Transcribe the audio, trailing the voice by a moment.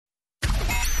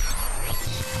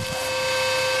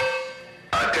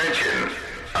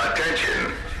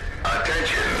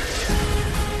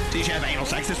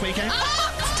weekend?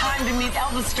 It's time to meet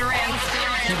Elvis Duran.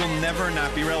 He will never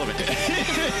not be relevant.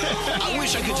 I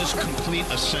wish I could just complete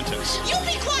a sentence. You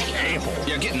be quiet. A-hole.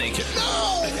 Yeah, get naked.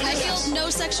 No! I feel no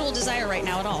sexual desire right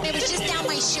now at all. It was just down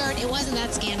my shirt. It wasn't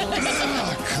that scandalous.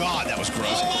 Oh, God, that was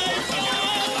gross.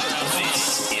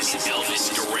 This is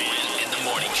Elvis Duran in the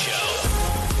Morning Show.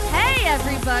 Hey,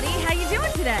 everybody. How you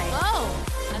doing today? Oh,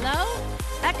 hello?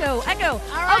 Echo.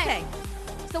 All right. Okay.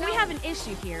 So we have an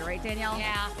issue here, right, Danielle?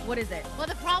 Yeah. What is it? Well,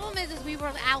 the problem is we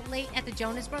were out late at the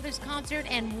Jonas Brothers concert,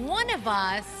 and one of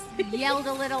us yelled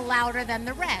a little louder than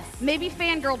the rest. Maybe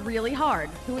fangirled really hard.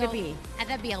 Who would it be?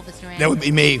 That'd be Elvis Duran. That would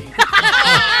be me.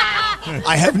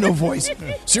 I have no voice.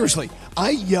 Seriously, I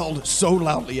yelled so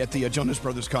loudly at the Jonas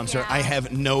Brothers concert, Yeah. I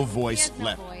have no He voice has no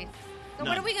left. voice. So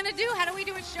None. what are we going to do? How do we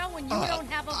do a show when you don't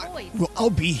have a voice? Well, I'll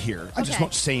be here. I just Okay.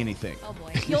 won't say anything. Oh,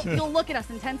 boy. You'll look at us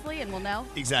intensely and we'll know.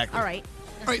 Exactly. All right.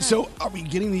 All right, so are we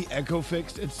getting the echo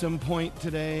fixed at some point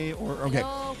today? Or okay.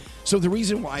 No. So the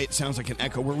reason why it sounds like an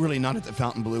echo, we're really not at the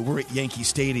Fontainebleau. We're at Yankee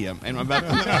Stadium, and I'm about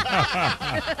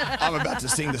to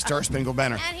sing the Star Spangled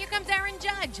Banner. And here comes Aaron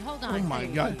Judge. Hold on. Oh, my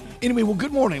God. Anyway, well,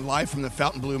 good morning, live from the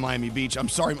Fontainebleau, Miami Beach. I'm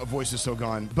sorry my voice is so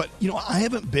gone, but, I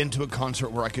haven't been to a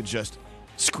concert where I could just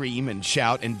scream and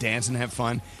shout and dance and have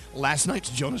fun. Last night's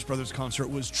Jonas Brothers concert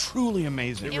was truly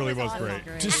amazing. It really was awesome.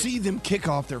 great. To see them kick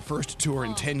off their first tour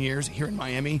in 10 years here in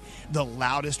Miami, the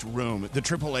loudest room, the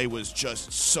AAA was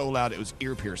just so loud, it was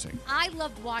ear-piercing. I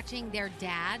loved watching their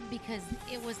dad because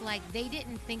it was like they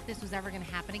didn't think this was ever going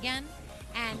to happen again.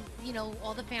 And,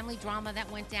 all the family drama that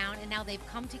went down, and now they've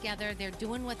come together. They're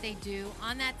doing what they do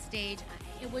on that stage.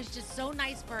 It was just so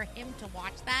nice for him to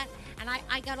watch that, and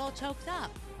I got all choked up.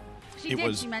 She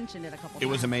mentioned it a couple times. It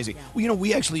was amazing. Yeah. Well,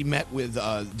 we actually met with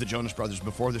the Jonas Brothers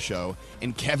before the show,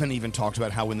 and Kevin even talked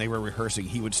about how when they were rehearsing,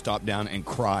 he would stop down and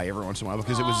cry every once in a while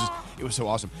because it was so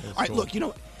awesome. All right, look,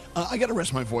 I got to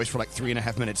rest my voice for like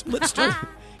 3.5 minutes. Let's start.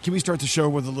 Can we start the show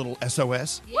with a little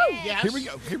SOS? Yeah. Yes. Here we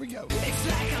go. It's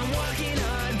like I'm walking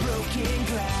on broken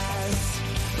glass.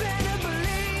 Better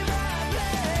believe my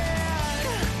blood.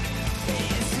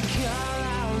 It's a call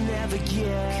I'll never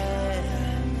get.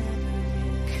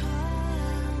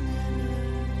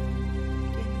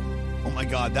 Oh my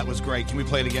God, that was great. Can we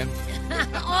play it again?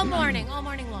 all morning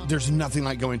long. There's nothing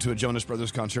like going to a Jonas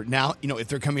Brothers concert. Now, if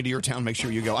they're coming to your town, make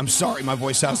sure you go. I'm sorry, my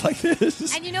voice sounds like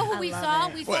this. And you know who we saw?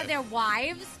 We saw What? their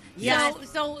wives. Yes.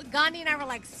 So Gandhi and I were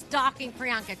like stalking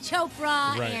Priyanka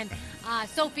Chopra Right. and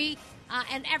Sophie.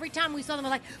 And every time we saw them,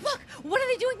 we're like, look, what are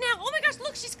they doing now? Oh my gosh,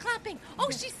 look, she's clapping. Oh,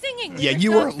 she's singing. Yeah, We're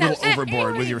you so were a little excited.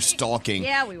 overboard with your stalking.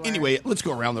 Yeah, we were. Anyway, let's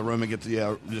go around the room and get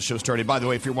the show started. By the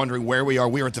way, if you're wondering where we are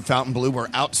at the Fontainebleau. We're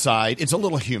outside. It's a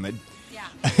little humid.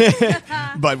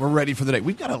 Yeah. But we're ready for the day.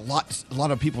 We've got a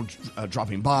lot of people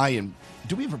dropping by, and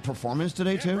do we have a performance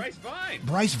today too? Bryce Vine.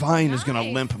 Bryce Vine is going to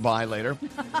Nice. limp by later.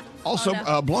 Also,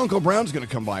 Blanco Brown's going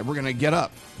to come by. We're going to get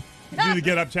up. Do the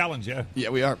Get Up Challenge, yeah.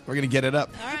 Yeah, we are. We're going to get it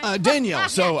up. Danielle,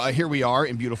 so here we are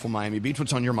in beautiful Miami Beach.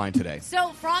 What's on your mind today? So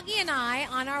Froggy and I,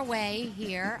 on our way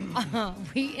here,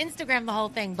 we Instagrammed the whole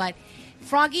thing, but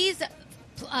Froggy's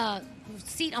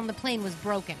seat on the plane was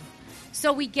broken.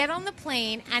 So we get on the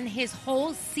plane, and his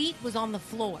whole seat was on the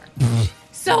floor.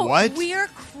 So What? we're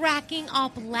cracking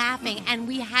up laughing, and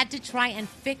we had to try and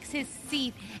fix his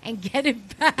seat and get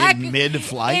it back. In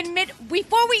mid-flight?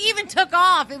 Before we even took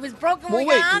off. It was broken when Well, we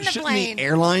wait, got on the shouldn't plane. the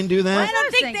airline do that? I don't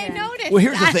was think they thinking. noticed. Well,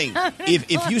 here's the that. thing.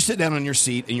 If you sit down on your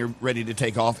seat and you're ready to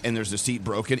take off and there's a seat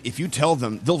broken, if you tell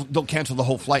them, they'll cancel the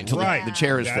whole flight until Right. the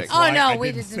chair is That's fixed. Oh why no, I we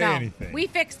didn't didn't say know. anything. We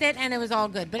fixed it and it was all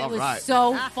good, but it All was right.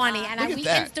 so funny, and Look at we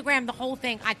that. Instagrammed the whole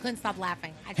thing. I couldn't stop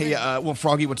laughing. Hey, well,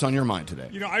 Froggy, what's on your mind today?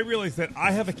 I realized that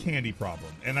I have a candy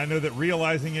problem, and I know that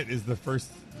realizing it is the first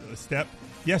step.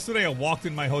 Yesterday, I walked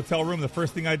in my hotel room. The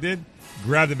first thing I did,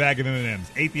 grabbed a bag of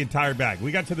M&Ms, ate the entire bag.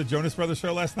 We got to the Jonas Brothers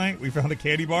show last night. We found a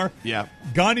candy bar. Yeah.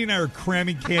 Gandhi and I are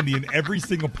cramming candy in every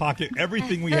single pocket,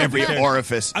 everything we have. Every to carry.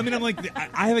 orifice. I mean, I'm like,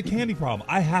 I have a candy problem.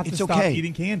 I have to It's stop okay.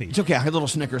 eating candy. It's okay. I had a little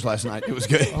Snickers last night. It was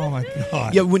good. Oh, my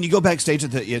God. Yeah, when you go backstage at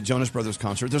the Jonas Brothers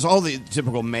concert, there's all the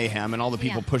typical mayhem and all the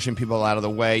people Yeah. pushing people out of the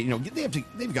way.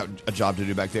 They've got a job to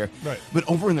do back there. Right. But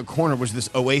over in the corner was this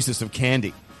oasis of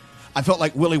candy. I felt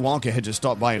like Willy Wonka had just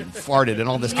stopped by and farted, and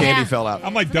all this candy Yeah. fell out.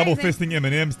 I'm like double fisting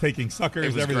M&Ms, taking suckers,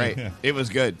 It was everything. great. Yeah. It was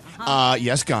good.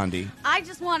 Yes, Gandhi. I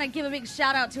just want to give a big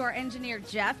shout out to our engineer,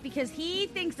 Jeff, because he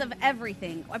thinks of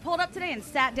everything. I pulled up today and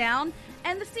sat down,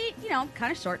 and the seat, kind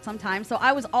of short sometimes, so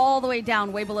I was all the way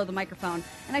down, way below the microphone.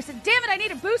 And I said, damn it, I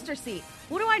need a booster seat.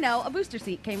 What do I know? A booster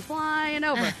seat came flying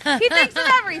over. He thinks of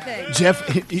everything. Jeff,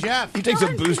 he takes a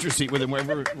booster seat with him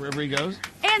wherever he goes.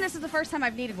 And this is the first time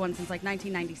I've needed one since like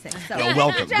 1996. So Well,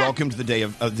 welcome. Jeff, Welcome to the day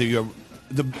of the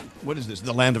what is this?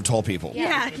 The land of tall people.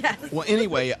 Yeah. Well,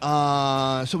 anyway,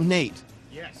 so Nate.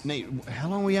 Yes. Nate, how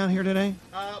long are we out here today?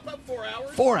 About 4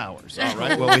 hours. 4 hours. All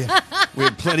right. Well, we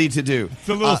have plenty to do. It's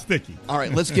a little sticky. All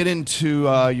right. Let's get into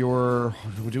your.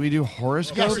 Do we do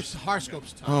horoscopes? Yes,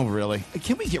 horoscopes time. Oh, really?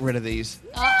 Can we get rid of these?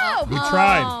 We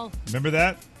tried. Remember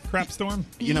that crap storm?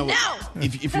 You know,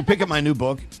 if you pick up my new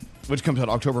book, which comes out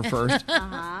October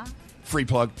 1st. Free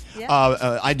plug.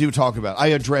 Yeah. I do talk about. I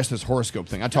address this horoscope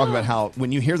thing. I talk about how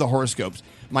when you hear the horoscopes,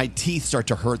 my teeth start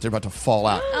to hurt. They're about to fall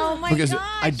out. Oh, my because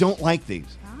gosh. I don't like these.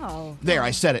 Oh. There,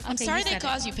 I said it. I'm sorry they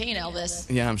caused you pain,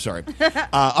 Elvis. Yeah, I'm sorry.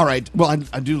 All right. Well,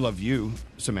 I do love you,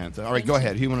 Samantha. All right, go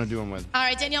ahead. Who you want to do them with? All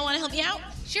right, Danielle, want to help me out?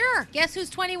 Sure. Guess who's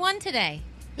 21 today?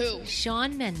 Who?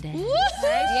 Shawn Mendes. Woohoo!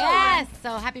 Yes.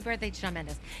 So happy birthday to Shawn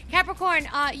Mendes. Capricorn,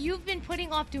 you've been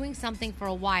putting off doing something for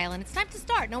a while, and it's time to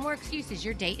start. No more excuses.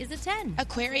 Your date is a 10.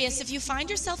 Aquarius, if you find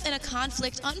yourself in a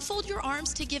conflict, unfold your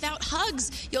arms to give out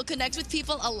hugs. You'll connect with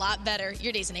people a lot better.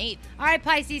 Your day's an 8. All right,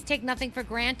 Pisces, take nothing for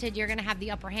granted. You're going to have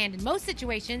the upper hand in most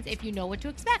situations if you know what to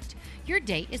expect. Your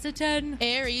date is a 10.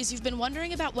 Aries, you've been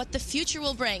wondering about what the future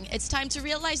will bring. It's time to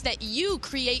realize that you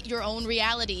create your own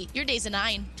reality. Your day's a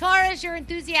 9. Taurus, your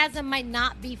enthusiasm might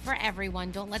not be for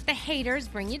everyone. Don't let the haters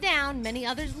bring you down. Many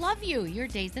others love you. Your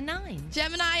day's a 9.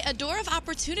 Gemini, a door of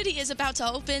opportunity is about to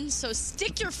open, so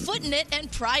stick your foot in it and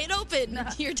pry it open.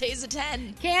 Your day's a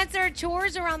 10. Cancer,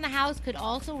 chores around the house could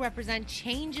also represent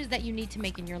changes that you need to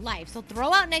make in your life. So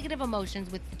throw out negative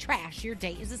emotions with the trash. Your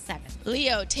day is a 7.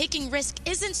 Leo, taking risk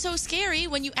isn't so scary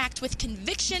when you act with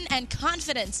conviction and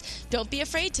confidence. Don't be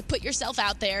afraid to put yourself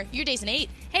out there. Your day's an 8.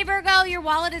 Hey Virgo, your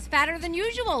wallet is fatter than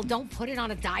usual. Don't put it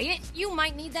on a diet. You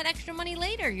might need that extra money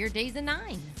later. Your day's a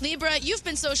 9. Libra, you've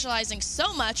been socializing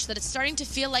so much that it's starting to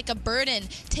feel like a burden.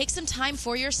 Take some time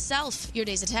for yourself. Your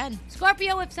day's a 10.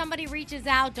 Scorpio, if somebody reaches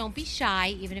out, don't be shy.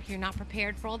 Even if you're not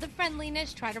prepared for all the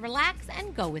friendliness, try to relax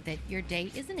and go with it. Your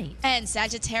day is an 8. And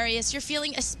Sagittarius, you're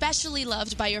feeling especially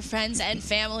loved by your friends and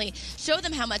family. Show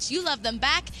them how much you love them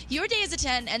back. Your day is a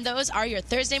 10, and those are your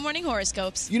Thursday morning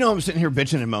horoscopes. You know, I'm sitting here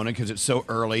bitching and moaning because it's so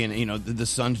early, and you know the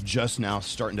sun's just now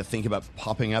starting to think about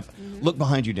popping up. Look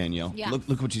behind you, Danielle. Yeah.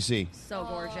 Look what you see. So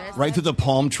gorgeous. Right through the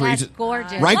palm trees. That's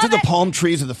gorgeous. Right Love through the it. palm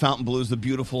trees of the Fontainebleau is the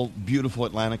beautiful, beautiful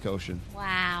Atlantic Ocean.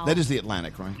 Wow. That is the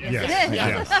Atlantic, right?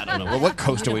 Yes. I don't know. Well, what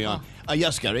coast are we on?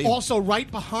 Yes, Gary. Also, right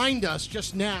behind us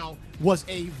just now was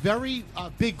a very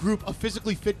big group of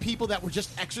physically fit people that were just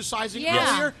exercising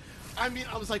Yeah. earlier. I mean,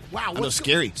 I was like, wow. I know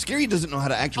Scary. Scary doesn't know how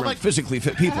to act around like- physically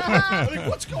fit people. Like,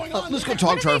 what's going on? Let's go there?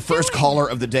 talk to our first caller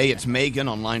of the day. It's Megan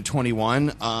on line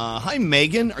 21. Hi,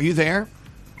 Megan. Are you there?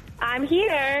 I'm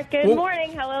here. Good Well-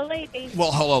 morning. Hello, ladies.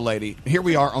 Well, hello, lady. Here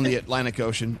we are on the Atlantic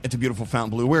Ocean. It's a beautiful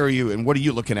Fontainebleau. Where are you, and what are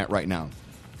you looking at right now?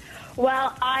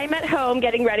 Well, I'm at home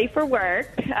getting ready for work,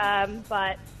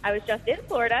 but I was just in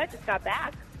Florida. Just got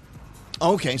back.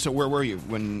 Okay, so where were you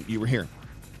when you were here?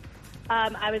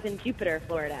 I was in Jupiter,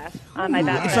 Florida, on my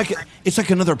bachelor. It's like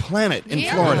another planet in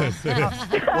Yeah.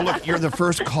 Florida. Well, look, you're the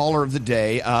first caller of the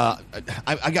day.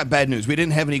 I got bad news. We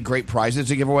didn't have any great prizes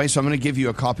to give away, so I'm going to give you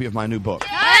a copy of my new book.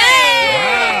 Oh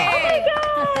my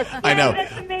God! I know.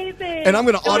 That's amazing. And I'm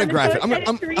going to Oh, autograph so it. I'm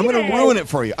excited to going read to ruin it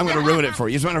for you. I'm going to ruin it for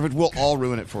you. As a matter of fact, we'll all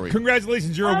ruin it for you.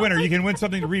 Congratulations, you're a winner. You can win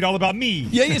something to read all about me.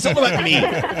 Yeah, it's all about me.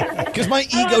 Because my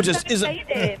ego I'm just so isn't.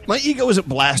 excited. My ego isn't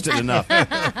blasted enough.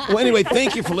 Well, anyway,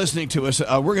 thank you for listening to us.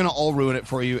 We're going to all ruin it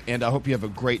for you, and I hope you have a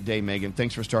great day, Megan.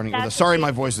 Thanks for starting it with us. That's Sorry, my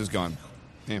amazing. voice is gone.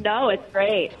 Yeah. No, it's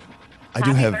great. I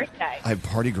do Happy have. birthday. I have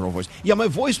party girl voice. Yeah, my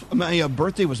voice. My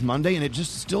birthday was Monday, and it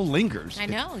just still lingers. I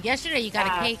know. Yesterday you got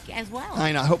a cake as well.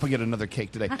 I know. I hope I get another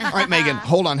cake today. All right, Megan,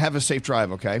 hold on. Have a safe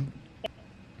drive, okay?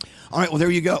 All right, well, there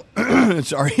you go.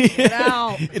 Sorry.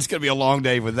 No. It's going to be a long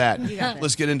day with that.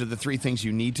 Let's get into the 3 things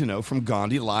you need to know from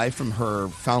Gandhi, live from her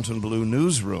Fontainebleau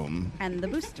newsroom. And the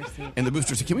booster seat. And the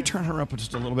booster seat. Can we turn her up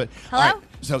just a little bit? Hello? All right,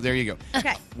 so there you go.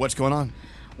 Okay. What's going on?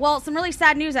 Well, some really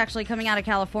sad news actually coming out of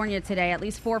California today. At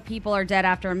least 4 people are dead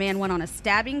after a man went on a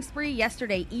stabbing spree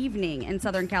yesterday evening in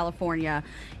Southern California.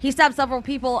 He stabbed several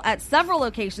people at several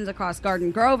locations across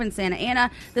Garden Grove and Santa Ana.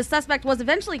 The suspect was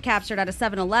eventually captured at a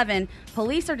 7-Eleven.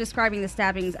 Police are describing the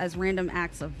stabbings as random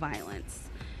acts of violence.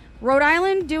 Rhode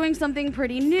Island doing something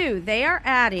pretty new. They are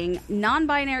adding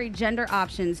non-binary gender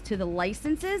options to the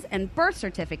licenses and birth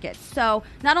certificates. So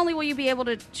not only will you be able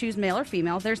to choose male or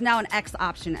female, there's now an X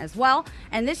option as well.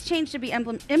 And this change should be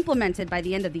implemented by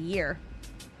the end of the year.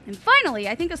 And finally,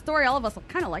 I think a story all of us will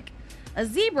kind of like. A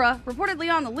zebra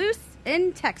reportedly on the loose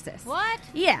in Texas. What?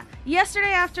 Yeah.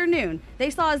 Yesterday afternoon, they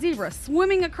saw a zebra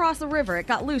swimming across a river. It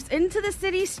got loose into the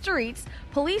city streets.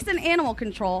 Police and animal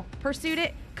control pursued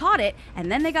it, caught it,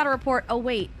 and then they got a report, oh,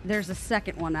 wait, there's a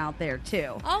second one out there,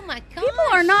 too. Oh, my God. People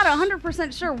are not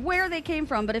 100% sure where they came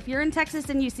from, but if you're in Texas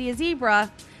and you see a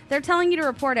zebra, they're telling you to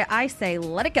report it. I say,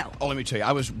 let it go. Oh, let me tell you,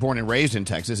 I was born and raised in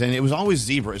Texas, and it was always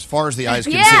zebra as far as the eyes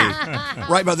can Yeah. see.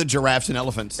 Right by the giraffes and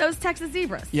elephants. Those Texas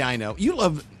zebras. Yeah, I know. You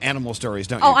love animal stories,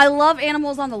 don't you? Oh, I love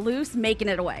animals on the loose making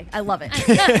it away. I love it.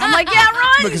 I'm like, yeah, run,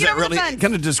 because get that over the really fence.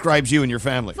 kind of describes you and your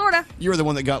family. Sorta. You're the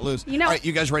one that got loose. You know- All right,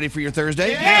 you guys ready for your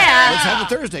Thursday? Yeah. Let's have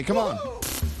a Thursday. Come on.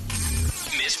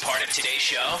 Miss part of today's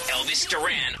show? Elvis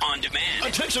Duran on demand.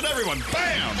 Attention, everyone.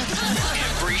 Bam!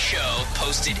 Every show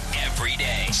posted every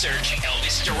day. Search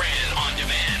Elvis Duran on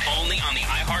demand. Only on the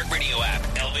iHeartRadio app.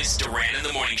 Elvis Duran in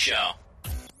the Morning Show.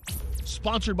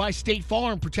 Sponsored by State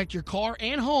Farm. Protect your car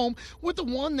and home with the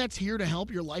one that's here to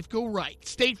help your life go right.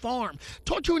 State Farm.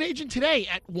 Talk to an agent today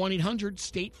at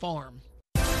 1-800-STATE-FARM.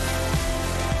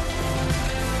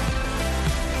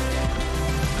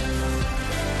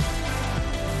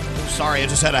 Sorry, I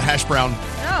just had a hash brown.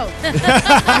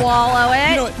 Oh. Swallow it.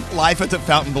 You know what? Life at the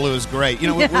Fountain Blue is great. You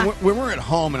know, when we're at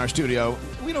home in our studio,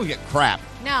 we don't get crap.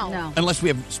 No. Unless we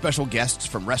have special guests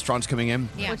from restaurants coming in.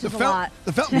 Yeah. Which The is a lot.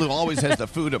 The Fountain Blue always has the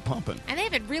food a pumping. And they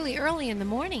have it really early in the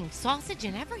morning. Sausage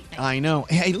and everything. I know.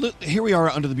 Hey, look, here we are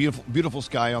under the beautiful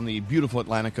sky on the beautiful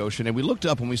Atlantic Ocean, and we looked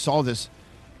up and we saw this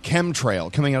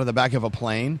chemtrail coming out of the back of a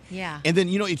plane. Yeah. And then,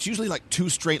 you know, it's usually like two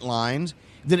straight lines.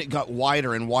 Then it got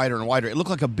wider and wider and wider. It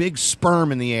looked like a big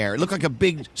sperm in the air. It looked like a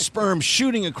big sperm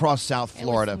shooting across South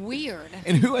Florida. It was weird.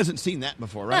 And who hasn't seen that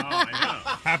before, right?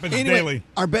 Happens Anyway, daily.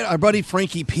 our buddy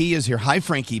Frankie P is here. Hi,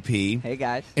 Frankie P. Hey,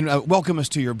 guys. And welcome us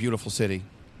to your beautiful city.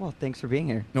 Well, thanks for being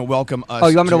here. No, welcome us. Oh,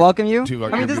 you want me to welcome you? To I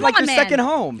mean, this is like your second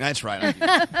home. That's right.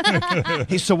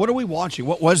 Hey, so what are we watching?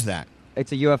 What was that?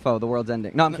 It's a UFO. The world's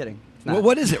ending. No, I'm kidding. It's not. Well,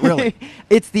 what is it, really?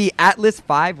 It's the Atlas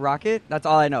V rocket. That's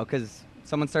all I know because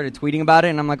someone started tweeting about it,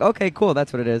 and I'm like, okay, cool.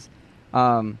 That's what it is.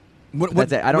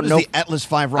 That's it. I don't what know. does the Atlas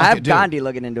V rocket I have do? Gandhi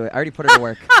looking into it. I already put her to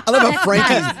work. I love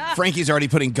how Frankie's already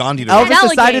putting Gandhi to work. Elvis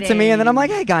decided to me, and then I'm like,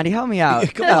 hey, Gandhi, help me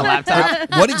out. Come Got on. a laptop.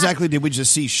 What exactly did we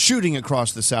just see shooting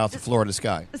across the South Florida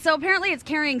sky? So apparently it's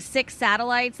carrying 6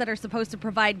 satellites that are supposed to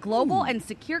provide global and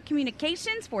secure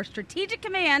communications for strategic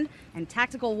command and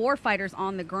tactical warfighters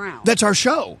on the ground. That's our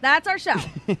show. That's our show.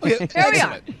 Okay, There we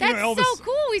are. excellent. That's Elvis, so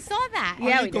cool. We saw that. Aren't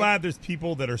Yeah, you we did. glad there's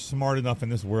people that are smart enough in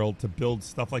this world to build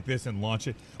stuff like this and launch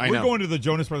it? I We're know. going to the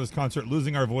Jonas Brothers concert,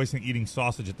 losing our voice and eating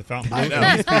sausage at the Fountain I Blue. know.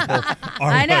 And these people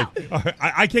are I know. like,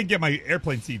 I can't get my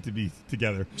airplane seat to be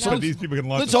together. So these people can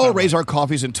launch. Let's a all satellite. raise our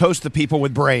coffees and toast the people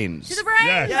with brains. To the brain.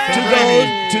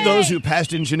 Yes. To those who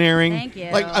passed engineering. Thank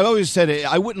you. Like I've always said,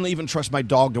 I wouldn't even trust my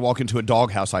dog to walk into a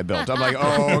doghouse I built. I'm like,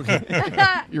 oh, okay,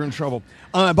 you're in trouble.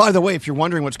 By the way, if you're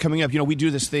wondering what's coming up, you know we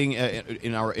do this thing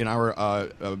in our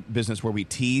business where we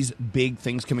tease big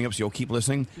things coming up, so you'll keep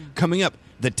listening. Coming up,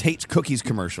 the Tate's Cookies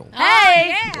commercial.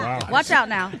 Hey. Wow. Watch out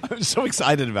now. I'm so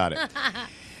excited about it.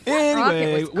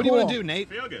 Anyway, was what do you want to cool. do, Nate?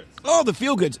 Feel good. Oh, the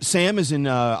Feel Goods. Sam is in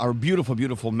our beautiful,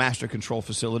 beautiful master control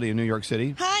facility in New York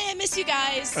City. Hi, I miss you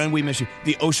guys. And we miss you.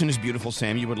 The ocean is beautiful,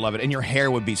 Sam. You would love it. And your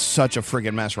hair would be such a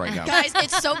friggin' mess right now. Guys,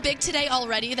 it's so big today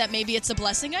already that maybe it's a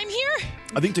blessing I'm here.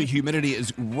 I think the humidity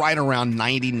is right around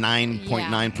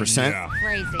 99.9%. Yeah.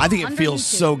 Crazy. I think it feels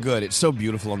 102. so good. It's so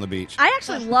beautiful on the beach. I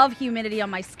actually love humidity on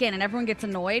my skin, and everyone gets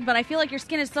annoyed, but I feel like your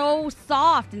skin is so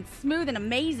soft and smooth and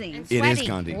amazing. And It is, sweaty.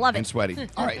 Gandhi. Love it. And sweaty.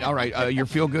 All right. Your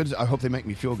Feel Goods, I hope they make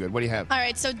me feel good. What do you have? All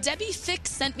right, so Debbie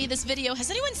Fix sent me this video. Has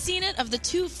anyone seen it of the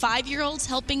 2 5-year-olds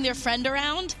helping their friend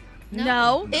around?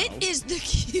 No. It is the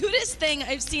cutest thing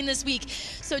I've seen this week.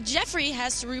 So Jeffrey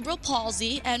has cerebral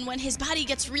palsy, and when his body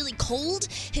gets really cold,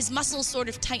 his muscles sort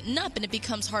of tighten up and it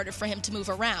becomes harder for him to move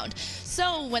around.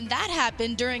 So when that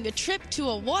happened during a trip to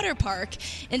a water park,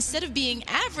 instead of being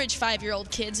average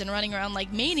 5-year-old kids and running around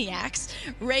like maniacs,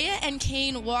 Rhea and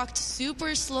Kane walked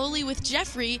super slowly with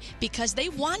Jeffrey because they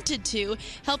wanted to,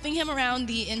 helping him around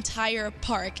the entire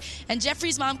park. And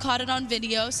Jeffrey's mom caught it on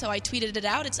video, so I tweeted it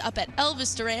out. It's up at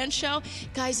Elvis Duran Show.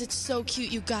 Guys, it's so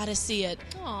cute. You gotta see it.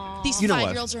 Aw. These You know what?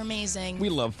 5-year-olds are amazing. We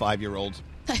love 5-year-olds.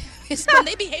 When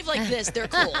they behave like this, they're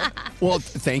cool. Well,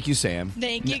 thank you, Sam.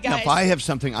 Thank you, Now, guys. if I have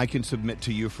something I can submit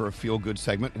to you for a Feel Good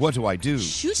segment, what do I do?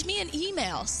 Shoot me an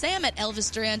email,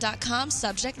 sam@elvisduran.com,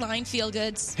 subject line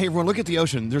feelgoods. Hey, everyone, look at the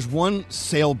ocean. There's one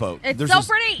sailboat. It's There's so this-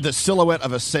 pretty. The silhouette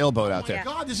of a sailboat out there.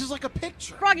 God, this is like a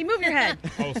picture. Froggy, move your head.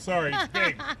 Oh, sorry.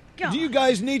 Big. Do you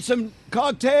guys need some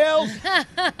Cocktails.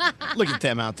 Look at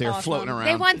them out there floating around.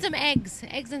 They want some eggs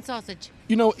and sausage.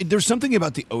 You know, there's something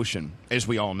about the ocean, as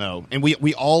we all know, and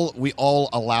we all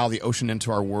allow the ocean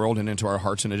into our world and into our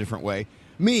hearts in a different way.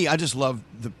 Me, I just love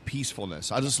the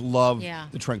peacefulness. I just love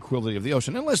the tranquility of the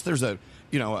ocean, unless there's a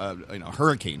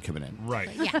hurricane coming in. Right.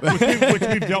 Yeah. which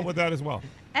we've dealt with that as well.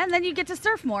 And then you get to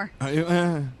surf more.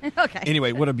 Okay.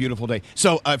 Anyway, what a beautiful day.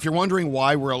 So, if you're wondering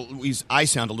why I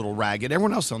sound a little ragged,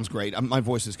 everyone else sounds great. My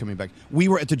voice is coming back. We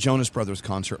were at the Jonas Brothers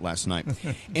concert last night,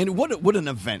 and what an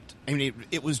event! I mean,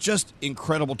 it was just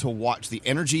incredible to watch the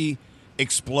energy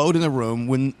explode in the room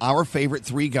when our favorite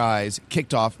three guys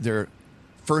kicked off their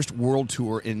first world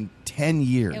tour in 10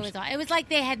 years. It was like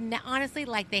they had honestly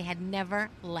like they had never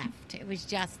left. It was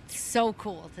just so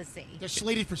cool to see. They're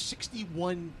slated for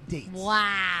 61 dates.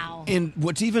 Wow. And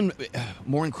what's even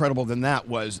more incredible than that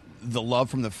was the love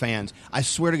from the fans. I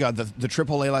swear to God, the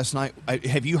AAA last night,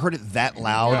 have you heard it that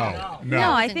loud?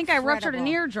 No, I think I ruptured an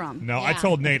eardrum. No, I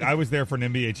told Nate I was there for an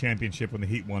NBA championship when the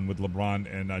Heat won with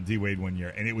LeBron and D-Wade one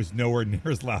year, and it was nowhere near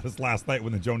as loud as last night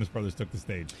when the Jonas Brothers took the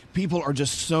stage. People are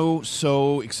just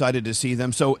so excited to see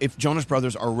them. So if Jonas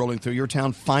Brothers are rolling through your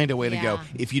town, find a way to go.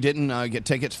 If you didn't get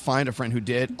tickets, find a friend who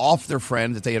did, off their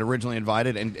friend that they had originally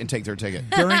invited, and take their ticket.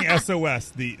 During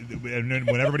SOS,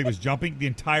 when everybody was jumping, the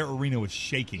entire arena was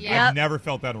shaking. Yep. I've never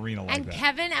felt that arena like And that.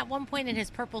 Kevin, at one point in his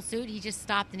purple suit, he just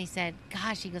stopped and he said,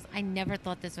 "Gosh," he goes, "I never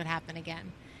thought this would happen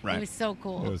again." Right. It was so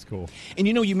cool. It was cool. And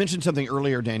you mentioned something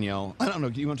earlier, Danielle. I don't know.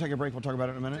 Do you want to take a break? We'll talk about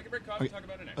it in a minute. Take a break. Talk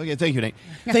about it next. Okay, thank you, Nate.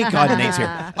 Thank God Nate's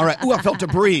here. All right. Ooh, I felt a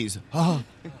breeze. Oh,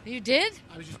 You did?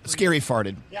 scary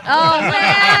farted. Oh,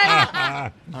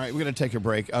 man. All right, we're going to take a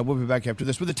break. We'll be back after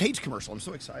this with a Tate's commercial. I'm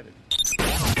so excited.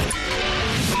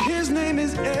 His name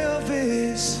is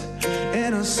Elvis,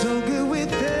 and I'm so good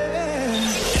with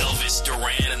that. Elvis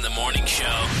Duran in the Morning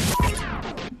Show.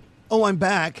 Oh, I'm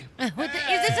back. Is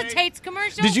this a Tate's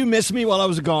commercial? Did you miss me while I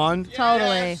was gone?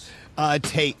 Totally.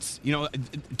 Tate's.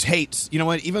 Tate's. You know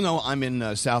what? Even though I'm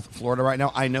in South Florida right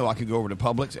now, I know I could go over to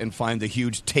Publix and find the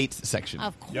huge Tate's section.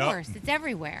 Of course. It's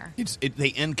everywhere.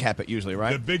 They end cap it usually,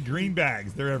 right? The big green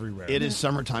bags, they're everywhere. It is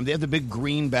summertime. They have the big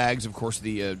green bags, of course,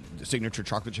 the signature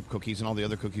chocolate chip cookies and all the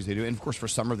other cookies they do. And, of course, for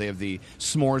summer, they have the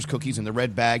s'mores cookies in the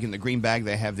red bag. And the green bag,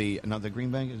 they have the green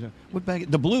bag? What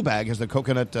bag? The blue bag has the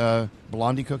coconut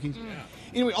blondie cookies.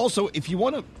 Anyway, also, if you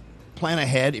want to plan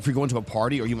ahead, if you're going to a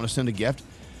party or you want to send a gift,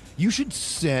 you should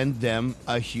send them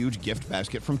a huge gift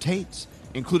basket from Tate's,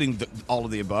 including all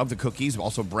of the above, the cookies,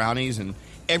 also brownies and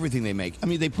everything they make. I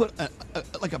mean, they put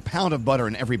like a pound of butter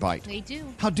in every bite. They do.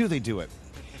 How do they do it?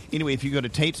 Anyway, if you go to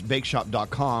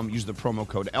TatesBakeShop.com, use the promo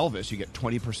code Elvis, you get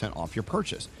 20% off your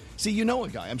purchase. See, you know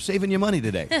it, guy. I'm saving you money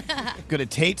today. Go to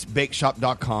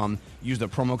TatesBakeShop.com, use the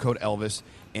promo code Elvis,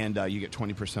 and you get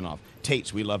 20% off.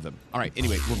 Tate's, we love them. All right,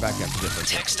 anyway, we're back after this.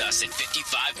 Text us at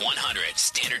 55100.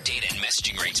 Standard data and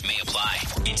messaging rates may apply.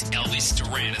 It's Elvis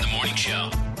Duran in the Morning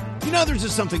Show. You know, there's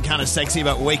just something kind of sexy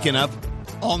about waking up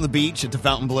on the beach at the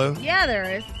Fontainebleau. Yeah,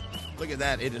 there is. Look at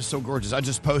that. It is so gorgeous. I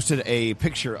just posted a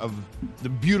picture of the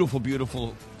beautiful,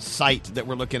 beautiful site that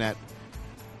we're looking at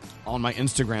on my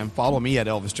Instagram. Follow me at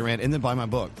Elvis Duran and then buy my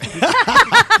book.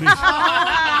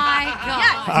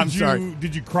 I'm sorry.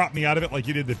 Did you crop me out of it like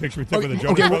you did the picture we took with the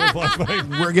Jonas Brothers last night?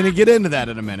 We're going to get into that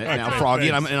in a minute. Okay, Now, Froggy,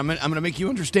 and thanks. I'm going to make you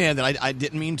understand that I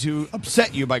didn't mean to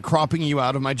upset you by cropping you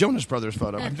out of my Jonas Brothers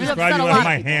photo. I'm just glad you left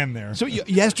my hand there. So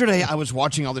yesterday I was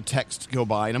watching all the texts go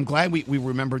by, and I'm glad we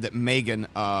remembered that Megan's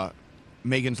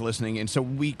listening, and so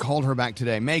we called her back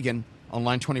today. Megan, on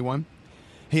line 21.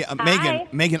 Hey,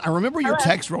 Megan, I remember your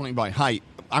text rolling by. Hi.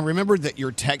 I remember that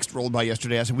your text rolled by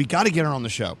yesterday. I said, we got to get her on the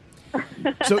show.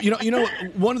 So, you know,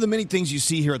 one of the many things you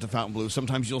see here at the Fontainebleau,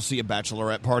 sometimes you'll see a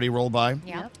bachelorette party roll by.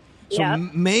 Yep. So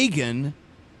Megan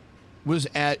was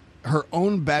at her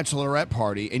own bachelorette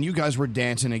party, and you guys were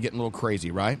dancing and getting a little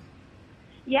crazy, right?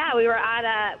 Yeah, we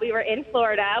were in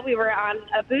Florida. We were on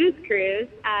a booze cruise,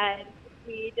 and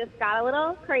we just got a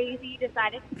little crazy,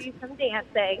 decided to do some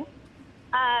dancing.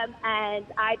 And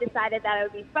I decided that it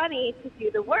would be funny to do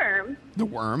the worm. The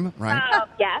worm, right?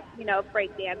 Yes,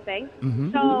 break dancing.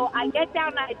 Mm-hmm. So I get down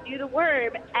and I do the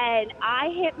worm, and I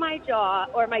hit my jaw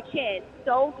or my chin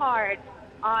so hard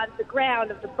on the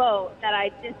ground of the boat that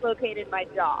I dislocated my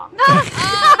jaw.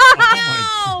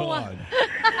 Oh, my God.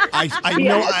 I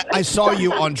know. I saw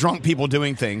you on Drunk People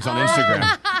Doing Things on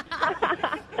Instagram.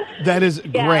 That is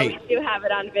Yeah, great. we do have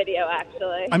it on video,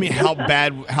 actually. I mean, how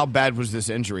bad was this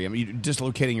injury? I mean,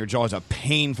 dislocating your jaw is a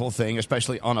painful thing,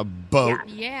 especially on a boat.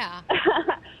 Yeah.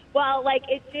 Well,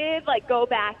 it did, go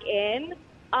back in.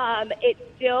 It's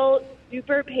still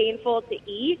super painful to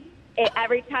eat.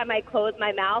 every time I close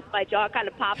my mouth, my jaw kind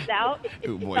of pops out.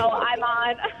 Ooh, boy. So I'm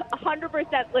on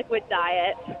 100% liquid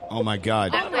diet. Oh, my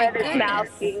God. That's where this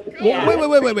mouth is.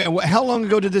 Well, wait. How long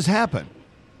ago did this happen?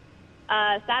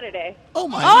 Saturday. Oh,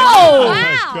 my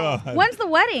wow. God. When's the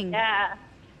wedding? Yeah.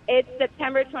 It's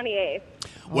September 28th.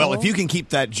 Well, if you can keep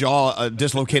that jaw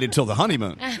dislocated till the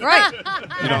honeymoon. Right.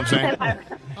 You know what I'm saying?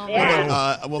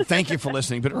 Yeah. Well, thank you for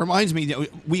listening. But it reminds me, that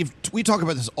we talk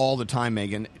about this all the time,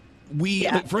 Megan.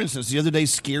 For instance, the other day,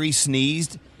 Scary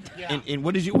sneezed. Yeah. And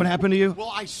what happened to you?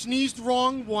 Well, I sneezed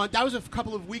wrong once. That was a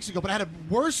couple of weeks ago, but I had a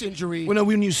worse injury. Well, no,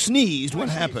 when you sneezed, what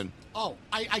happened? Oh,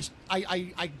 I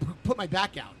put my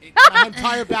back out. My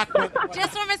entire back went.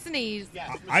 Just from a sneeze.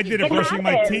 I did it brushing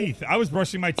my teeth. I was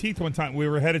brushing my teeth one time. We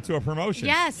were headed to a promotion.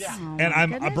 Yes. Yeah. And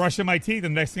I'm brushing my teeth,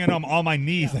 and next thing I know, I'm on my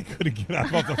knees. I couldn't get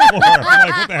up off the floor. I'm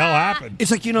like, what the hell happened? It's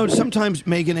like, sometimes,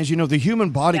 Megan, as you know, the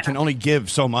human body can only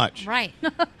give so much. Right.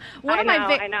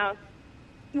 I know.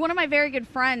 One of my very good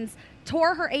friends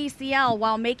tore her ACL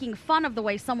while making fun of the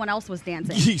way someone else was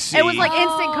dancing. You see? It was like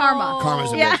instant karma.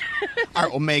 Karma's a bitch. All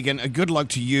right, well, Megan, good luck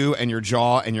to you and your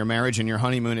jaw and your marriage and your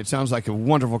honeymoon. It sounds like a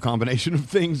wonderful combination of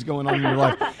things going on in your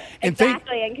life. And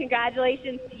Exactly, and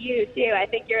congratulations to you, too. I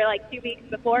think you're like 2 weeks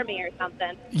before me or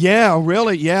something. Yeah,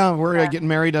 really. Yeah, we're getting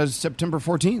married September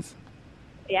 14th.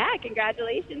 Yeah,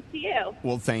 congratulations to you.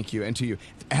 Well, thank you, and to you.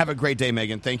 Have a great day,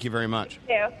 Megan. Thank you very much.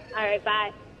 You too. All right,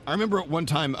 bye. I remember at one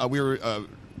time we were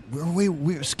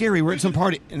Scary. We're at some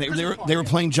party, and they were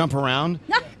playing jump around,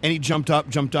 and he jumped up,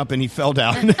 and he fell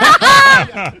down.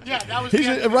 Yeah, that was He's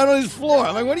right on his floor.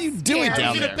 I'm like, what are you doing down I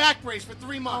was in there? a back brace for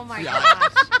 3 months. Oh my gosh.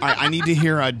 All right, I need to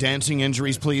hear dancing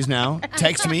injuries, please, now.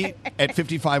 Text me at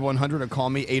 55100 or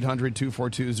call me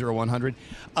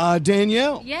 800-242-0100.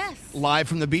 Danielle. Yes. Live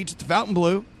from the beach at the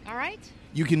Fontainebleau. All right.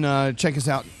 You can check us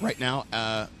out right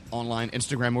now online,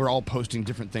 Instagram. We're all posting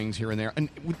different things here and there. And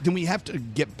then we have to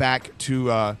get back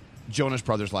to Jonas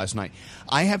Brothers last night.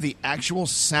 I have the actual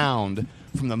sound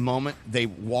from the moment they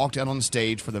walked out on the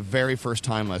stage for the very first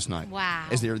time last night. Wow.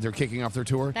 As they're kicking off their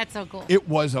tour. That's so cool. It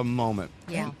was a moment.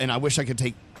 Yeah. And I wish I could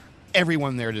take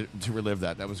everyone there to relive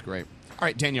that. That was great. All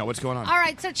right, Danielle, what's going on? All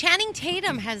right, so Channing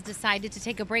Tatum has decided to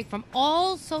take a break from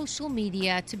all social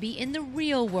media to be in the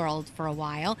real world for a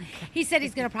while. He said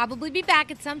he's going to probably be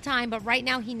back at some time, but right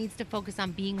now he needs to focus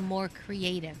on being more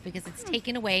creative because it's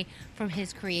taken away from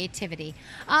his creativity.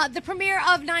 The premiere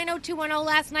of 90210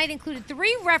 last night included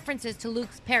 3 references to Luke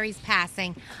Perry's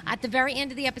passing. At the very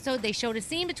end of the episode, they showed a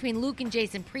scene between Luke and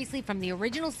Jason Priestley from the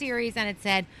original series, and it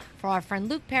said, "For our friend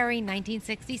Luke Perry,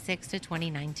 1966 to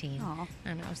 2019." Aw.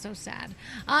 I know, so sad.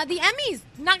 The Emmys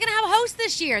not going to have a host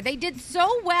this year. They did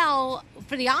so well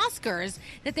for the Oscars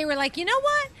that they were like, you know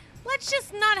what? Let's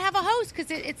just not have a host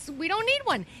because we don't need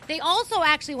one. They also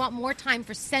actually want more time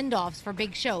for send-offs for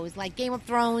big shows like Game of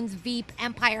Thrones, Veep,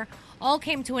 Empire. All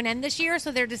came to an end this year,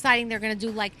 so they're deciding they're going to do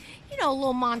a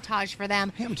little montage for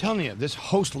them. Hey, I'm telling you, this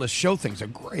hostless show thing's a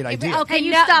great idea. Okay, Hey,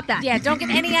 you stop that. Yeah, don't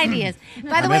get any ideas.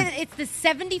 By the I'm way, in. it's the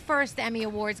 71st Emmy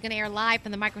Awards going to air live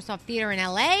from the Microsoft Theater in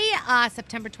LA,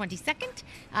 September 22nd,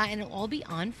 and it'll all be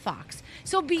on Fox.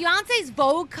 So Beyonce's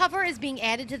Vogue cover is being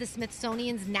added to the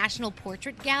Smithsonian's National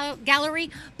Portrait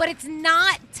Gallery, but it's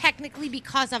not technically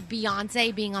because of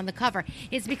Beyonce being on the cover.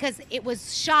 It's because it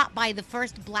was shot by the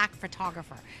first black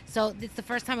photographer. So it's the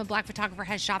first time a black photographer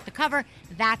has shot the cover.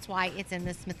 That's why it's in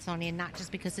the Smithsonian, not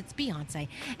just because it's Beyonce.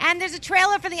 And there's a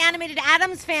trailer for the animated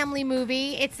Addams Family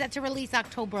movie. It's set to release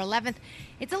October 11th.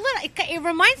 It's it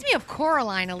reminds me of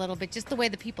Coraline a little bit, just the way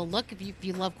the people look, if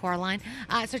you love Coraline.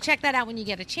 So check that out when you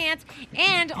get a chance.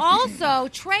 And also,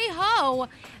 Trejo,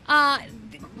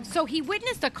 so he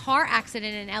witnessed a car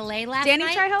accident in L.A. last Danny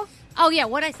night. Trejo? Oh, yeah,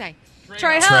 what'd I say?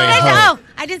 Trejo. Oh,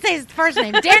 I didn't say his first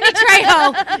name. Danny Trejo.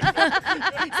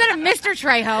 Instead of Mr.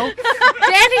 Trejo.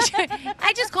 Danny Trejo.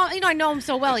 I just call him, I know him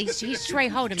so well. He's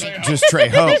Trejo to me. Just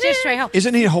Trejo. He's just Trejo.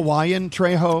 Isn't he Hawaiian,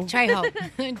 Trejo? Trejo.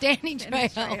 Danny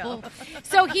Trejo.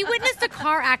 So he witnessed a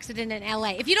car accident in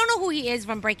L.A. If you don't know who he is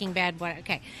from Breaking Bad,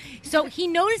 okay. So he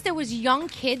noticed there was young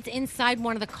kids inside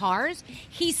one of the cars.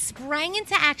 He sprang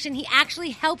into action. He actually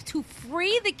helped to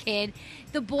free the kid.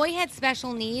 The boy had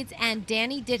special needs, and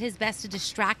Danny did his best to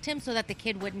distract him so that the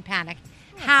kid wouldn't panic.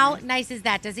 How nice is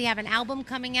that? Does he have an album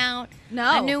coming out?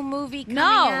 No. A new movie coming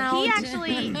out? No,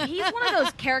 he's one of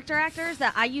those character actors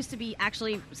that I used to be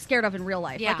actually scared of in real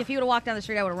life. Yeah. Like if he would have walked down the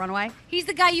street, I would have run away. He's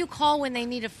the guy you call when they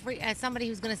need somebody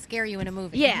who's going to scare you in a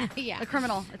movie. Yeah, yeah. a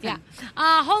criminal. It's Yeah. him.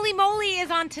 Holy Moly is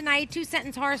on tonight.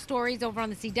 2-sentence horror stories over on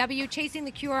the CW. Chasing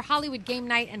the Cure, Hollywood Game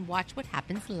Night, and Watch What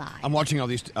Happens Live. I'm watching all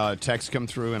these texts come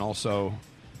through and also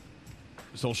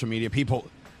social media. People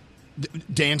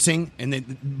dancing, and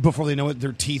then before they know it,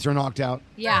 their teeth are knocked out.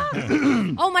 Yeah.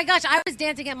 Oh my gosh, I was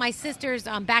dancing at my sister's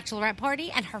bachelorette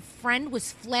party, and her friend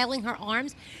was flailing her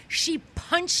arms. She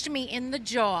punched me in the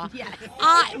jaw. Yes.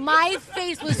 My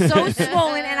face was so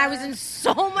swollen, and I was in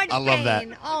so much pain. I love that.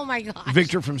 Oh my gosh.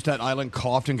 Victor from Staten Island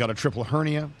coughed and got a triple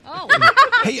hernia. Oh.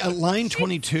 Hey, line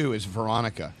 22 is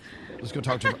Veronica. Let's go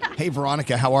talk to her. Hey,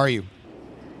 Veronica, how are you?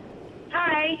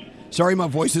 Hi. Sorry, my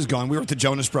voice is gone. We were at the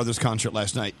Jonas Brothers concert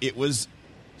last night. It was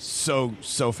so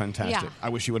fantastic. Yeah. I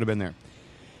wish you would have been there.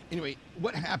 Anyway,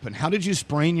 what happened? How did you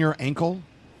sprain your ankle?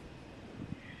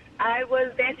 I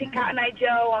was dancing Cotton Eye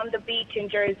Joe on the beach in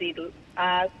Jersey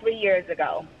 3 years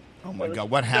ago. Oh, my God.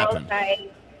 What happened?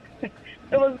 It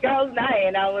was girls' night,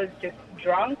 and I was just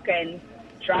drunk and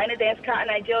trying to dance Cotton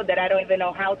Eye Joe that I don't even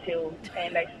know how to,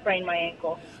 and I sprained my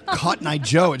ankle. Cotton Eye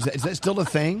Joe. Is that still a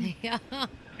thing? Yeah.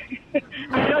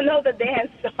 I don't know the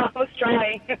dance, so I was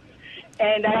trying.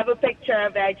 And I have a picture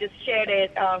of it. I just shared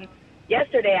it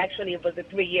yesterday, actually. It was a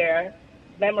 3-year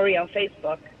memory on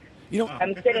Facebook. You know,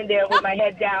 I'm sitting there with my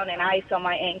head down and ice on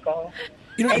my ankle.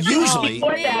 You know, And usually,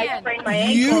 before that, I sprained my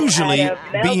ankle at a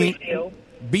Melbourne issue.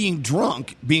 being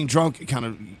drunk kind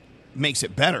of makes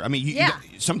it better. I mean,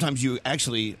 sometimes you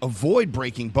actually avoid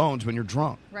breaking bones when you're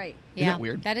drunk. Right. Isn't that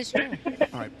weird? That is true.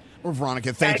 All right. Well,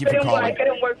 Veronica, thank you for I calling.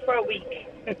 couldn't work for a week.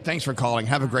 Thanks for calling.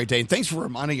 Have a great day. And thanks for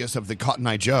reminding us of the Cotton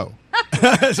Eye Joe.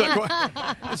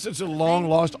 It's such a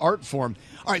long-lost art form.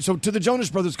 All right, so to the Jonas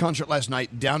Brothers concert last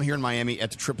night down here in Miami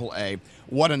at the AAA.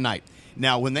 What a night.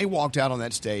 Now, when they walked out on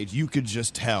that stage, you could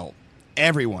just tell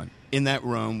everyone in that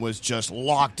room was just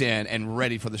locked in and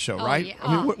ready for the show, right? Yeah.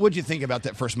 I mean, what'd you think about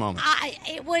that first moment?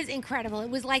 It was incredible. It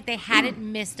was like they hadn't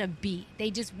missed a beat.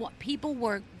 People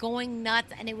were going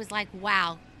nuts, and it was like,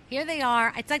 wow, here they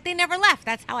are. It's like they never left.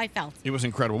 That's how I felt. It was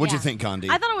incredible. What'd you think, Condi?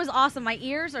 I thought it was awesome. My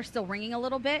ears are still ringing a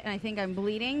little bit, and I think I'm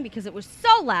bleeding because it was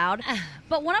so loud.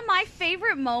 But one of my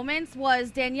favorite moments was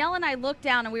Danielle and I looked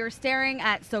down, and we were staring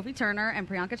at Sophie Turner and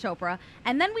Priyanka Chopra,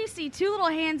 and then we see two little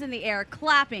hands in the air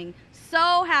clapping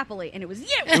so happily, and it was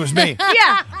you. It was me.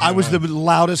 Yeah. I was the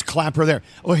loudest clapper there.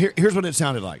 Well, here's what it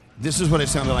sounded like. This is what it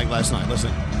sounded like last night.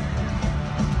 Listen.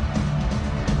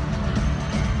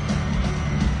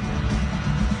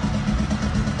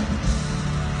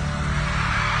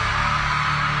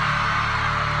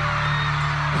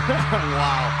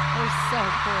 Wow. It was so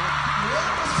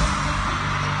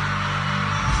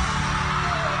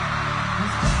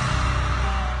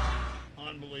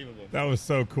Unbelievable. That was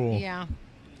so cool. cool. Yeah.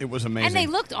 It was amazing. And they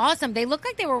looked awesome. They looked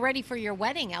like they were ready for your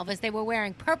wedding, Elvis. They were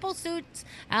wearing purple suits,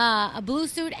 a blue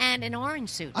suit, and an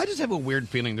orange suit. I just have a weird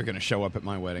feeling they're going to show up at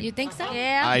my wedding. You think so?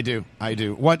 Yeah. I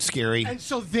do. What's scary? And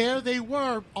so there they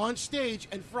were on stage,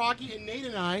 and Froggy and Nate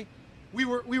and I, we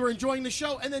were enjoying the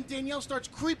show, and then Danielle starts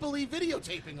creepily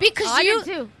videotaping us. Because I did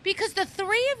too. because the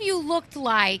three of you looked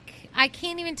like, I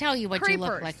can't even tell you what you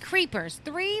look Creepers. like. Creepers.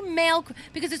 Three male,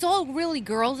 because it's all really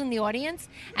girls in the audience.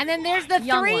 And then there's the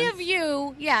Young three ones. of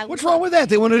you. Yeah. What's wrong with that?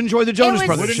 They want to enjoy the Jonas was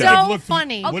Brothers so show. it have looked,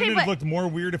 funny. Wouldn't Okay, it have but- looked more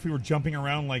weird if we were jumping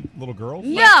around like little girls?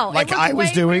 No, Like it I was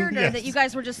way doing? weirder Yes. that you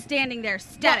guys were just standing there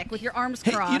static with your arms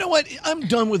Hey, crossed. you know what? I'm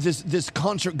done with this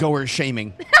concert goer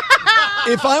shaming.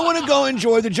 If I want to go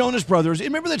enjoy the Jonas Brothers,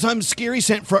 remember the time Scary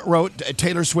sent front row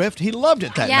Taylor Swift? He loved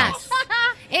it that Yes. night.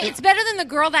 It's better than the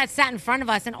girl that sat in front of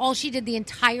us and all she did the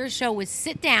entire show was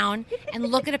sit down and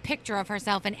look at a picture of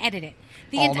herself and edit it.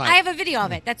 All night. I have a video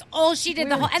of it. That's all she did.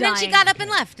 We were And then she dying. got up and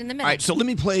left in the middle. All right, so let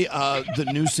me play the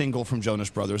new single from Jonas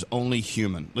Brothers, Only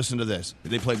Human. Listen to this.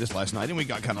 They played this last night, and we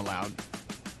got kind of loud.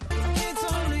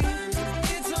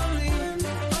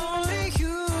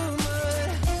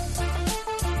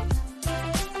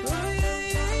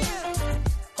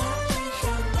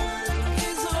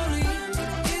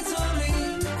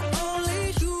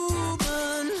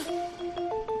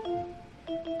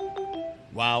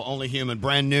 Wow, Only Human,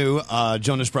 brand new,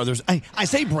 Jonas Brothers. I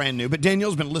say brand new, but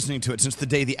Danielle's been listening to it since the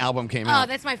day the album came Oh, out.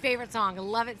 that's my favorite song. I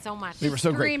love it so much. They were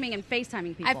so great. Screaming and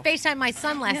FaceTiming people. I FaceTimed my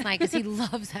son last night because he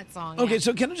loves that song. Okay, yeah.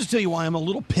 so can I just tell you why I'm a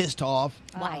little pissed off?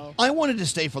 Why? I wanted to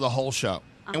stay for the whole show.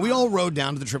 And we all rode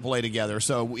down to the AAA together,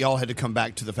 so we all had to come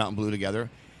back to the Fountain Blue together.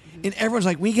 And everyone's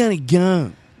like, we got to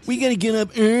go. We got to get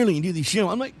up early and do the show.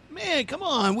 I'm like, man, come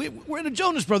on. We're at a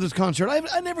Jonas Brothers concert.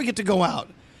 I never get to go out.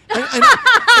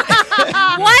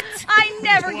 What? I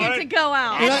never get to go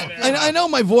out. And I know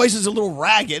my voice is a little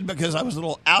ragged because I was a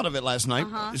little out of it last night,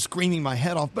 screaming my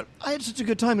head off. But I had such a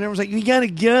good time, and everyone's like, "You got to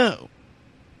go."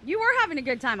 You were having a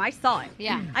good time. I saw it.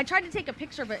 Yeah. I tried to take a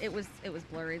picture, but it was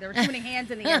blurry. There were too many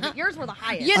hands in the air. But yours were the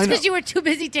highest. Yes, because you were too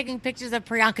busy taking pictures of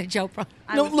Priyanka Chopra.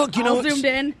 No, look, you know, all zoomed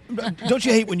in. Don't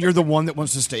you hate when you're the one that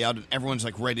wants to stay out and everyone's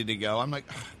like ready to go? I'm like,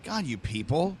 God, you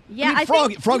people. Yeah, I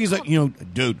mean, Froggy's like,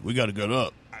 dude, we got to get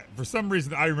up. For some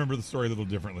reason, I remember the story a little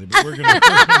differently, but we're going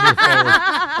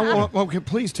to move forward. Okay,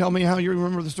 please tell me how you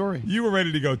remember the story. You were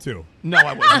ready to go, too. No,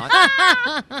 I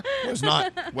was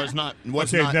not. Was not.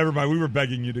 Okay, never mind. We were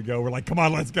begging you to go. We're like, come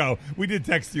on, let's go. We did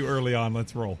text you early on.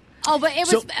 Let's roll. Oh, but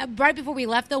it was right before we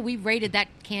left, though. We raided that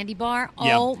candy bar.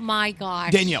 Yeah. Oh, my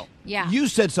gosh. Danielle, Yeah. you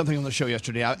said something on the show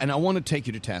yesterday, and I want to take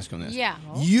you to task on this. Yeah.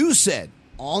 You said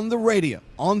on the radio,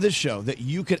 on this show, that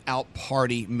you could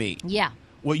out-party me. Yeah.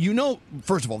 Well,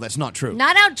 first of all, that's not true.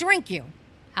 Not out drink you.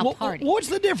 Out party. What's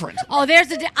the difference? Oh,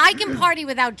 I can party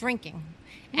without drinking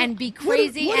and be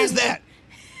crazy. What is that?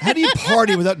 How do you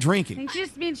party without drinking? It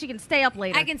just means she can stay up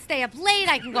later. I can stay up late.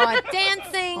 I can go out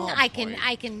dancing. I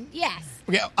can. Yes.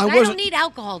 Okay, I don't need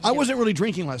alcohol. I wasn't really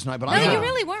drinking last night, but No, you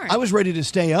really weren't. I was ready to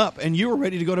stay up, and you were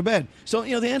ready to go to bed. So,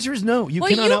 the answer is no. You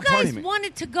cannot you out-party guys me.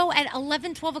 wanted to go at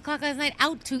 11, 12 o'clock last night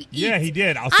out to eat. Yeah, he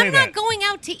did. I'll say I'm that. not going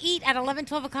out to eat at 11,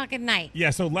 12 o'clock at night. Yeah,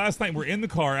 so last night we're in the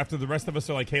car after the rest of us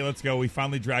are like, hey, let's go. We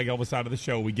finally drag Elvis out of the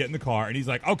show. We get in the car, and he's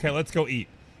like, okay, let's go eat.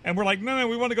 And we're like, no,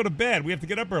 we want to go to bed. We have to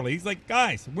get up early. He's like,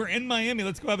 guys, we're in Miami.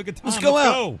 Let's go have a good time. Let's go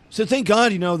out. So thank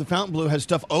God, the Fountain Blue has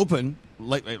stuff open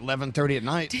like 11:30 at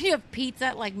night. Did you have pizza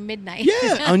at like midnight?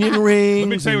 Yeah, onion rings. Let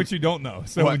me tell you what you don't know.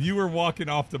 So What? when you were walking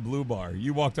off the blue bar,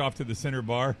 you walked off to the center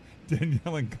bar.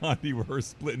 Danielle and Gandhi were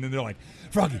splitting, and they're like,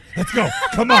 Froggy, let's go.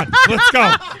 Come on, let's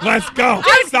go. Let's go.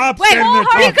 Stop standing there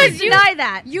talking. Because deny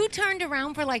that. You turned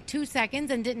around for like 2 seconds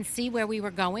and didn't see where we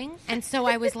were going. And so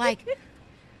I was like,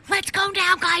 let's go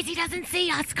now, guys. He doesn't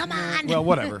see us. Come on. Well,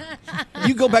 whatever.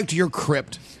 You go back to your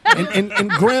crypt, and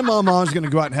Grandmama's going to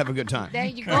go out and have a good time. There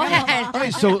you go. Ahead. All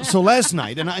right, so last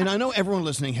night, and I know everyone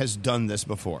listening has done this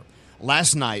before.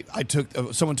 Last night,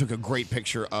 someone took a great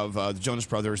picture of the Jonas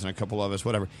Brothers and a couple of us,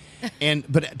 whatever.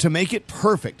 But to make it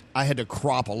perfect, I had to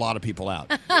crop a lot of people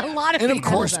out. A lot of And people. of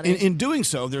course, in doing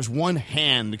so, there's one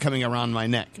hand coming around my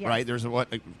neck, right? There's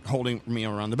holding me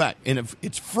around the back, and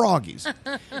it's Froggy's.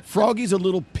 Froggy's a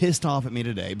little pissed off at me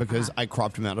today because I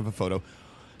cropped him out of a photo.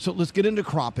 So let's get into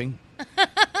cropping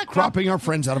our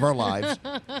friends out of our lives.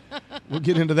 We'll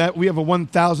get into that. We have a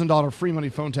 $1,000 free money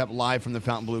phone tap live from the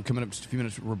Fountain Blue coming up in just a few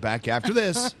minutes. We're back after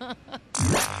this.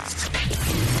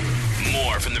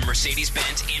 More from the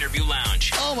Mercedes-Benz Interview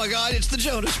Lounge. Oh my God, it's the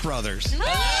Jonas Brothers.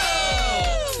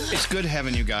 It's good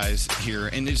having you guys here,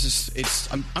 and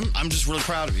I'm just really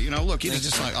proud of you. Look, it's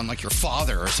just like I'm like your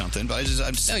father or something, but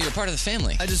No, you're part of the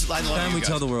family. I love you And we guys.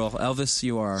 tell the world, Elvis,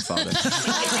 you are our father.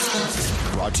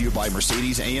 Brought to you by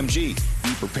Mercedes-AMG.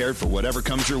 Be prepared for whatever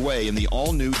comes your way in the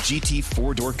all-new GT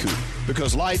 4-door coupe.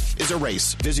 Because life is a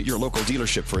race. Visit your local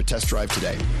dealership for a test drive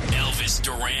today. Elvis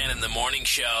Duran in the Morning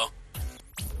Show.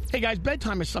 Hey guys,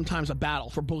 bedtime is sometimes a battle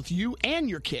for both you and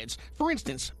your kids. For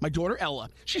instance, my daughter Ella,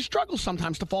 she struggles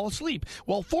sometimes to fall asleep.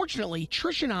 Well, fortunately,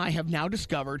 Trish and I have now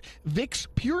discovered Vicks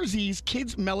Pure Z's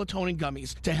Kids Melatonin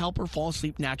Gummies to help her fall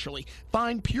asleep naturally.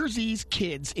 Find Pure Z's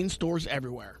Kids in stores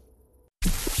everywhere.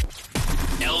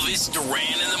 Elvis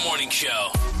Duran in the Morning Show.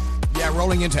 Yeah,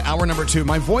 rolling into hour number 2.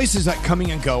 My voice is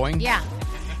coming and going. Yeah.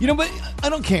 But I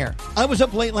don't care. I was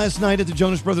up late last night at the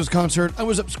Jonas Brothers concert. I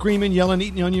was up screaming, yelling,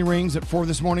 eating onion rings at 4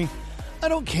 this morning. I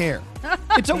don't care.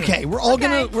 It's okay. We're all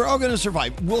gonna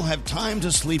survive. We'll have time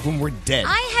to sleep when we're dead.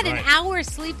 I had an hour's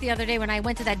sleep the other day when I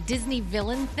went to that Disney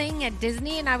villain thing at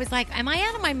Disney, and I was like, am I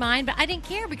out of my mind? But I didn't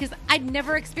care because I'd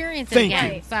never experienced it Thank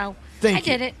again. you. So Thank I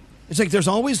did you. it. It's like there's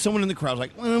always someone in the crowd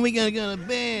like, well, we gotta go to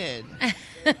bed.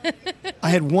 I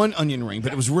had one onion ring,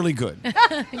 but it was really good.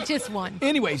 Just one.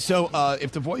 Anyway, so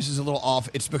if the voice is a little off,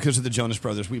 it's because of the Jonas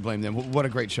Brothers. We blame them. What a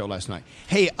great show last night.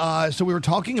 Hey, so we were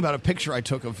talking about a picture I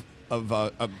took of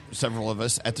several of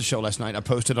us at the show last night. I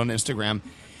posted on Instagram.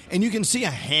 And you can see a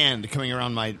hand coming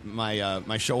around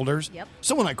my shoulders. Yep.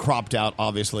 Someone I cropped out,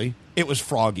 obviously. It was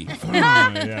Froggy.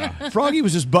 Yeah. Froggy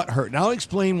was just butthurt. Now I'll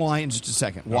explain why in just a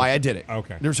second. Why I did it.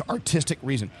 Okay. There's artistic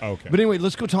reason. Okay. But anyway,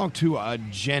 let's go talk to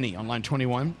Jenny on line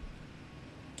 21.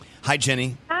 Hi,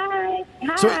 Jenny.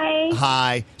 Hi.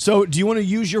 Hi. So do you want to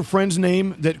use your friend's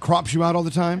name that crops you out all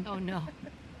the time? Oh, no.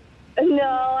 No,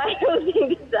 I don't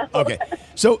think so. Okay.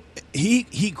 So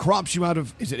he crops you out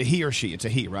of, is it a he or she? It's a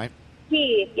he, right?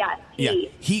 Yes. Yeah.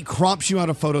 He crops you out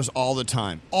of photos all the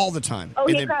time. All the time. Oh,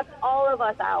 And he then- crops all of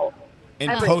us out. and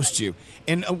Everything. posts you.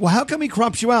 And how come he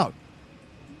crops you out?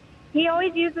 He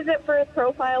always uses it for his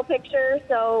profile picture,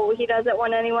 so he doesn't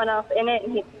want anyone else in it,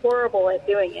 and he's horrible at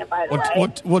doing it, by the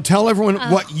way. Well, tell everyone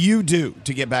what you do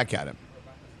to get back at him.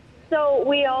 So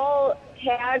we all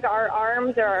tag our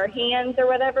arms or our hands or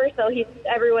whatever, so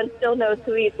everyone still knows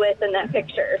who he's with in that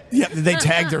picture. Yeah, they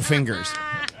tag their fingers.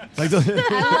 Like I love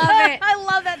it. I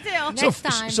love that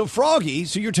too. So Froggy,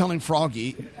 so you're telling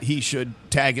Froggy he should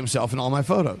tag himself in all my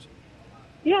photos.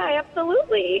 Yeah,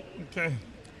 absolutely. Okay.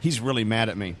 He's really mad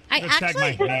at me. I Tag my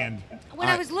actually, hand. when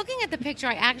I was looking at the picture,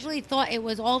 I actually thought it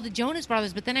was all the Jonas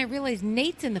Brothers, but then I realized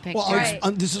Nate's in the picture.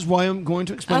 Well, this is why I'm going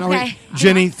to explain. Okay. Already.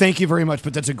 Jenny, thank you very much,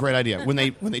 but that's a great idea. When they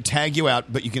tag you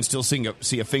out, but you can still see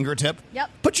a fingertip.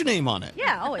 Yep. Put your name on it.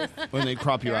 Yeah, always. When they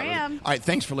crop you Here out. I am. All right,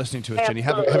 thanks for listening to us, Jenny.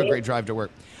 Have a great drive to work.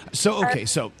 So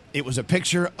it was a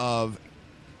picture of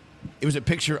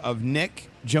Nick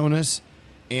Jonas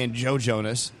and Joe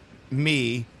Jonas,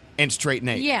 me, and Straight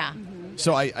Nate. Yeah.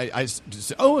 So I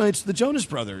said, it's the Jonas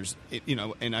Brothers,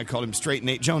 and I called him Straight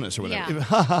Nate Jonas or whatever.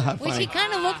 Yeah. Which he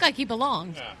kind of looked like he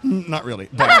belonged. Not really.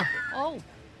 But, Oh.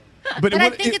 But I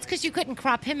think it's because you couldn't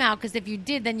crop him out, because if you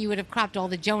did, then you would have cropped all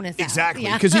the Jonas out. Exactly,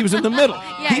 Yeah. because he was in the middle.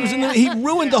 Yeah, He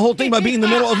ruined the whole thing by being in the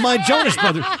middle of my Jonas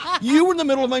Brothers. You were in the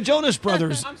middle of my Jonas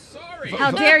Brothers. I'm sorry.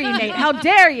 How dare you, Nate? How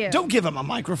dare you? Don't give him a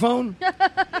microphone.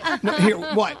 No, here,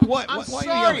 what? I'm Why are you sorry.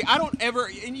 yelling? I don't ever,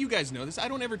 and you guys know this, I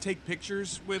don't ever take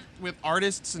pictures with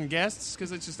artists and guests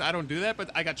because it's just, I don't do that. But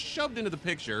I got shoved into the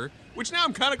picture, which now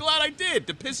I'm kind of glad I did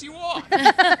to piss you off.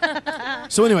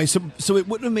 So anyway, so it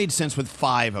wouldn't have made sense with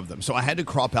 5 of them. So I had to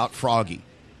crop out Froggy.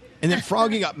 And then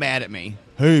Froggy got mad at me.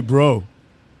 Hey, bro.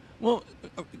 Well,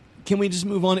 can we just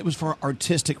move on? It was for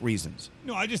artistic reasons.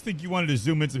 No, I just think you wanted to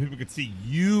zoom in so people could see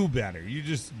you better. You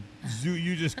just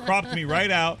cropped me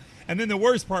right out. And then the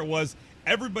worst part was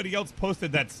everybody else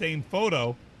posted that same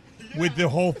photo with the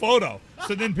whole photo.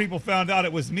 So then people found out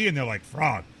it was me, and they're like,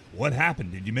 Frog, what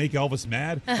happened? Did you make Elvis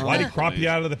mad? Why did he crop you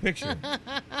out of the picture?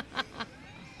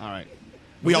 All right.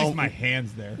 At least my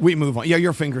hand's there. We move on. Yeah,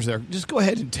 your finger's there. Just go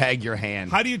ahead and tag your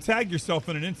hand. How do you tag yourself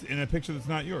in a picture that's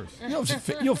not yours?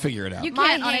 You'll figure it out. You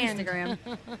can't on Instagram.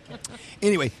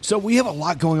 Anyway, so we have a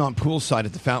lot going on poolside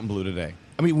at the Fontainebleau today.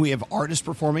 I mean, we have artists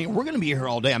performing. We're going to be here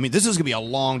all day. I mean, this is going to be a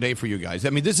long day for you guys. I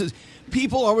mean,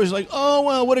 people are always like, oh,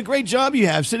 well, what a great job you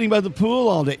have sitting by the pool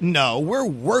all day. No, we're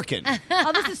working.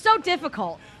 Oh, this is so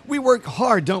difficult. We work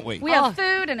hard, don't we? We have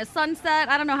food and a sunset.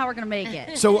 I don't know how we're going to make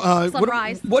it. So,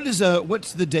 sunrise.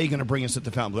 what's the day going to bring us at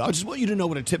the Fontainebleau? I just want you to know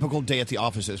what a typical day at the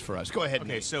office is for us. Go ahead.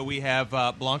 Okay, so we have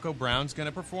Blanco Brown's going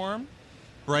to perform,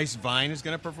 Bryce Vine is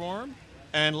going to perform,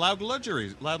 and Loud Luxury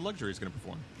is going to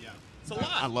perform. Yeah, it's a lot.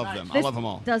 I love them. I This love them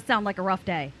all. does sound like a rough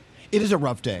day. It is a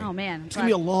rough day. Oh, man. It's going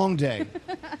to be a long day.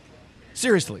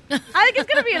 Seriously. I think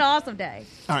it's going to be an awesome day.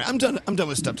 All right, I'm done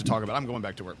with stuff to talk about. I'm going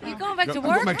back to work. You're going back to I'm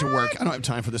work? going back to work. I don't have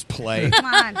time for this play. Come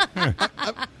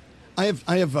on.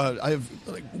 I have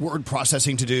like word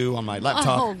processing to do on my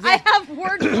laptop. Oh, I have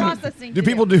word processing. Do to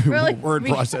people do Really? word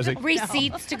processing?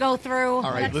 Receipts to go through.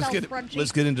 All right, Excel let's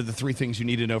spreadsheet. get into the 3 things you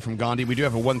need to know from Gandhi. We do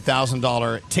have a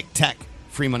 $1,000 Tic Tac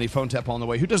free money phone tap on the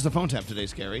way. Who does the phone tap today,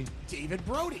 Scary? David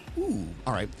Brody. Ooh.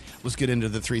 All right, let's get into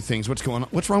the 3 things. What's going on?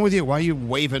 What's wrong with you? Why are you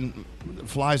waving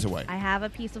flies away? I have a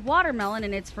piece of watermelon,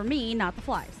 and it's for me, not the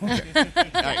flies. All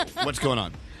right, what's going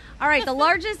on? All right, the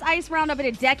largest ice roundup in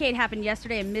a decade happened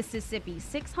yesterday in Mississippi.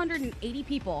 680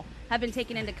 people have been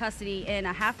taken into custody in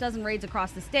a half dozen raids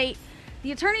across the state.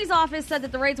 The attorney's office said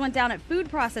that the raids went down at food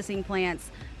processing plants.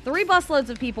 3 busloads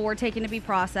of people were taken to be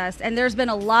processed, and there's been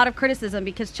a lot of criticism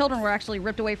because children were actually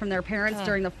ripped away from their parents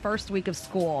during the first week of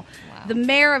school. Wow. The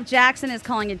mayor of Jackson is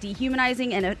calling it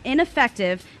dehumanizing and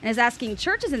ineffective and is asking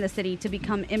churches in the city to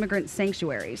become immigrant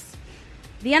sanctuaries.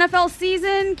 The NFL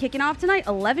season kicking off tonight,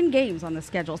 11 games on the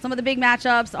schedule. Some of the big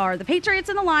matchups are the Patriots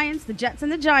and the Lions, the Jets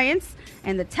and the Giants,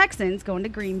 and the Texans going to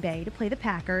Green Bay to play the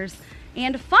Packers.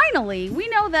 And finally, we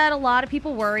know that a lot of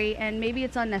people worry, and maybe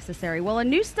it's unnecessary. Well, a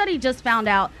new study just found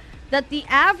out that the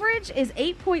average is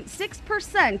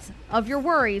 8.6% of your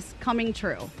worries coming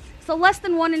true. So less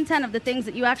than 1 in 10 of the things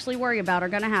that you actually worry about are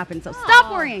going to happen. So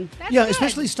stop worrying. Yeah,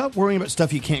 especially stop worrying about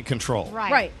stuff you can't control.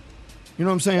 Right. You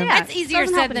know what I'm saying? Yeah, That's easier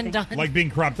doesn't said happen than to done. Like being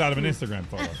cropped out of an Instagram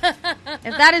photo.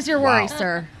 If that is your worry,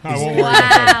 sir, I won't worry Wow.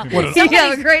 about that. you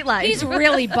have a great life. He's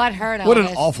really butthurt. What an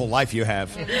Elvis. awful life you have.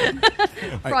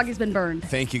 Froggy's been burned.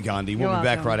 Thank you, Gandhi. We'll You're be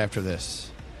back welcome. right after this.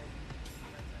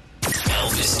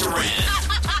 Elvis Duran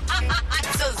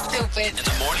So stupid. in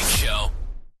the morning show.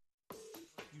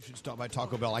 You should stop by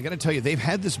Taco Bell. I got to tell you, they've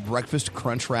had this breakfast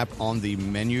crunch wrap on the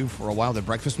menu for a while, the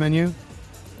breakfast menu.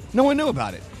 No one knew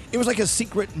about it. It was like a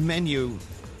secret menu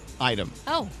item.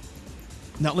 Oh.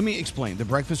 Now, let me explain. The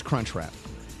breakfast crunch wrap.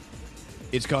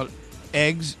 It's got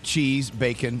eggs, cheese,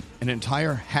 bacon, an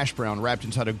entire hash brown wrapped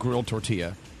inside a grilled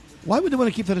tortilla. Why would they want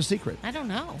to keep that a secret? I don't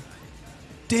know.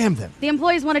 Damn them. The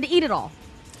employees wanted to eat it all.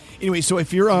 Anyway, so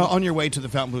if you're on your way to the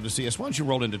Fontainebleau to see us, why don't you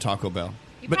roll into Taco Bell?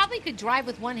 You probably could drive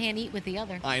with one hand, eat with the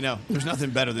other. I know. There's nothing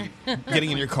better than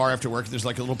getting in your car after work. There's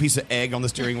like a little piece of egg on the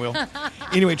steering wheel.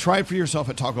 Anyway, try it for yourself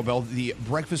at Taco Bell, the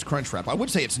Breakfast Crunch Wrap. I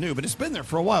would say it's new, but it's been there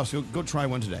for a while, so go try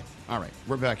one today. All right,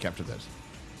 we're back after this.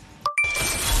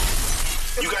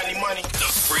 You got any money? The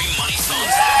free money phone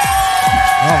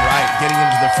All right, getting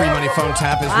into the free money phone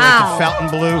tap is we're at the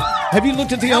Fontainebleau. Have you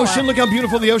looked at the ocean? Look how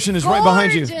beautiful the ocean is right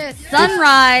behind you.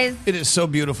 Sunrise. It is so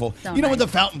beautiful. So you know nice. what?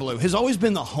 The Fontainebleau has always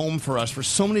been the home for us for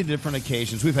so many different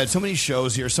occasions. We've had so many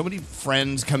shows here. So many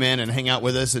friends come in and hang out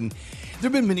with us. And there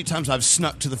have been many times I've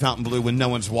snuck to the Fontainebleau when no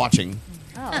one's watching.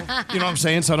 Oh. You know what I'm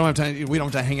saying? So I don't have time. We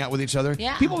don't have to hang out with each other.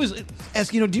 Yeah. People always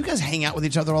ask, do you guys hang out with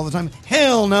each other all the time?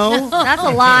 Hell no. That's a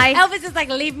lie. Elvis is like,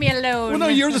 leave me alone. Well, no,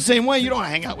 you're the same way. You don't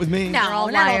hang out with me. No, We're all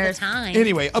not all the liars. time.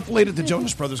 Anyway, up late at the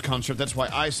Jonas Brothers concert. That's why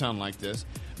I sound like this.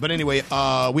 But anyway, we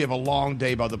have a long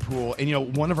day by the pool.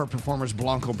 And, one of our performers,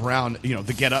 Blanco Brown,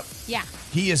 the Get Up. Yeah.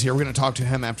 He is here. We're going to talk to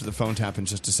him after the phone tap in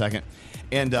just a second.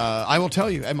 And I will tell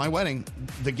you, at my wedding,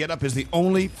 the Get Up is the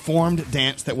only formed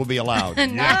dance that will be allowed.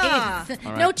 Nice.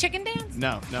 All right. No chicken dance?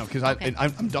 No, because Okay.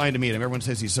 I'm dying to meet him. Everyone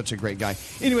says he's such a great guy.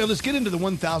 Anyway, let's get into the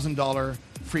 $1,000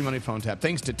 free money phone tap.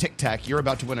 Thanks to Tic Tac, you're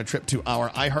about to win a trip to our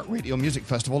iHeartRadio Music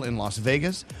Festival in Las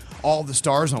Vegas. All the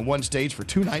stars on one stage for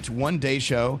 2 nights, 1 day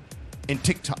show. And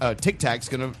Tic Tac's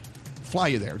going to fly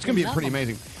you there. It's going to be pretty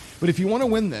amazing. But if you want to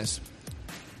win this,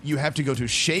 you have to go to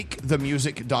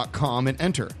shakethemusic.com and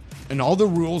enter. And all the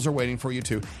rules are waiting for you,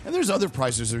 too. And there's other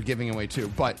prizes they're giving away, too.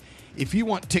 But if you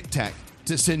want Tic Tac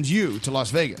to send you to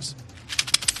Las Vegas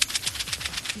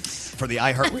for the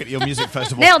iHeartRadio Music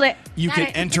Festival, Nailed it. You Got can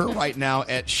it. enter right now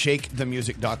at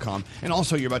shakethemusic.com. And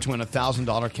also, you're about to win a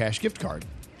 $1,000 cash gift card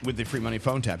with the free money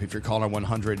phone tap if you're calling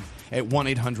 100 at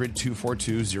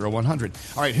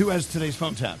 1-800-242-0100. All right, who has today's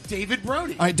phone tap? David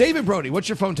Brody. All right, David Brody, what's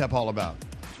your phone tap all about?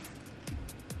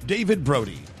 David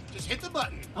Brody. Just hit the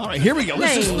button. All right, here we go.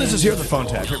 Let's just hear the phone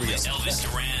tap. Here we go. Elvis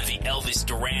Duran, the Elvis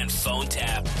Duran phone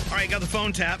tap. All right, got the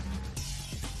phone tap.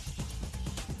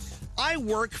 I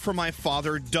work for my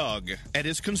father, Doug, at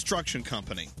his construction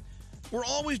company. We're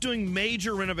always doing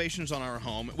major renovations on our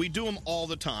home. We do them all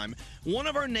the time. One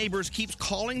of our neighbors keeps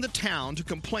calling the town to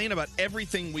complain about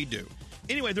everything we do.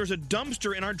 Anyway, there's a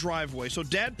dumpster in our driveway, so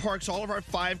Dad parks all of our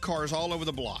 5 cars all over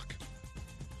the block.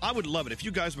 I would love it if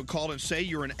you guys would call and say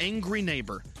you're an angry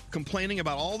neighbor complaining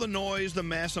about all the noise, the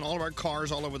mess, and all of our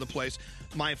cars all over the place.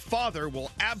 My father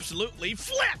will absolutely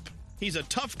flip. He's a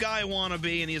tough guy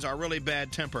wannabe, and he has a really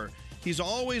bad temper. He's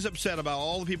always upset about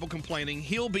all the people complaining.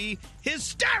 He'll be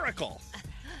hysterical.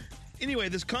 Anyway,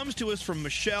 this comes to us from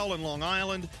Michelle in Long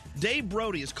Island. Dave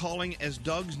Brody is calling as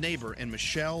Doug's neighbor, and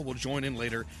Michelle will join in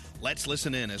later. Let's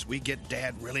listen in as we get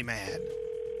Dad really mad.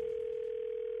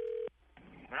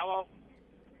 Hello?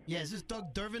 Yeah, is this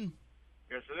Doug Dervin?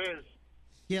 Yes, it is.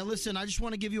 Yeah, listen, I just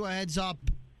want to give you a heads up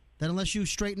that unless you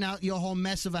straighten out your whole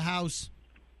mess of a house,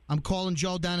 I'm calling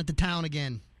Joe down at the town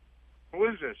again. Who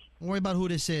is this? Don't worry about who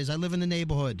this is. I live in the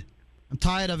neighborhood. I'm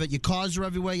tired of it. Your cars are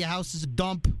everywhere. Your house is a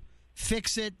dump.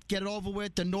 Fix it. Get it over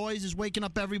with. The noise is waking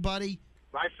up everybody.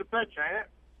 Life's a bitch, ain't it?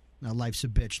 Now, life's a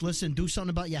bitch. Listen, do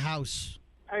something about your house.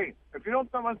 Hey, if you don't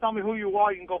want to tell me who you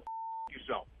are, you can go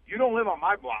yourself. You don't live on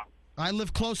my block. I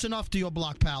live close enough to your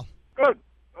block, pal. Good.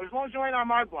 As long as you ain't on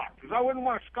my block. Because I wouldn't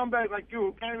want a scumbag like you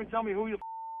who can't even tell me who you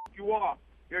are.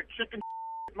 You're a chicken.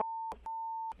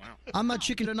 I'm not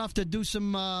chicken enough to do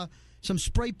some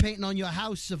spray painting on your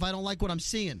house if I don't like what I'm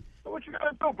seeing. So what you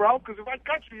gotta do, bro? Because if I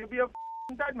catch you, you'll be a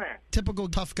dead man. Typical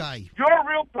tough guy. You're a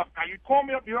real tough guy. You call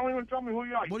me up, you don't even tell me who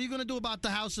you are. What are you going to do about the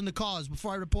house and the cars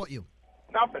before I report you?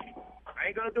 Nothing. I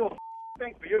ain't gonna do a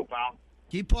thing for you, pal.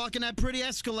 Keep parking that pretty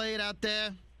Escalade out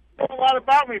there. You know a lot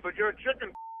about me, but you're a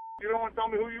chicken. You don't want to tell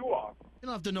me who you are. You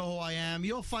don't have to know who I am.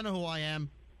 You'll find out who I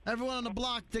am. Everyone on the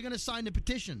block, they're going to sign the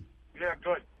petition. Yeah,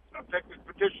 good. I'll take this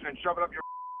petition and shove it up your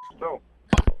too.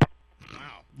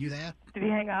 Wow. You there? Did he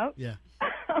hang up? Yeah.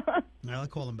 No, I'll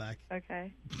call him back.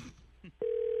 Okay.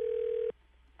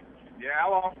 Yeah,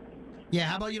 hello. Yeah,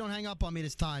 how about you don't hang up on me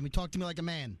this time? You talk to me like a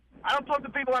man. I don't talk to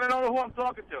people I don't know who I'm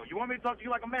talking to. You want me to talk to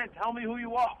you like a man? Tell me who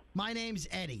you are. My name's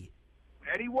Eddie.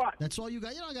 Eddie what? That's all you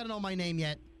got. You don't got to know my name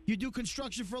yet. You do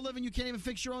construction for a living. You can't even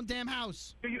fix your own damn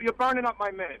house. You're burning up my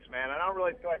minutes, man. I don't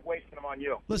really feel like wasting them on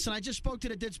you. Listen, I just spoke to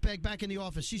the ditchbag back in the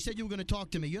office. She said you were going to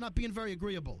talk to me. You're not being very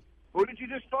agreeable. Who did you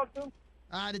just talk to?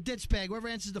 The ditchbag, whoever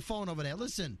answers the phone over there.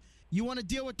 Listen, you want to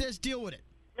deal with this, deal with it.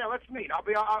 Yeah, let's meet. Are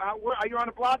you on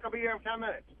the block? I'll be here in 10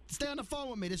 minutes. Stay on the phone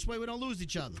with me. This way we don't lose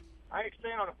each other. I ain't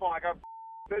staying on the phone. I got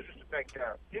business to take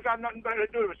care of. You got nothing better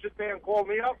to do than sit there and call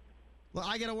me up? Well,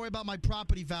 I got to worry about my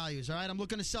property values, all right? I'm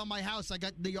looking to sell my house. I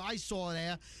got the eyesore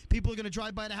there. People are going to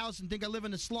drive by the house and think I live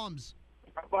in the slums.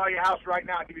 I'll buy your house right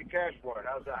now and give you cash for it.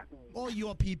 How's that? All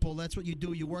your people, that's what you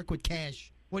do. You work with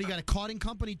cash. What, you got a carting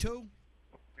company, too?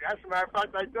 As a matter of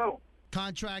fact, I do.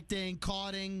 Contracting,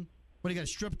 carting. What, you got a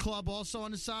strip club also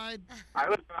on the side? All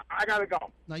right, listen, I got to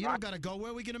go. No, you don't got to go.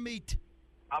 Where are we going to meet?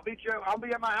 I'll meet you. I'll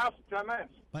be at my house in 10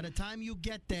 minutes. By the time you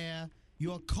get there,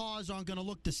 your cars aren't going to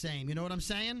look the same. You know what I'm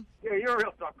saying? Yeah, you're a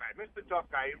real tough guy. Mr. Tough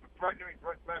Guy. You threatening me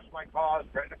to mess my cars,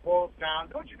 threatening to close down.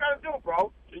 Do what you got to do,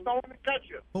 bro. Just don't let me catch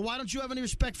you. Well, why don't you have any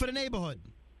respect for the neighborhood?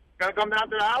 Gonna come down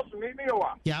to the house and meet me or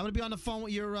what? Yeah, I'm going to be on the phone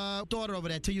with your daughter over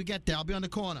there till you get there. I'll be on the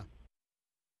corner.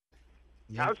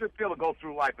 How does it feel to go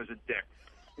through life as a dick?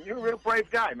 You're a real brave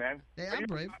guy, man. Yeah, I'm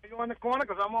brave. Are you on the corner?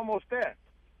 Because I'm almost there.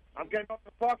 I'm getting up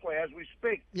the parkway as we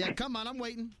speak. Yeah, come on. I'm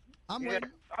waiting. I'm waiting.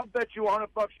 I'll bet you $100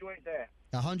 you ain't there.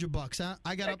 $100, huh?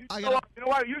 I got. You know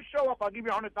what? You show up, I'll give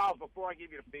you $100 before I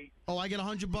give you the beat. Oh, I get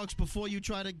 $100 before you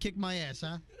try to kick my ass,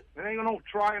 huh? There ain't no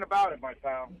trying about it, my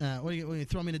pal. What you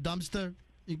throw me in the dumpster,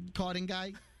 you carting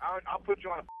guy? I'll put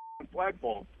you on a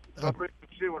flagpole. So everybody can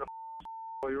see what a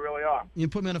you really are. You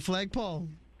put me on a flagpole.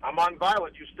 I'm on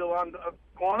Violet. You still on the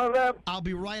corner there? I'll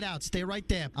be right out. Stay right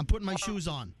there. I'm putting my shoes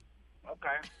on.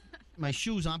 Okay. My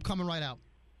shoes on. I'm coming right out.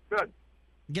 Good.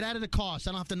 Get out of the car so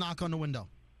I don't have to knock on the window.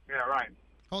 Yeah, right.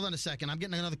 Hold on a second. I'm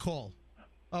getting another call.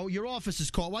 Oh, your office is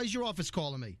calling. Why is your office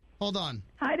calling me? Hold on.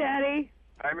 Hi, Daddy.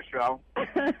 Hi, Michelle.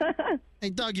 Hey,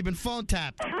 Doug, you've been phone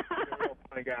tapped.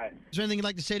 Funny guy. Is there anything you'd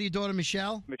like to say to your daughter,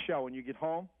 Michelle? Michelle, when you get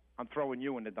home, I'm throwing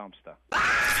you in the dumpster.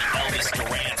 Elvis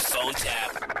Duran phone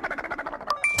tap.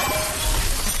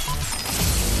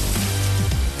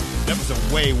 That was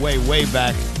a way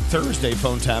back Thursday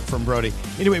phone tap from Brody.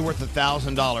 Anyway, worth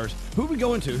 $1,000. Who we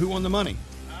going to? Who won the money?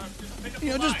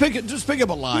 Just pick up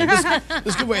a line.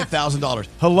 Let's give away $1,000.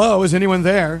 Hello, is anyone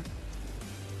there?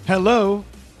 Hello.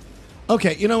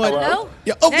 Okay, you know what? Hello?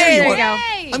 Yeah. Oh, there you are. go.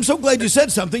 I'm so glad you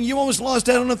said something. You almost lost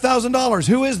out on $1,000.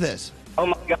 Who is this? Oh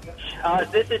my gosh,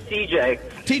 this is TJ.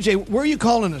 TJ, where are you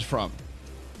calling us from?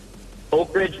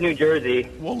 Oak Ridge, New Jersey.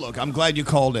 Well, look, I'm glad you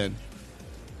called in.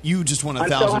 You just won I'm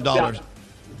so $1,000.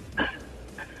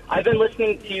 I've been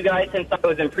listening to you guys since I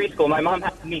was in preschool. My mom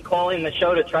had me calling the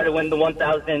show to try to win the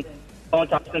 1,000 phone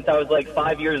tap since I was like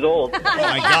 5 years old. Oh,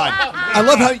 my God. I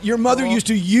love how your mother used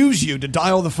to use you to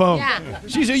dial the phone. Yeah.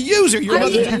 She's a user. Your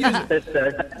mother's a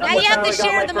user. Now you have to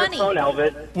share the money.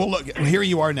 Well, look, here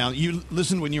you are now. You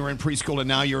listened when you were in preschool, and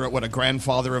now you're, a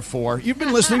grandfather of 4. You've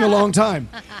been listening a long time.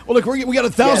 Well, look, we got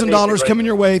 $1,000 coming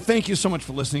your way. Thank you so much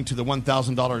for listening to the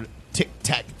 $1,000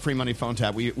 Tic-Tac free money phone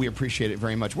tap. We appreciate it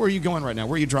very much. Where are you going right now?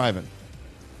 Where are you driving?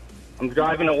 I'm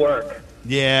driving to work.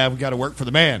 Yeah, we got to work for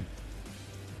the man.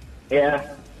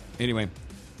 Yeah. Anyway,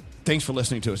 thanks for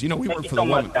listening to us. We Thank work you for so the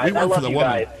much, woman. guys. We I work for love the you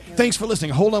woman. guys. Thanks for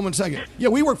listening. Hold on one second. Yeah,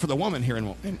 we work for the woman here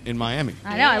in Miami.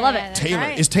 I know. I love it.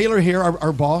 Taylor. Is Taylor here,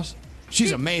 our boss?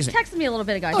 She's amazing. Texted me a little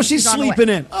bit ago. I Oh, think she's on the way.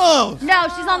 sleeping in. Oh. No,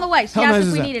 she's on the way. She How asked nice if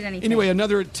is we that? needed anything. Anyway,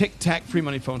 another Tic-Tac free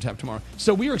money phone tap tomorrow.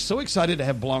 So we are so excited to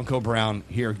have Blanco Brown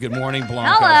here. Good morning,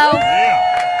 Blanco.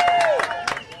 Hello.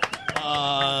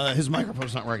 His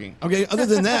microphone's not working. Okay, other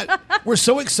than that, we're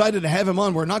so excited to have him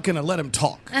on, we're not going to let him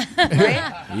talk.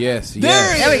 Yes,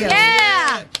 There we go.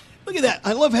 Yeah. Look at that.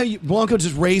 I love how Blanco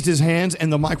just raised his hands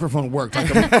and the microphone worked.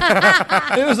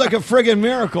 It was like a friggin'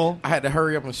 miracle. I had to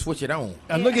hurry up and switch it on.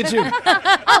 And look at you.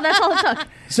 Oh, that's all it took.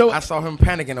 So I saw him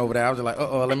panicking over there. I was like,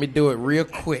 let me do it real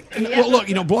quick. Well, look,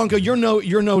 Blanco, you're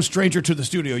no stranger to the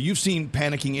studio. You've seen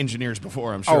panicking engineers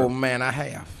before, I'm sure. Oh, man, I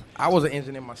have. I was an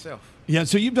engineer myself. Yeah,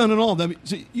 so you've done it all.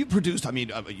 So you've produced,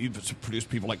 you've produced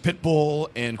people like Pitbull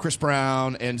and Chris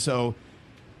Brown, and so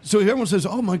everyone says,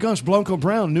 oh my gosh, Blanco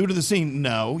Brown, new to the scene.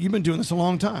 No, you've been doing this a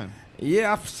long time.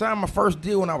 Yeah, I signed my first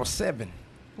deal when I was 7.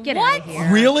 Get out of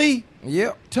here. Really?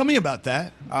 Yep. Tell me about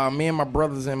that. Me and my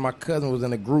brothers and my cousin was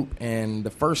in a group, and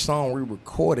the first song we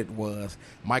recorded was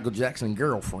Michael Jackson's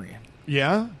Girlfriend.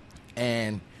 Yeah?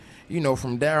 And,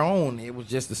 from there on, it was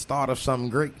just the start of something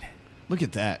great. Look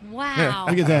at that. Wow. Yeah,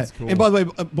 look at that. That's cool. And by the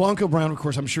way, Blanco Brown, of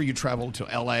course, I'm sure you traveled to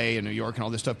L.A. and New York and all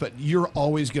this stuff, but you're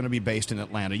always going to be based in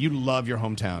Atlanta. You love your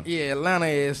hometown. Yeah, Atlanta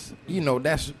is,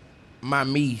 that's my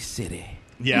me city.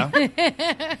 Yeah.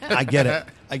 I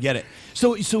get it.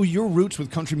 So your roots with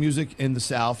country music in the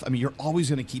South, you're always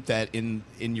going to keep that in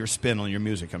your spin on your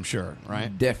music, I'm sure,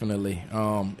 right? Definitely.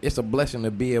 It's a blessing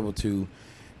to be able to,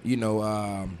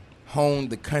 hone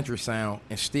the country sound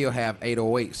and still have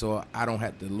 808, so I don't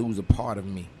have to lose a part of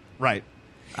me. Right.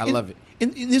 I love it.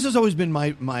 And this has always been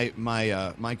my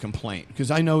complaint,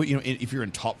 because I know if you're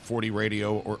in top 40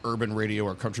 radio or urban radio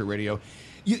or country radio,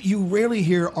 You rarely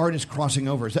hear artists crossing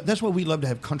over. That's why we love to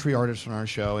have country artists on our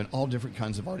show and all different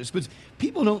kinds of artists. But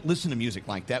people don't listen to music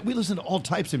like that. We listen to all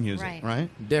types of music, right?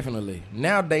 Definitely.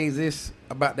 Nowadays, it's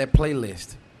about that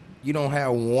playlist. You don't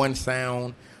have one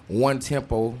sound, one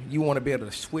tempo. You want to be able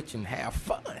to switch and have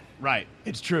fun. Right.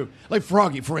 It's true. Like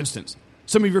Froggy, for instance.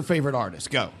 Some of your favorite artists.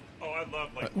 Go. Oh, I love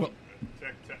like.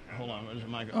 Hold on. Where's the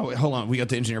mic? Oh, wait, hold on. We got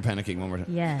the engineer panicking one more time.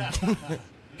 Yeah.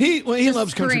 He Just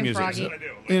loves country scream, music. Froggy.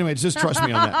 So. Anyway, just trust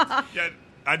me on that. Yeah,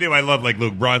 I do. I love like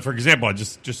Luke Bryan. For example, I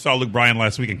just saw Luke Bryan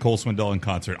last week in Cole Swindell in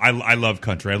concert. I love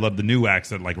country. I love the new acts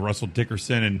that like Russell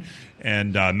Dickerson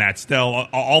and Matt Stell,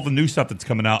 all the new stuff that's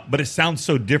coming out. But it sounds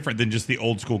so different than just the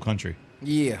old school country.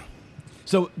 Yeah.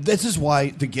 So this is why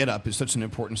the Get Up is such an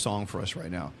important song for us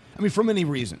right now. I mean, for many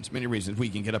reasons. Many reasons. We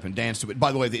can get up and dance to it.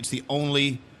 By the way, it's the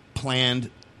only planned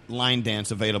line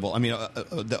dance available. I mean,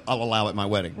 I'll allow at my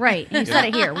wedding. Right. You said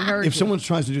it here. We heard If you. someone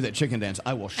tries to do that chicken dance,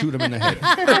 I will shoot him in the head.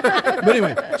 But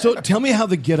anyway, so tell me how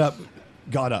the Get Up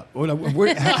got up. How did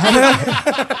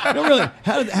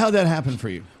that happen for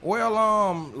you?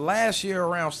 Well, last year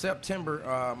around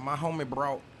September, my homie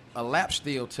brought a lap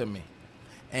steel to me.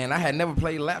 And I had never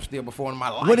played lap steel before in my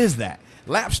life. What is that?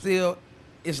 Lap steel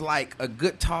is like a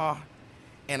guitar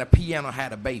and a piano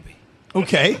had a baby.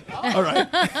 Okay. All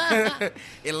right.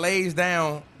 It lays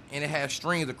down and it has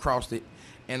strings across it.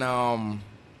 And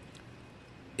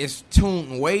it's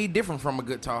tuned way different from a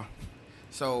guitar.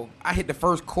 So I hit the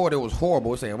first chord. It was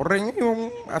horrible. It said,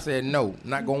 I said, no,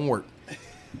 not going to work.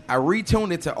 I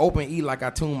retuned it to open E like I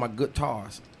tuned my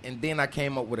guitars. And then I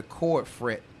came up with a chord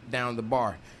fret down the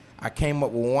bar. I came up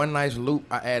with one nice loop.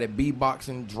 I added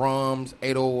beatboxing, drums,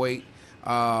 808,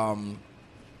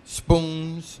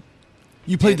 spoons.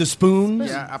 You played the spoons?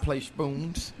 Yeah, I play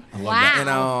spoons. I love that.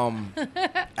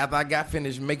 And after I got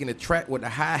finished making the track with the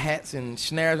hi-hats and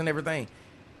snares and everything,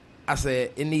 I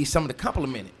said, it needs something to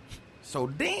complement it.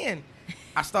 So then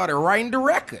I started writing the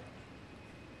record.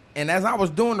 And as I was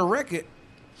doing the record,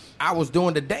 I was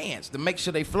doing the dance to make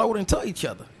sure they flowed into each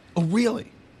other. Oh,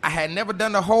 really? I had never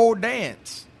done the whole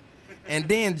dance. And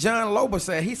then John Loba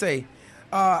said,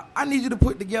 I need you to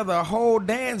put together a whole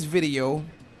dance video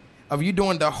of you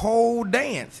doing the whole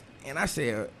dance. And I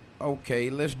said, okay,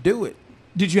 let's do it.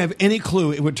 Did you have any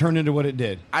clue it would turn into what it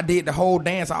did? I did the whole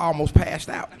dance. I almost passed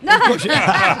out.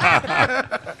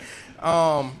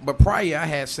 But prior, I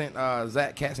had sent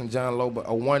Zach Katz and John Loba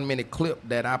a 1-minute clip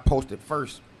that I posted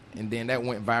first. And then that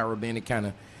went viral. Then it kind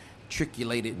of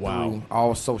triculated through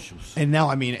all socials. And now,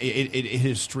 I mean, it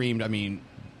has streamed, I mean,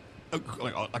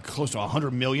 close to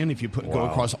 100 million if you go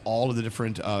across all of the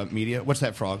different media. What's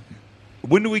that, Frog?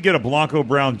 When do we get a Blanco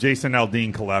Brown, Jason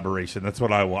Aldean collaboration? That's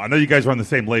what I want. I know you guys are on the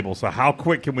same label, so how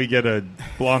quick can we get a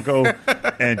Blanco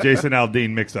and Jason Aldean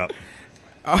mix up?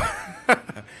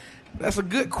 That's a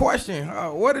good question.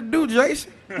 What to do,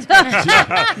 Jason?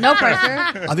 No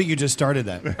pressure. I think you just started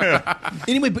that.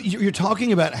 Anyway, but you're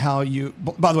talking about how you...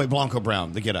 By the way, Blanco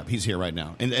Brown, the Get Up, he's here right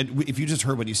now. And if you just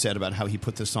heard what he said about how he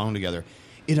put this song together,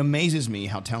 it amazes me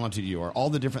how talented you are. All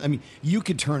the different... I mean, you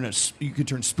could turn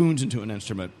spoons into an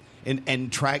instrument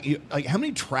and track... Like, how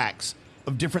many tracks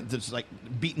of different... That's like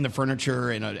beating the furniture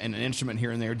and an instrument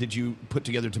here and there did you put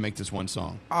together to make this one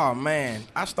song? Oh, man.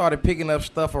 I started picking up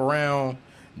stuff around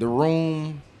the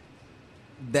room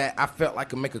that I felt like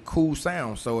could make a cool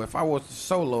sound. So if I was to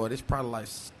solo it, it's probably like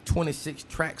 26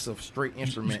 tracks of straight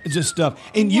instruments. Just stuff.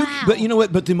 And but you know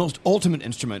what? But the most ultimate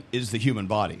instrument is the human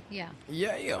body. Yeah.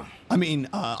 Yeah. I mean,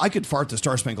 I could fart the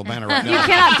Star Spangled Banner right now. You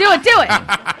cannot do it. Do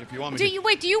it. If you want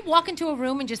me Do you walk into a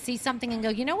room and just see something and go,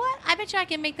 you know what? I bet you I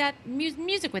can make that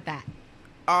music with that.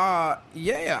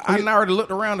 Yeah. I already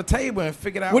looked around the table and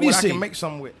figured out What do you I see? can make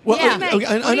something with. Well, I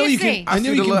know you can. I I know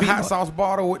see you the can little beat hot sauce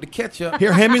bottle with the ketchup.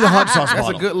 Here, hand me the hot sauce bottle.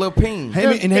 That's a good little ping.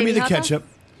 Hand me the hot sauce? ketchup.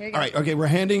 Here you All go. right, okay, we're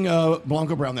handing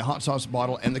Blanco Brown the hot sauce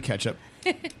bottle and the ketchup.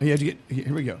 You have to get.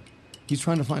 Here we go. He's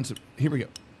trying to find some. Here we go.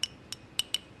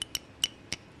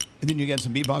 And then you get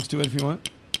some beatbox to it if you want.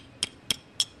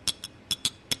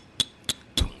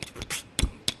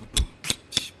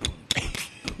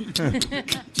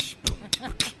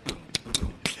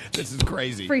 This is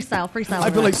crazy. Freestyle.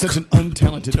 I feel like such an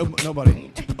untalented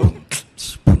nobody.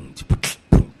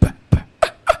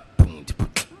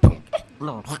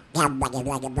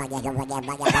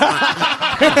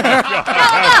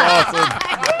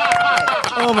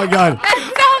 Oh my God!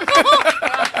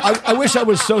 I wish I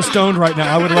was so stoned right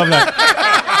now. I would love that.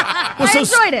 I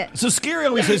enjoyed it. So Scary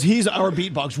always says he's our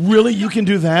beatbox. Really, you can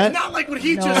do that? Not like what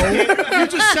he just did. You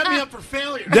just set me up for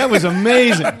failure. That was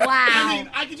amazing. Wow. I mean,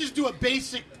 I could just do a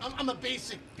basic. I'm a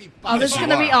basic beatbox. Oh, this is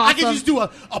gonna be I could awesome. just do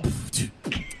a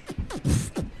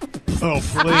Oh,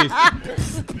 please.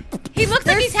 He looks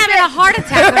like he's having a heart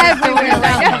attack everywhere.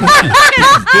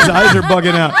 His eyes are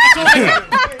bugging out.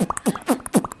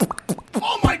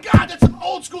 Oh my God, that's an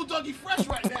old school Dougie Fresh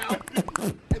right now.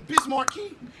 And Bismarck.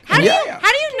 How do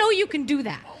you know you can do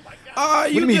that? What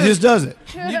do you mean? He just does it.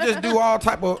 You just do all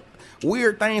type of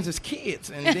weird things as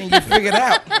kids, and then you figure it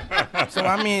out. So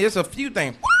I mean, it's a few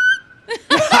things.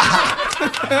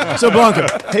 So Blanco,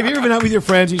 have you ever been out with your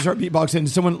friends and you start beatboxing and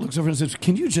someone looks over and says,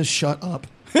 "Can you just shut up?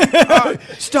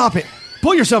 Stop it.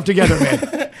 Pull yourself together,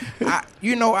 man." I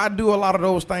do a lot of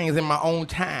those things in my own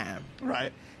time.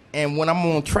 Right. And when I'm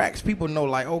on tracks, people know,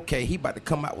 like, okay, he about to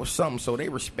come out with something, so they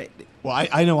respect it. Well,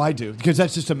 I know I do, because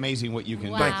that's just amazing what you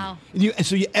can Wow. do.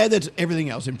 So you add that to everything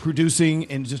else, and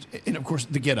producing, and of course,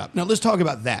 the get up. Now, let's talk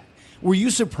about that. Were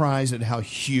you surprised at how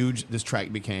huge this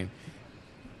track became?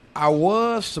 I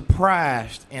was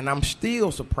surprised, and I'm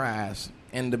still surprised.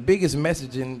 And the biggest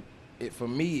message in it for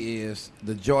me is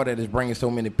the joy that is bringing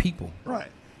so many people. Right.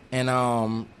 And,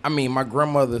 my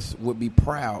grandmothers would be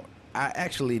proud. I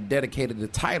actually dedicated the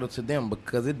title to them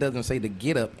because it doesn't say the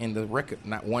get up in the record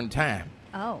not one time.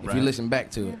 Oh. If you listen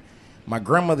back to it. My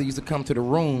grandmother used to come to the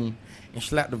room and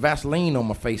slap the Vaseline on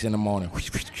my face in the morning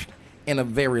in a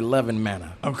very loving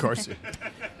manner. Of course.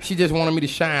 She just wanted me to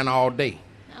shine all day.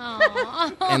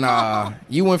 And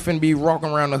you weren't finna be walking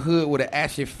around the hood with an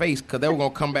ashy face because they were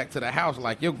going to come back to the house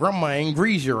like, your grandma ain't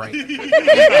greased you right.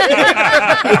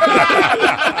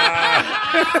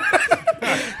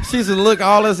 She used to look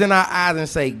all us in our eyes and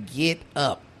say, get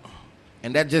up.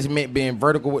 And that just meant being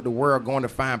vertical with the world, going to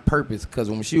find purpose. Because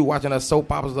when she was watching us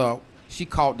soap operas, she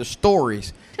called the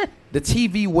stories. The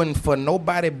TV wasn't for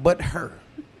nobody but her.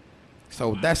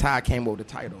 So that's how I came up with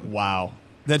the title. Wow.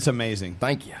 That's amazing.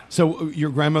 Thank you. So your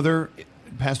grandmother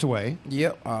passed away?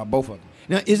 Yep, both of them.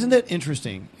 Now, isn't that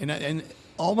interesting? And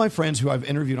all my friends who I've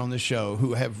interviewed on this show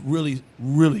who have really,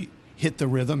 really hit the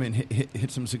rhythm and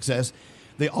hit some success,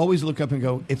 they always look up and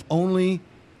go, if only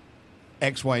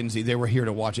X, Y, and Z, they were here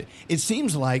to watch it. It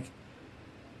seems like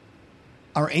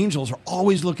our angels are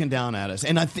always looking down at us.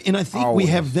 And I think we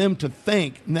have them to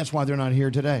thank, and that's why they're not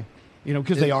here today.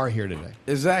 Because they are here today.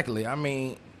 Exactly. I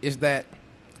mean, it's that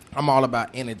I'm all about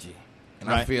energy.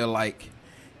 And I feel like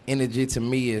energy to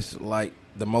me is like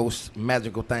the most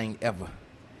magical thing ever.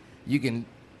 You can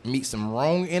meet some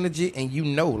wrong energy and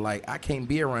like, I can't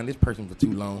be around this person for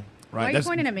too long. Why are you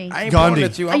pointing at me? I ain't pointing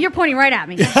at you. Oh, you're pointing right at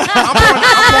me.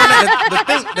 I'm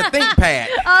pointing at the think pad.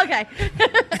 Okay.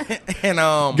 And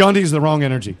Gandhi's the wrong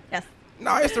energy. Yes.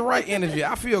 No, it's the right energy.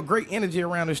 I feel great energy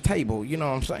around this table. You know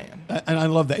what I'm saying? And I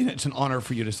love that. And it's an honor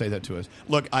for you to say that to us.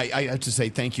 Look, I have to say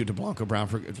thank you to Blanco Brown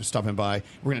for stopping by.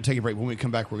 We're going to take a break. When we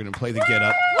come back, we're going to play the Get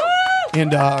Up.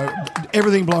 And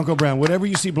everything Blanco Brown, whatever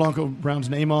you see Blanco Brown's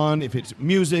name on, if it's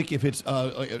music, if it's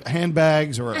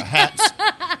handbags or hats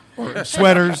or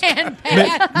sweaters,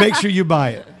 make sure you buy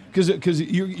it. Because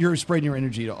you're spreading your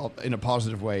energy in a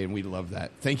positive way, and we love that.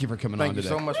 Thank you for coming on today.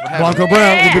 Thank you so much for having me. Blanco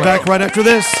Brown, we'll be back right after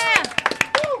this.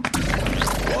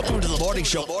 Welcome to the morning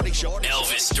show.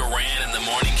 Elvis Duran in the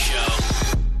morning show.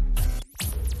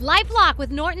 LifeLock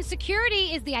with Norton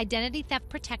Security is the identity theft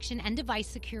protection and device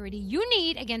security you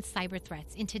need against cyber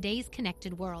threats in today's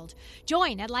connected world.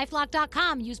 Join at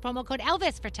LifeLock.com. Use promo code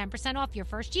Elvis for 10% off your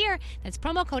first year. That's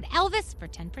promo code Elvis for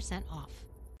 10% off.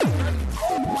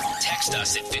 Text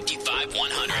us at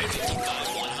 55100.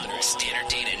 55100. Standard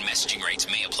data and messaging rates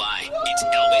may apply. It's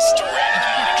Elvis Duran in the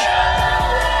morning show.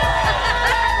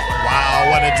 Wow,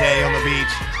 what a day on the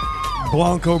beach.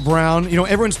 Blanco Brown.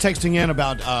 Everyone's texting in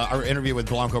about our interview with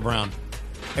Blanco Brown.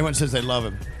 Everyone says they love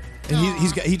him. And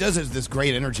he does this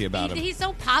great energy about him. He's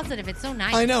so positive. It's so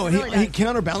nice. I know. He, really he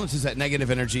counterbalances that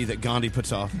negative energy that Gandhi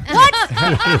puts off. What?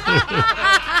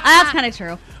 That's kind of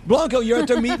true. Blanco, you're out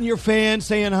there meeting your fans,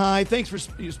 saying hi. Thanks for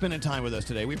spending time with us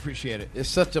today. We appreciate it. It's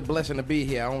such a blessing to be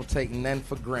here. I don't take none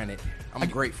for granted. I'm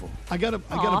grateful. I gotta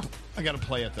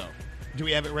play it though. Do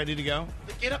we have it ready to go?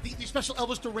 The Get Up, the special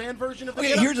Elvis Duran version of the Okay,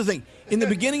 Get Up? here's the thing. In the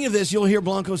beginning of this, you'll hear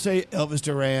Blanco say, Elvis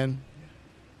Duran.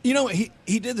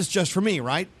 He did this just for me,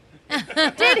 right?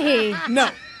 Did he? No.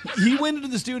 He went into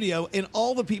the studio, and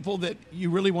all the people that you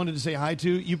really wanted to say hi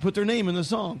to, you put their name in the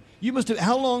song. You must have.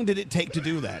 How long did it take to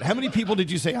do that? How many people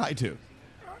did you say hi to?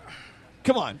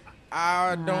 Come on.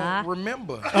 I don't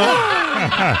remember.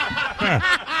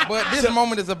 But this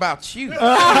moment is about you. His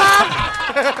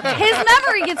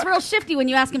memory gets real shifty when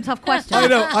you ask him tough questions. I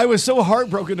know. I was so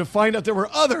heartbroken to find out there were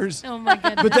others. Oh, my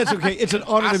goodness. But that's okay. It's an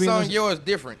honor to be I sung yours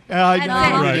different. I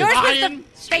know. Yours was the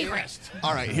favorite.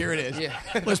 All right, here it is. Yeah.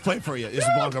 Let's play it for you. This is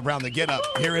Blanco Brown, the Get Up.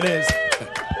 Here it is.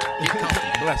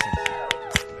 Blessings.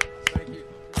 Thank you.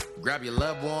 Grab your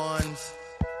loved ones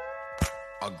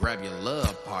or grab your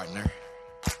love partner.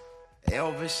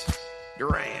 Elvis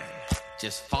Duran.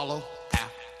 Just follow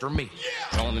after me.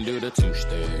 Gonna do the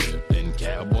two-step, then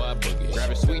cowboy boogie.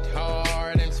 Grab a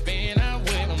sweetheart and spin out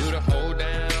with him. Do the hold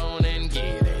down and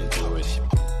get into it.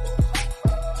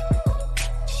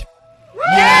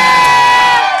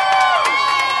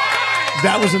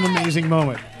 That was an amazing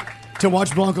moment. To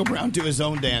watch Blanco Brown do his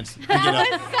own dance. That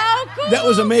was so cool. That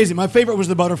was amazing. My favorite was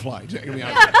the butterfly.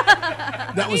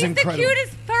 That was He's incredible. the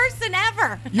cutest person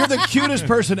ever. You're the cutest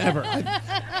person ever.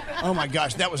 Oh my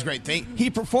gosh, that was great.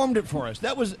 He performed it for us.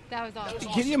 That was awesome.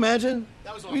 Can you imagine?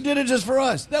 We did it just for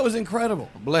us. That was incredible.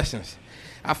 Blessings.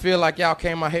 I feel like y'all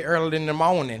came out here early in the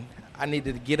morning. I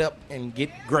needed to get up and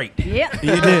get great. Yeah.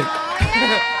 You did.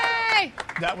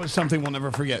 That was something we'll never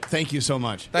forget. Thank you so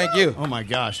much. Thank you. Oh my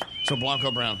gosh. So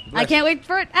Blanco Brown. I can't wait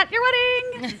for it at your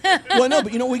wedding. Well, no,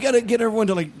 but we got to get everyone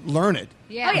to learn it.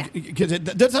 Yeah. Oh, yeah. Because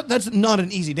that's not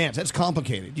an easy dance. That's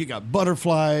complicated. You got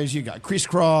butterflies, you got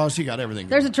crisscross, you got everything.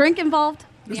 There's a drink involved.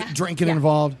 There's drinking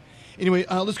involved. Anyway,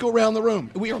 let's go around the room.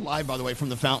 We are live, by the way, from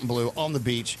the Fontainebleau on the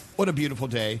beach. What a beautiful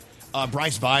day.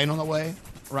 Bryce Vine on the way,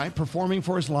 right? Performing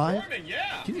for us live.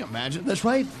 Can you imagine? That's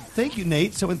right. Thank you,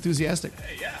 Nate. So enthusiastic.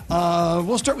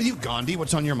 We'll start with you, Gandhi.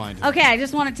 What's on your mind today? Okay, I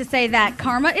just wanted to say that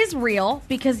karma is real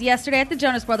because yesterday at the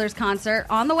Jonas Brothers concert,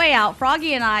 on the way out,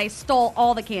 Froggy and I stole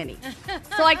all the candy.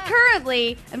 So I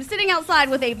currently am sitting outside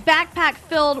with a backpack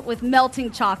filled with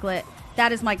melting chocolate.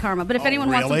 That is my karma. But if anyone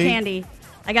wants some really? candy,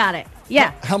 I got it.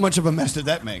 Yeah. How much of a mess did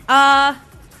that make?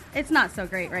 It's not so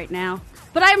great right now.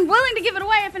 But I'm willing to give it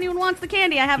away if anyone wants the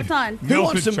candy. I have a ton. Who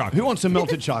wants some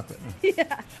melted chocolate?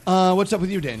 What's up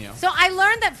with you, Danielle? So I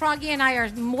learned that Froggy and I are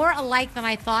more alike than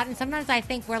I thought, and sometimes I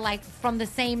think we're like from the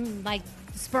same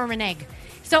sperm and egg.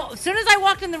 So as soon as I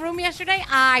walked in the room yesterday,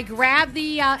 I grabbed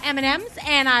the M&Ms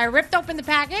and I ripped open the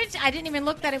package. I didn't even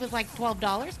look that it was like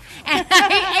 $12, and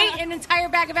I ate an entire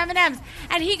bag of M&Ms.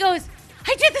 And he goes,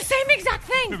 I did the same exact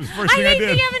thing. I ate the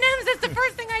M&Ms. That's the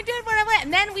first thing I did when I went.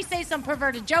 And then we say some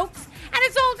perverted jokes, and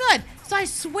it's all good. So I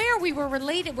swear we were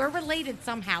related. We're related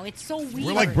somehow. It's so weird.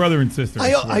 We're like brother and sister.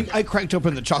 I cracked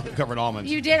open the chocolate-covered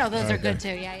almonds. You did? Oh, those are good, too.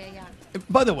 Yeah.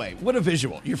 By the way, what a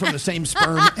visual. You're from the same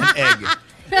sperm and egg.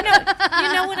 You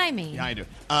know what I mean. Yeah, I do.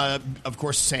 Of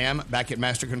course, Sam, back at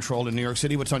Master Control in New York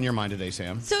City. What's on your mind today,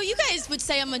 Sam? So you guys would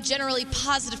say I'm a generally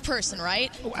positive person,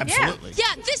 right? Oh, absolutely.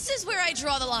 Yeah, this is where I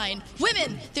draw the line.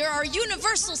 Women, there are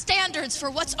universal standards for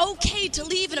what's okay to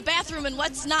leave in a bathroom and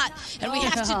what's not. And we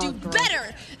have to do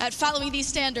better at following these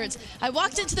standards. I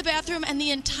walked into the bathroom and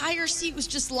the entire seat was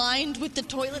just lined with the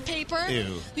toilet paper.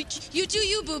 Ew. You do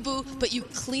you, boo-boo, but you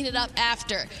clean it up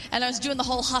after. And I was doing the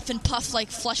whole huff and puff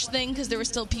flush thing because there were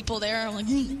still people there. I'm like,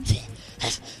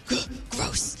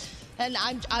 gross. And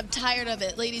I'm tired of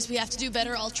it. Ladies, we have to do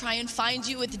better. I'll try and find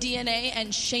you with the DNA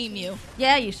and shame you.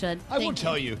 Yeah, you should. I will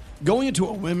tell you, going into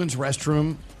a women's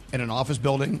restroom in an office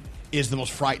building is the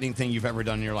most frightening thing you've ever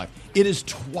done in your life. It is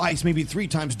twice, maybe 3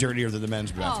 times dirtier than the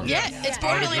men's bathroom. Yeah, it's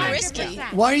borderline risky.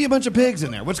 Why are you a bunch of pigs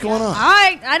in there? What's going on?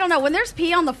 I don't know. When there's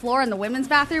pee on the floor in the women's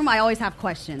bathroom, I always have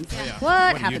questions. What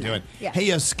What are happened? you doing? Yeah.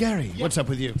 Hey, Scary, what's up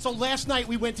with you? So last night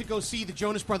we went to go see the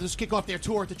Jonas Brothers kick off their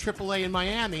tour at the AAA in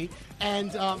Miami,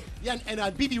 and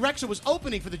BB Rexha was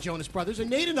opening for the Jonas Brothers, and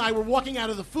Nate and I were walking out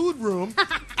of the food room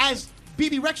as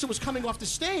BB Rexha was coming off the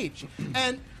stage,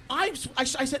 and I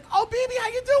said, "Oh, BB, how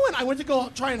you doing?" I went to go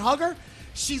try and hug her.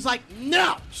 She's like,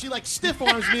 "No." She stiff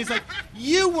arms me. It's like,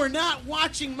 "You were not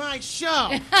watching my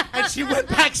show." And she went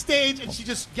backstage and she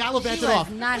just gallivanted off.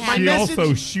 She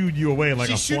also shooed you away like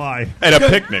a fly. At a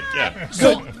picnic, yeah.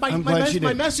 So I'm glad she did.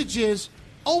 my message is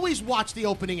always watch the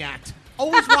opening act.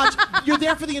 Always watch. You're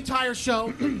there for the entire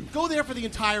show. Go there for the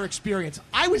entire experience.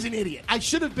 I was an idiot. I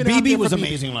should have been out BB there was for BB.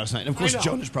 amazing last night. And of course, I know.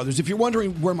 Jonas Brothers. If you're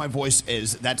wondering where my voice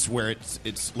is, that's where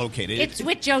it's located. It's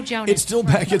with Joe Jonas. It's still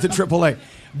back at the AAA.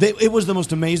 It was the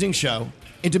most amazing show.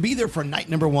 And to be there for night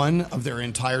number 1 of their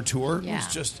entire tour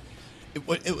was just...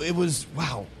 It was,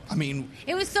 wow. I mean...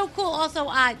 It was so cool.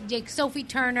 Also, Sophie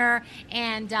Turner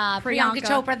and Priyanka Priyanka.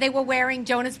 Chopra, they were wearing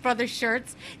Jonas Brothers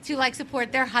shirts to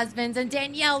support their husbands. And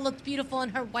Danielle looked beautiful in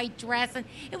her white dress. And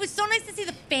it was so nice to see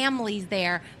the families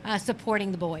there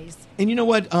supporting the boys. And you know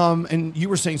what? And you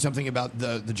were saying something about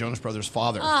the Jonas Brothers'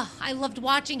 father. Oh, I loved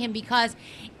watching him because...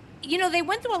 they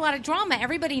went through a lot of drama.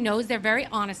 Everybody knows they're very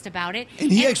honest about it.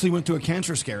 And he actually went through a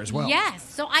cancer scare as well. Yes.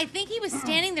 So I think he was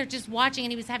standing there just watching,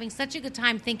 and he was having such a good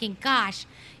time thinking, gosh,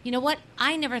 you know what?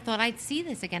 I never thought I'd see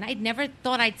this again. I never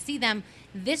thought I'd see them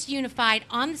this unified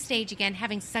on the stage again,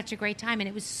 having such a great time, and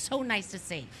it was so nice to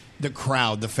see. The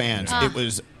crowd, the fans. It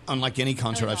was unlike any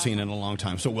concert I've seen in a long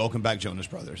time. So welcome back, Jonas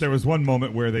Brothers. There was one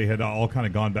moment where they had all kind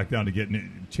of gone back down to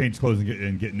change clothes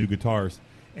and get new guitars.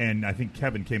 And I think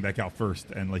Kevin came back out first,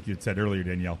 and like you had said earlier,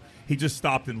 Danielle, he just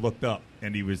stopped and looked up,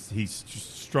 and he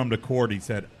strummed a chord. He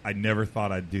said, "I never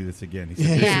thought I'd do this again." He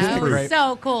said, Yeah, it was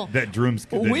so cool. That dreams.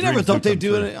 Well, that we never dreams thought they'd come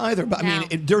do true. it either. But I No.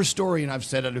 mean, their story, and I've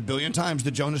said it a billion times,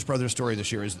 the Jonas Brothers story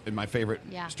this year is my favorite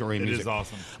Yeah. story in It music. is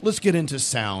awesome. Let's get into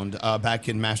sound. Back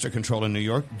in Master Control in New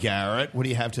York, Garrett, what do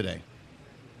you have today?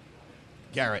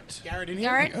 Garrett. Garrett in here?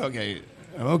 Garrett? Okay.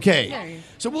 There Okay. he is.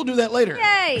 So we'll do that later.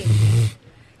 Yay!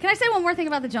 Can I say one more thing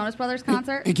about the Jonas Brothers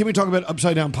concert? And can we talk about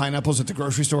upside down pineapples at the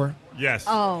grocery store? Yes.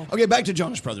 Oh. Okay, back to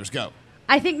Jonas Brothers. Go.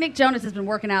 I think Nick Jonas has been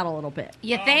working out a little bit.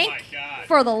 You think?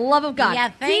 For the love of God. You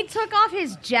think? He took off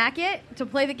his jacket to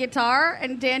play the guitar,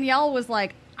 and Danielle was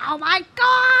like, "Oh my God!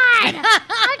 I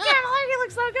can't believe he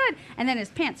looks so good." And then his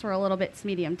pants were a little bit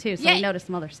medium too, so Yeah. I noticed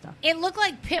some other stuff. It looked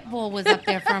like Pitbull was up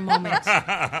there for a moment.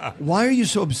 Why are you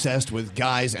so obsessed with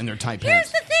guys and their tight Here's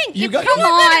pants? the thing. You if got- you were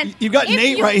gonna- You got if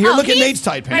Nate you- right here. oh, Look at he's- Nate's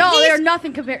tight but pants. No, he's- they're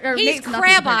nothing compared. He's Nate's nothing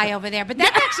crab compared eye to- over there, but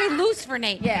that's actually loose for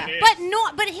Nate. Yeah.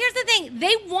 But here's the thing: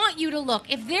 they want you to look.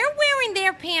 If they're wearing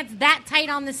their pants that tight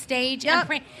on the stage, I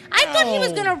thought he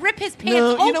was going to rip his pants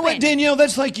No, open. you know what, Danielle?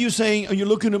 That's like you saying you're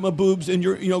looking at my boobs, and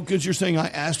because you're saying I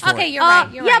asked for it. Okay, you're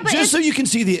right. You're right. Just so you can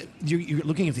see you're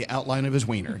looking at the outline of his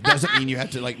wiener. Doesn't mean you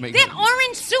have to like make. That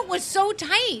orange suit was so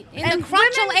tight in the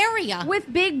crotchal women area.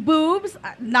 with big boobs.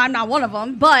 I'm not one of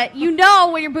them, but you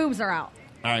know when your boobs are out.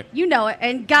 All right. You know it,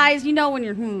 and guys, you know when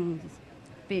you're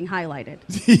being highlighted.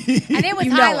 And it was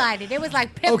You know highlighted. It was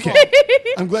like Pitbull. Okay.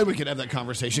 I'm glad we could have that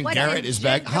conversation. What Garrett is is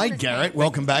back. Jonas Hi, Brothers? Garrett.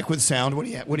 Welcome back with sound. What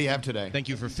do you have today? Thank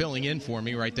you for filling in for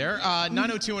me right there.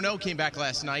 90210 came back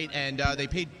last night, and they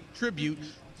paid tribute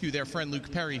to their friend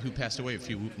Luke Perry, who passed away a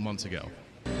few months ago.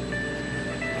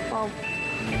 Well,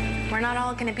 we're not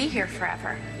all going to be here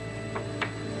forever.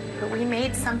 But we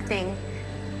made something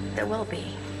that will be.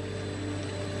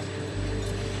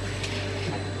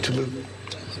 To Luke.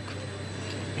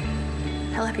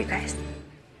 I love you guys.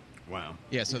 Wow.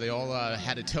 Yeah, so they all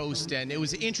had a toast, and it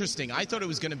was interesting. I thought it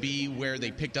was going to be where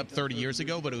they picked up 30 years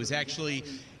ago, but it was actually,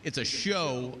 it's a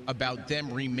show about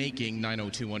them remaking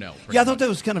 90210. Yeah, I thought that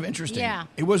was kind of interesting. Yeah.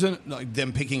 It wasn't like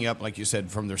them picking up, like you said,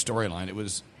 from their storyline. It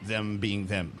was them being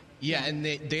them. Yeah, and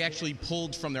they actually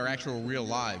pulled from their actual real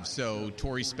lives. So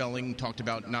Tori Spelling talked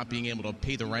about not being able to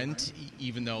pay the rent,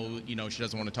 even though, she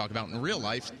doesn't want to talk about it in real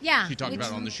life. Yeah, She talked which-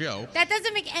 about it on the show. That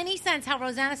doesn't make any sense how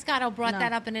Rosanna Scotto brought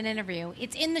that up in an interview.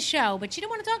 It's in the show, but she didn't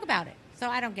want to talk about it.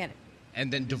 So I don't get it.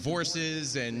 And then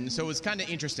divorces, and so it's kind of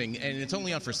interesting. And it's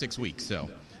only on for 6 weeks, so...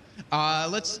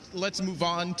 let's move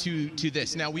on to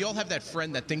this. Now, we all have that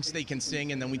friend that thinks they can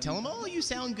sing, and then we tell them, oh, you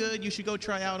sound good. You should go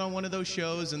try out on one of those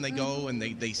shows. And they go, and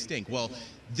they stink. Well,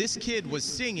 this kid was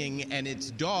singing, and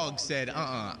its dog said,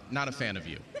 not a fan of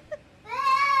you.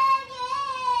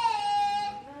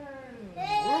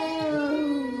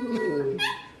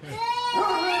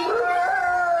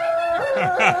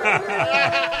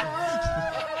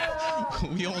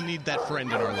 We all need that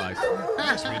friend in our life.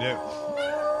 Yes, we do.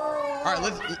 All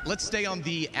right, let's stay on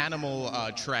the animal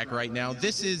track right now.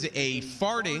 This is a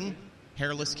farting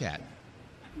hairless cat.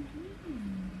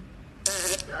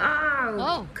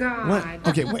 Oh, God. What?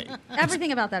 Okay, wait.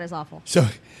 Everything about that is awful. So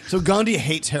Gandhi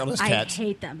hates hairless cats. I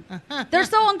hate them. They're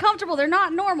so uncomfortable. They're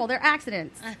not normal. They're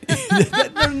accidents.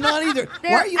 They're not either.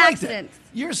 They're Why are you accidents. like that?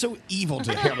 You're so evil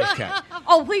to hairless cat.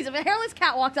 Oh, please. If a hairless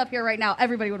cat walked up here right now,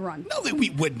 everybody would run. No, we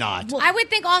would not. I would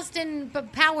think Austin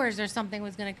Powers or something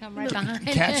was going to come right behind.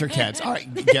 Cats are cats. All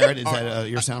right, Garrett, is that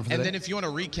your sound for the And day? then if you want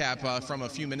to recap from a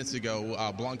few minutes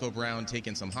ago, Blanco Brown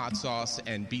taking some hot sauce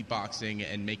and beatboxing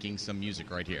and making some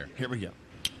music right here. Here we go.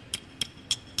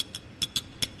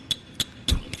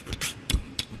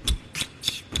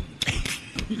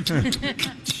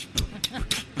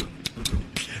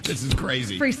 This is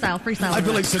crazy. Freestyle. I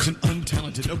feel like such an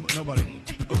untalented nobody.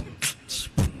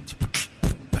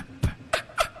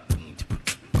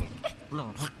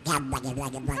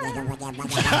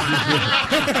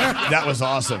 That was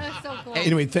awesome. That's so cool.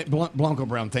 Anyway, Blanco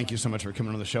Brown, thank you so much for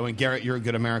coming on the show. And Garrett, you're a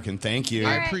good American. Thank you.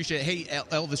 I appreciate it. Hey,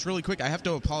 Elvis, really quick, I have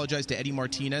to apologize to Eddie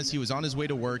Martinez. He was on his way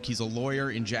to work. He's a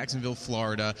lawyer in Jacksonville,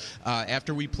 Florida.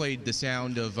 After we played the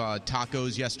sound of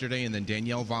tacos yesterday and then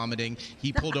Danielle vomiting,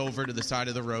 he pulled over to the side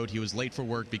of the road. He was late for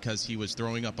work because he was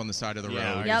throwing up on the side of the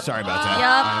road. Sorry about that.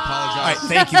 I All apologize. right,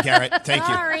 thank you, Garrett. Thank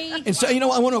Sorry. you. And so,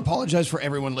 I want to apologize for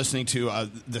everyone listening to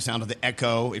the sound of the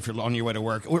echo. If you're on your way to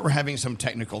work, we're having some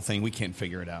technical thing. We can't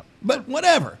figure it out. But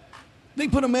whatever. They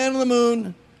put a man on the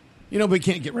moon, but we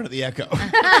can't get rid of the echo.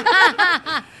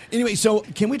 Anyway, so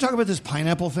can we talk about this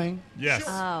pineapple thing? Yes.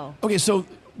 Oh. Okay, so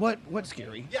What's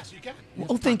scary? Yes, you can.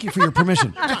 Oh, thank you for your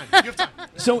permission. You have time.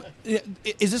 So,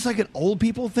 is this like an old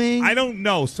people thing? I don't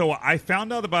know. So I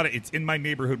found out about it. It's in my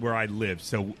neighborhood where I live.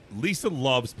 So Lisa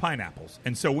loves pineapples,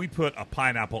 and so we put a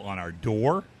pineapple on our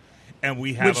door, and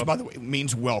we have Which, by the way,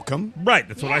 means welcome. Right,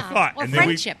 that's what I thought. Or and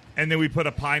friendship. Then we put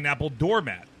a pineapple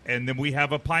doormat, and then we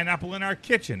have a pineapple in our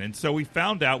kitchen. And so we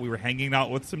found out, we were hanging out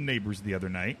with some neighbors the other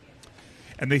night,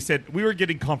 and they said we were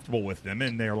getting comfortable with them,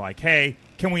 and they're like, "Hey,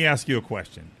 can we ask you a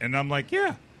question?" And I'm like,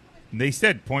 "Yeah." And they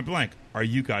said point blank, "Are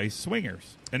you guys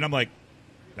swingers?" And I'm like,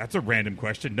 "That's a random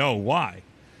question. No, why?"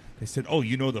 They said, "Oh,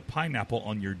 you know the pineapple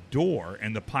on your door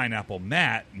and the pineapple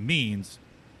mat means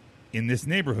in this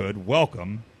neighborhood,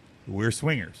 welcome, we're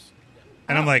swingers."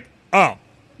 And I'm like, "Oh."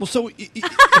 Well, so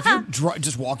if you're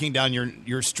just walking down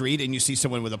your street and you see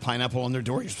someone with a pineapple on their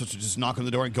door, you're supposed to just knock on the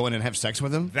door and go in and have sex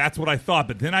with them? That's what I thought.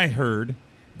 But then I heard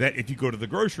that if you go to the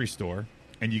grocery store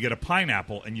and you get a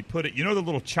pineapple and you put it, you know the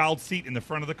little child seat in the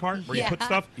front of the cart where you put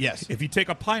stuff? Yes. If you take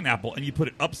a pineapple and you put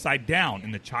it upside down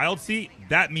in the child seat,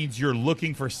 that means you're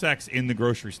looking for sex in the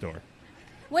grocery store.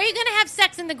 Where are you going to have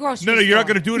sex in the grocery store? No, you're not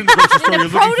going to do it in the grocery store. In You're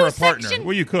the looking for a produce partner. section?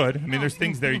 Well, you could. I mean, there's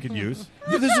things there you could use.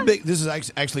 Yeah, this is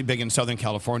actually big in Southern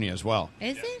California as well.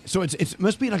 Is it? So it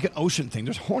must be like an ocean thing.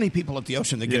 There's horny people at the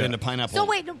ocean that get into pineapple. So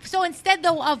wait, so instead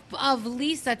though of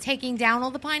Lisa taking down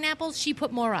all the pineapples, she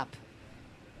put more up.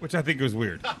 Which I think was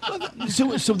weird.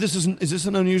 So is this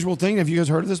an unusual thing? Have you guys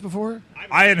heard of this before?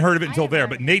 I hadn't heard of it until there,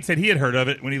 but Nate said he had heard of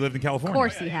it when he lived in California. Of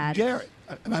course he had. Jared,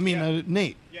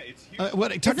 Nate. Yeah, it's huge.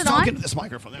 Is it Talk on? into this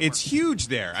microphone. It's huge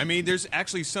there. I mean, there's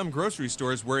actually some grocery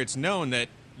stores where it's known that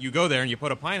you go there and you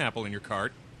put a pineapple in your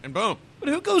cart, and boom. But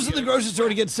who goes to the grocery store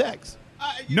to get sex?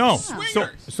 No.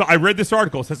 So I read this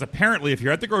article. It says apparently if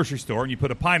you're at the grocery store and you put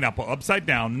a pineapple upside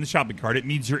down in the shopping cart, it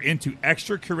means you're into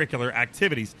extracurricular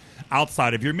activities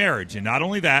outside of your marriage. And not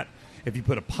only that, if you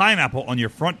put a pineapple on your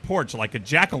front porch like a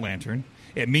jack-o'-lantern,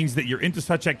 it means that you're into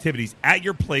such activities at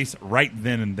your place right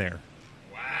then and there.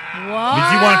 Whoa.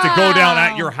 Means you want it to go down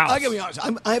at your house. I gotta be honest.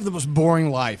 I have the most boring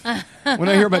life. When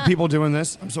I hear about people doing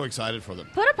this, I'm so excited for them.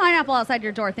 Put a pineapple outside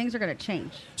your door. Things are going to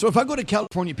change. So if I go to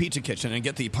California Pizza Kitchen and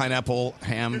get the pineapple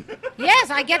ham Yes,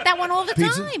 I get that one all the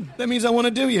pizza, time. that means I want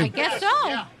to do you. I guess so.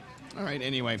 All right.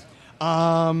 Anyway,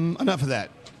 enough of that.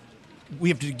 We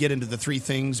have to get into the three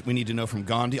things we need to know from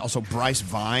Gandhi. Also, Bryce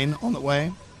Vine on the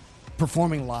way,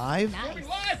 performing live.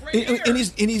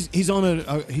 Nice. And he's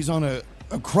on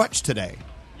a crutch today.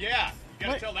 Yeah, you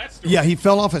gotta tell that story. Yeah, he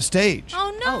fell off a stage.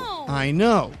 Oh no. I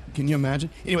know. Can you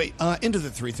imagine? Anyway, into the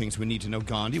three things we need to know.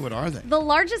 Gandhi, what are they? The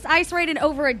largest ice raid in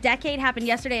over a decade happened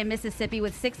yesterday in Mississippi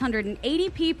with 680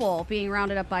 people being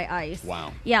rounded up by ICE.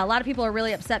 Wow. Yeah, a lot of people are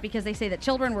really upset because they say that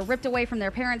children were ripped away from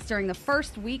their parents during the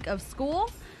first week of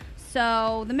school.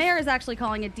 So the mayor is actually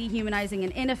calling it dehumanizing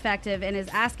and ineffective and is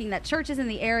asking that churches in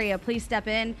the area please step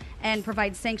in and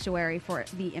provide sanctuary for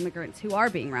the immigrants who are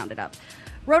being rounded up.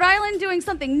 Rhode Island doing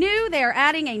something new. They are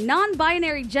adding a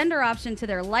non-binary gender option to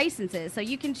their licenses. So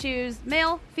you can choose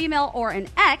male, female, or an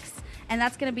X, and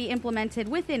that's going to be implemented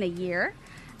within a year.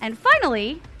 And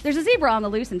finally, there's a zebra on the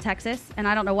loose in Texas, and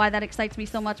I don't know why that excites me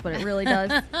so much, but it really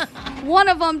does. One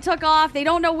of them took off. They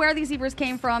don't know where these zebras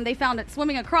came from. They found it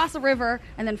swimming across a river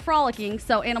and then frolicking,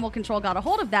 so Animal Control got a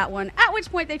hold of that one, at which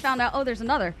point they found out, oh, there's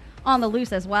another on the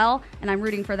loose as well, and I'm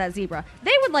rooting for that zebra.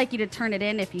 They would like you to turn it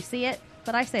in if you see it,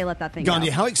 but I say let that thing Gandhi,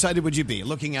 go. how excited would you be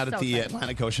looking out at So the excited.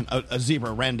 Atlantic Ocean? A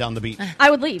zebra ran down the beach. I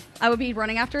would leave. I would be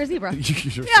running after a zebra.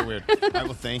 You're Yeah. so weird. I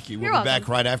will thank you. We'll You're be back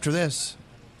welcome. right after this.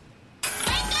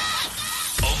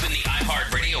 Open the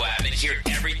iHeartRadio app and hear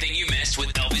everything you missed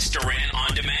with Elvis Duran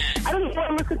on demand. I don't just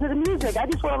want to listen to the music. I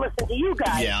just want to listen to you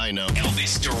guys. Yeah, I know.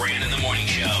 Elvis Duran in the Morning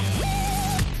Show.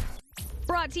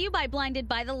 Brought to you by Blinded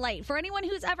by the Light. For anyone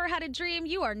who's ever had a dream,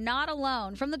 you are not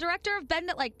alone. From the director of Bend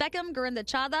It Like Beckham, Gorinda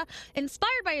Chadha,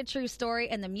 inspired by a true story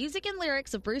and the music and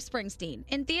lyrics of Bruce Springsteen.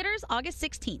 In theaters, August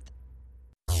 16th.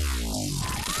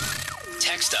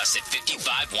 Text us at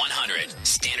 55100.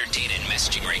 Standard data and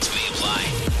messaging rates may apply.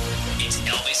 It's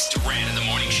Elvis Duran in the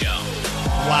Morning Show.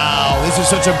 Wow, this is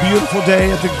such a beautiful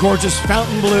day at the gorgeous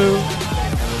Fontainebleau.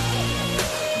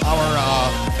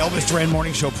 Our Elvis Duran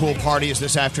Morning Show pool party is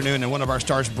this afternoon, and one of our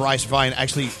stars, Bryce Vine,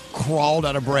 actually crawled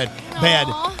out of bed.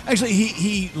 Actually,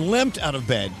 he limped out of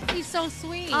bed. He's so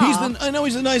sweet. I know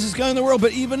he's the nicest guy in the world,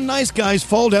 but even nice guys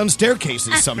fall down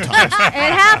staircases sometimes.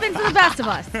 It happens to the best of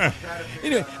us.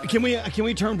 Anyway, can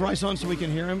we turn Bryce on so we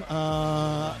can hear him?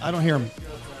 I don't hear him.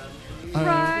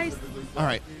 Bryce. All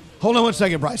right. Hold on one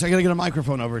second, Bryce. I got to get a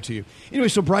microphone over to you. Anyway,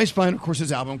 so Bryce Vine, of course,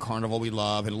 his album Carnival we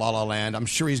love and La La Land. I'm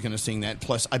sure he's going to sing that.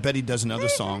 Plus, I bet he does another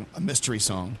song, a mystery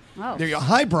song. Oh. There you go.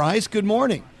 Hi, Bryce. Good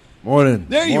morning. Morning.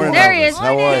 There you Morning, are. There he is.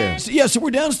 How are you? So we're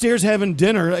downstairs having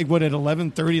dinner, like what, at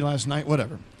 11:30 last night,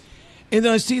 whatever. And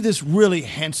then I see this really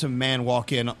handsome man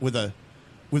walk in with a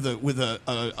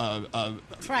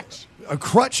Crutch. a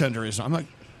crutch under his arm. I'm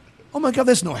like, oh my God,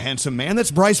 that's no handsome man.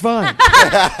 That's Bryce Vine.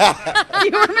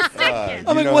 You were mistaken.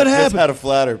 I'm like, what Just happened? how to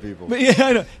flatter people. But yeah,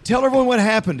 I know. Tell everyone what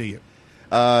happened to you.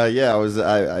 Yeah,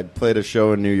 I played a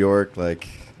show in New York, like,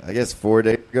 I guess 4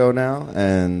 days ago now,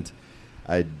 and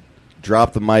I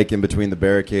dropped the mic in between the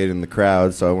barricade and the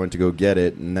crowd, so I went to go get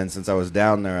it. And then since I was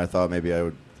down there, I thought maybe I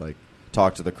would, like,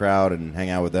 talk to the crowd and hang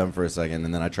out with them for a second.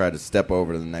 And then I tried to step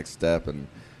over to the next step and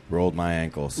rolled my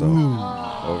ankle. So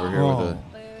over here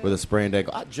with a sprained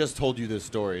ankle. I just told you this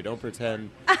story. Don't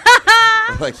pretend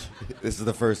like this is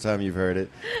the first time you've heard it.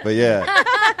 But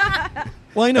yeah.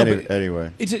 Well, I know. But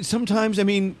anyway. It's sometimes, I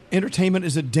mean, entertainment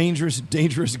is a dangerous,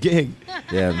 dangerous gig.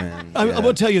 Yeah, man. I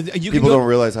will tell you, people don't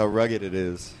realize how rugged it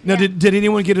is. Now, did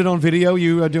anyone get it on video?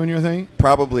 You doing your thing?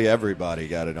 Probably everybody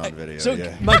got it on video. So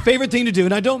yeah. my favorite thing to do,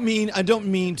 and I don't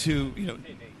mean to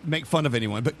make fun of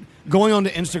anyone, but going onto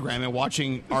Instagram and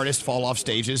watching artists fall off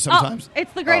stages sometimes. Oh,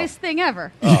 it's the greatest thing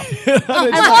ever. Oh. As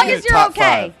long as you're Top okay.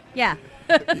 five. Yeah.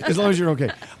 As long as you're okay.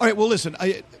 All right. Well, listen.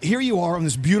 Here you are on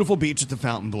this beautiful beach at the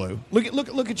Fontainebleau. Look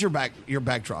at your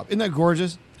backdrop. Isn't that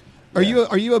gorgeous? Are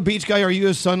you a beach guy? Are you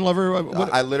a sun lover?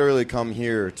 I literally come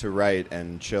here to write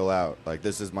and chill out. Like,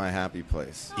 this is my happy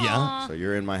place. Yeah. So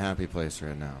you're in my happy place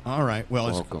right now. All right. Well,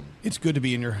 welcome. It's good to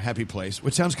be in your happy place,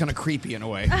 which sounds kind of creepy in a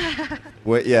way.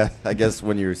 Well, yeah, I guess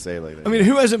when you say like that. I mean,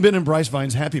 who hasn't been in Bryce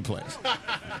Vine's happy place?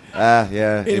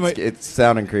 Yeah. Anyway. It's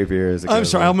sounding creepier as it goes I'm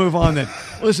sorry. on. I'll move on then.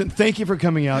 Listen, thank you for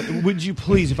coming out. Would you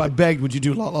please, if I begged, would you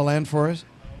do La La Land for us?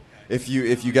 If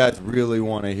you guys really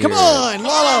want to hear Come on,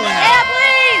 La La Land. Yeah, please.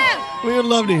 We would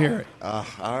love to hear it. All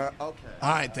right, okay.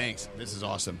 All right, thanks. This is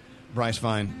awesome. Bryce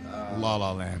Vine, La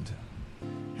La Land.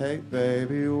 Hey,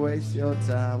 baby, waste your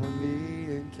time with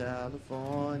me in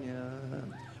California.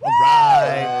 All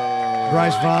right.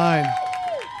 Bryce Vine.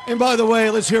 And by the way,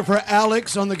 let's hear for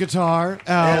Alex on the guitar.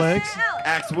 Alex.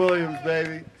 Axe Williams,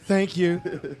 baby. Thank you.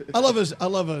 I love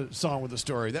a song with a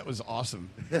story. That was awesome.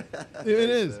 It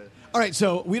is. All right,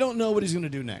 so we don't know what he's going to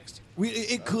do next.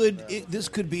 This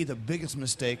could be the biggest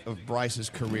mistake of Bryce's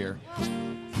career,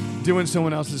 doing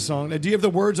someone else's song. Now, do you have the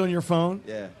words on your phone?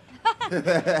 Yeah.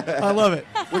 I love it.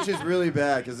 Which is really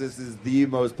bad because this is the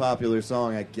most popular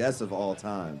song, I guess, of all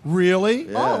time. Really?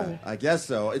 Yeah, Oh. I guess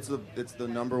so. It's the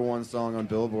 #1 song on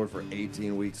Billboard for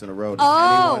 18 weeks in a row. Does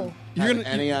Oh. anyone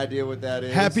have any idea what that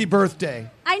is? Happy birthday.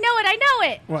 I know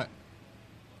it. What?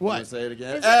 What? Say it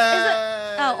again. Is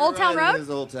it Old Town Right, Road? It is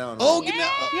Old Town Road. Oh,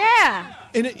 Yeah.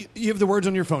 And you have the words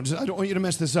on your phone. I don't want you to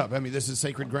mess this up. I mean, this is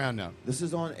sacred ground now. This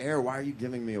is on air. Why are you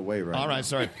giving me away right now? All right,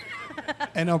 sorry.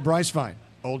 And now Bryce Vine,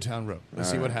 Old Town Road. Let's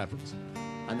All see what right. happens.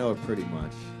 I know it pretty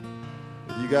much.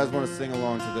 If you guys want to sing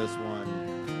along to this one,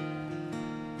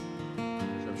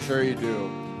 which I'm sure you do.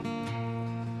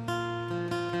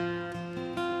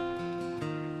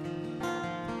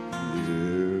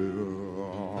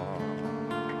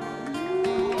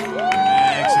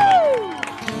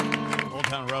 Excellent. Old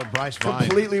Town Road, Bryce Vine.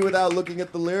 Completely without looking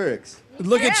at the lyrics.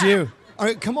 Look at you. All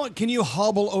right, come on. Can you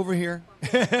hobble over here?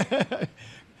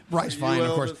 Bryce Vine,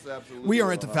 of course. We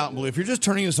are at the Fontainebleau. If you're just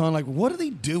turning us on, like, what are they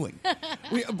doing?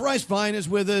 Bryce Vine is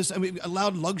with us. I mean,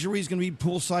 Loud Luxury is going to be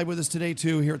poolside with us today,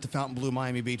 too, here at the Fontainebleau,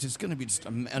 Miami Beach. It's going to be just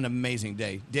an amazing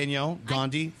day. Danielle,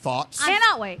 Gandhi, thoughts?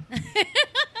 Cannot wait.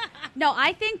 No,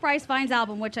 I think Bryce Vine's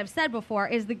album, which I've said before,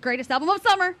 is the greatest album of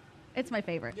summer. It's my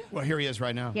favorite. Well, here he is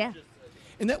right now. Yeah.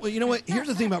 And that, you know what? Here's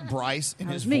the thing about Bryce and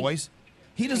his me. voice.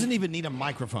 He doesn't even need a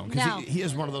microphone because No. he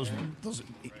has one of those.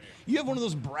 You have one of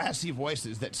those brassy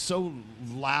voices that's so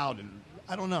loud and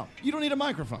I don't know. You don't need a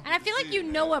microphone. And I feel like you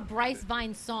know a Bryce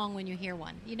Vine song when you hear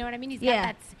one. You know what I mean? He's Yeah.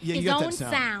 got Yeah, you his got that own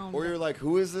sound. sound. Or you're like,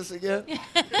 who is this again?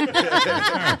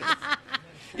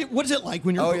 What is it like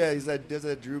when you're? Oh, yeah, does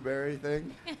that Drew Barry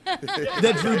thing?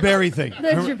 That Drew Barry thing.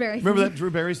 The Drew Barry Remember thing. that Drew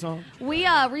Barry song? We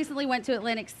recently went to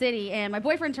Atlantic City, and my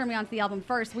boyfriend turned me on to the album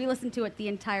first. We listened to it the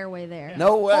entire way there.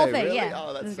 No way, Whole thing, really? yeah.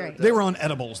 Oh, that's it was so great. They were on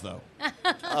edibles though.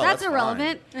 That's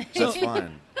irrelevant. That's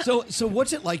fine. So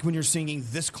what's it like when you're singing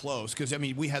this close? Because I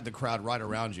mean, we had the crowd right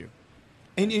around you,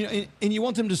 and you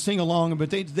want them to sing along, but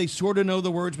they sort of know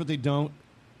the words, but they don't.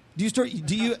 Do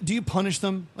you punish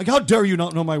them? Like, how dare you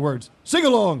not know my words? Sing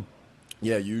along.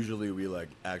 Yeah, usually we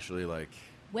actually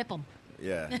Whip them.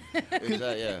 yeah.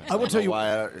 Yeah. I will tell you-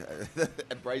 why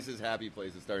Bryce's happy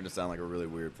place is starting to sound like a really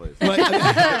weird place. But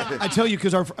I tell you,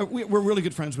 because we're really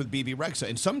good friends with BB Rexa,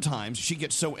 and sometimes she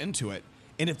gets so into it,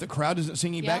 And if the crowd isn't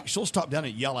singing back, she'll stop down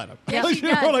and yell at him. Yeah, she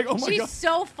We're does. like, oh my She's God.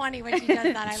 so funny when she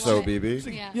does that. I So, love it.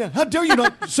 BB? Yeah. Yeah, how dare you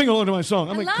not sing along to my song?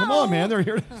 I'm like, come on, man, they're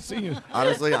here to sing it.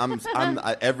 Honestly,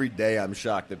 every day I'm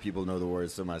shocked that people know the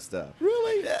words to my stuff.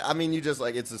 Really? Yeah, I mean, you just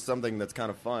like, it's just something that's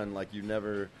kind of fun. Like,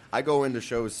 I go into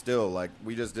shows still. Like,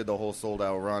 we just did the whole sold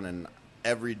out run, and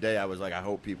every day I was like, I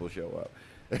hope people show up.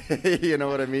 You know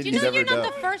what I mean? Do you know never you're not know.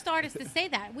 the first artist to say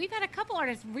that? We've had a couple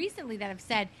artists recently that have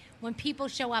said, when people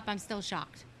show up, I'm still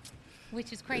shocked,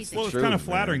 which is crazy. Well, it's kind of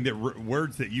flattering that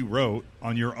words that you wrote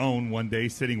on your own one day,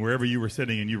 sitting wherever you were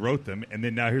sitting, and you wrote them, and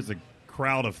then now here's a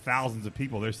crowd of thousands of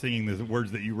people. They're singing the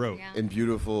words that you wrote In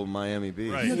beautiful Miami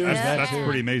Beach. Right. That's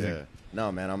pretty amazing. Yeah. No,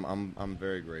 man, I'm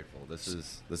very grateful. This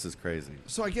is crazy.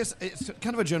 So I guess it's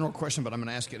kind of a general question, but I'm going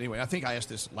to ask it anyway. I think I asked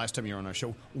this last time you were on our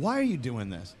show. Why are you doing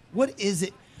this? What is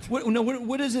it?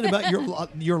 What is it about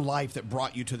your life that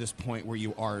brought you to this point where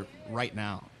you are right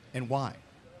now, and why?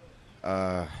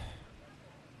 I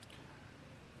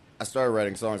started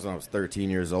writing songs when I was 13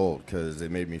 years old because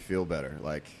it made me feel better.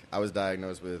 Like, I was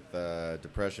diagnosed with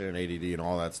depression, ADD, and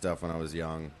all that stuff when I was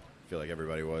young. I feel like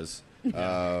everybody was.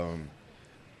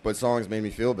 But songs made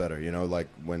me feel better, you know, like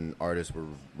when artists were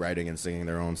writing and singing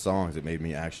their own songs, it made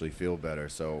me actually feel better.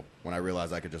 So when I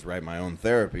realized I could just write my own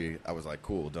therapy, I was like,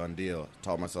 cool, done deal.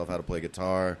 Taught myself how to play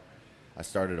guitar. I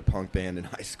started a punk band in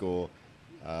high school.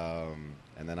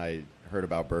 And then I heard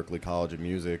about Berklee College of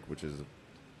Music, which is,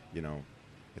 you know,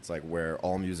 it's like where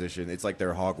all musicians, it's like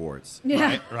their Hogwarts.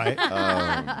 Yeah.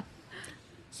 Right.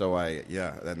 So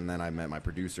and then I met my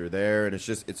producer there, and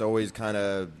it's always kind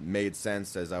of made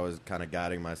sense as I was kind of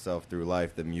guiding myself through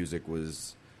life that music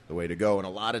was the way to go. And a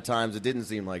lot of times it didn't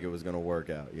seem like it was going to work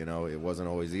out, you know, it wasn't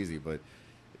always easy, but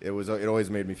it always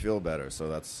made me feel better. So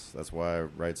that's why I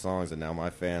write songs, and now my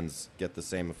fans get the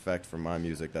same effect from my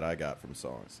music that I got from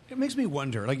songs. It makes me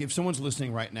wonder, like, if someone's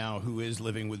listening right now who is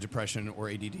living with depression or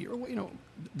ADD or, you know,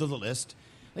 the list,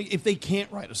 like, if they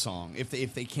can't write a song, if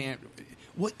they can't,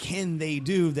 what can they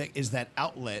do that is that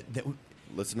outlet that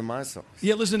listen to my songs?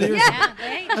 Yeah, listen to yours.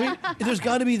 I mean, there's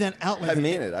got to be that outlet. I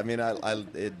mean it. I mean,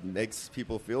 it makes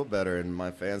people feel better, and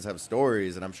my fans have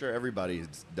stories, and I'm sure everybody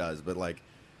does, but like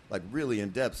really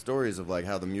in-depth stories of like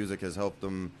how the music has helped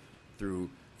them through,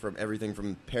 from everything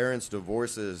from parents'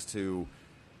 divorces to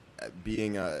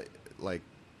being a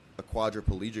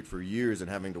quadriplegic for years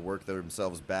and having to work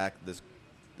themselves back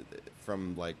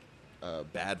from like a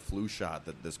bad flu shot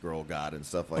that this girl got and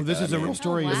stuff like that. This is a real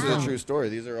story. This is a true story.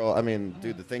 These are all, I mean,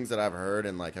 dude, the things that I've heard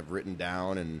and like have written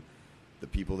down and the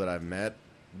people that I've met,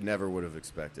 never would have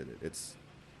expected it.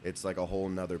 It's like a whole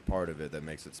nother part of it that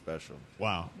makes it special.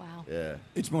 Wow. Yeah.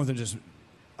 It's more than just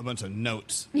a bunch of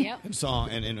notes and song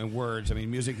and words. I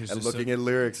mean, music is and just looking at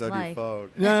lyrics on your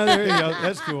phone. No, there you go.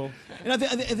 That's cool. And I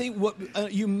think what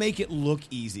you make it look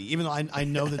easy, even though I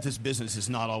know that this business is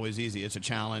not always easy. It's a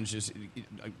challenge. Just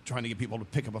trying to get people to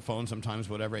pick up a phone sometimes,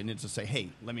 whatever, and it's to say, hey,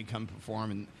 let me come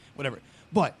perform and whatever.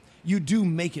 But you do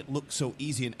make it look so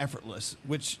easy and effortless,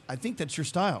 which I think that's your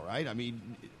style, right? I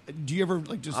mean, do you ever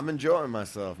like just? I'm enjoying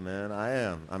myself, man. I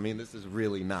am. I mean, this is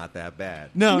really not that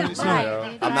bad. No, you it's know?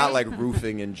 not. I'm not like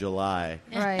roofing in July.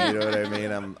 Right. You know what I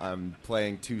mean? I'm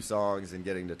playing 2 songs and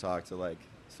getting to talk to like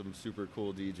some super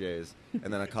cool DJs,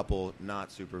 and then a couple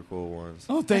not super cool ones.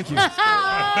 Oh, thank you. Name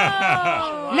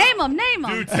them.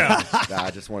 Do tell. Nah,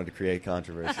 I just wanted to create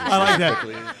controversy. I like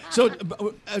that. So,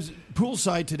 as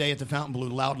poolside today at the Fountain Blue,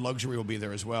 Loud Luxury will be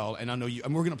there as well, and I know you.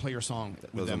 And we're going to play your song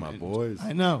with Those them. are my boys.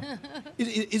 I know.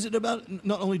 Is it about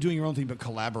not only doing your own thing but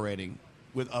collaborating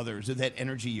with others? That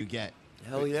energy you get.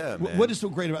 Hell yeah, man. What is so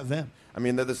great about them? I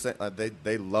mean, they're the same.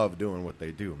 They love doing what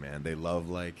they do, man. They love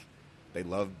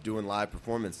doing live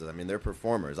performances. I mean, they're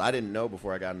performers. I didn't know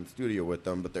before I got in the studio with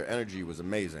them, but their energy was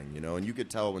amazing, you know. And you could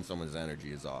tell when someone's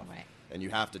energy is off, Right. and you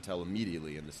have to tell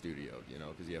immediately in the studio, you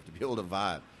know, because you have to be able to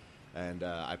vibe. And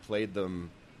I played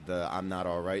them the "I'm Not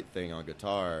All Right" thing on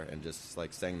guitar and just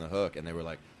like sang the hook, and they were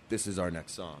like, "This is our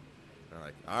next song." And I'm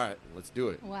like, "All right, let's do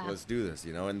it. Wow. Let's do this,"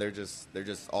 you know. And they're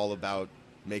just all about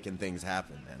making things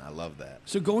happen, and I love that.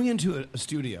 So going into a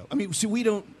studio, I mean, see, we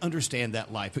don't understand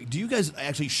that life. Do you guys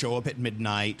actually show up at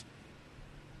midnight,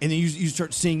 and then you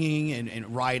start singing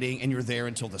and writing, and you're there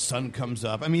until the sun comes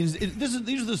up? I mean, these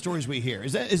are the stories we hear.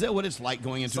 Is that what it's like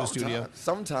going into a studio?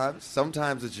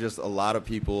 Sometimes it's just a lot of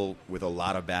people with a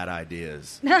lot of bad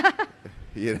ideas.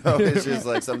 You know, it's just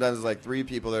like sometimes it's like 3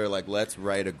 people that are like, let's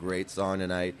write a great song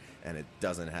tonight, and it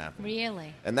doesn't happen.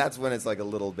 Really? And that's when it's like a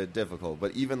little bit difficult.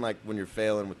 But even like when you're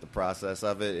failing with the process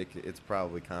of it, it's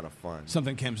probably kind of fun.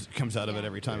 Something comes out of it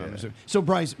every time. Yeah. I'm assuming. So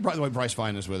Bryce, by the way, Bryce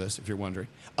Fine is with us, if you're wondering.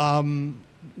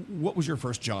 What was your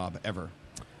first job ever?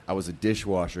 I was a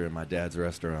dishwasher in my dad's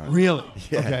restaurant. Really?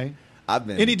 Yeah. Okay. I've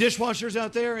been. Any dishwashers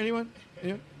out there? Anyone?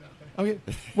 Okay.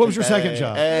 What was your second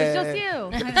job? It's just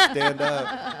you. Stand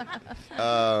up.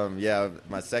 Yeah,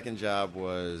 my second job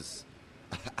was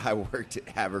I worked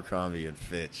at Abercrombie and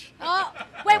Fitch. Oh,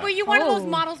 wait, were you one of those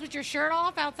models with your shirt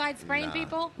off outside spraying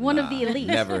people? One of the elite.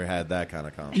 Never had that kind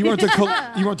of confidence.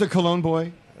 You weren't the cologne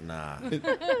boy? Nah,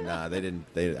 they didn't.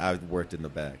 I worked in the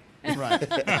back.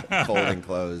 Right. Folding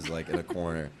clothes like in a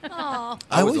corner. Oh.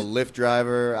 I was a Lyft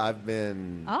driver. I've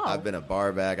been Oh. a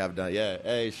bar back. I've done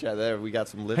Hey, there we got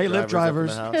some Lyft Hey, Lyft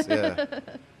drivers up in drivers. the house.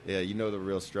 Yeah, you know the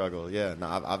real struggle. Yeah,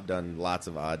 no, I've done lots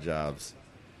of odd jobs.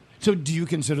 So, do you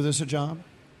consider this a job?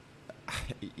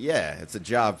 Yeah, it's a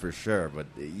job for sure, but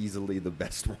easily the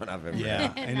best one I've ever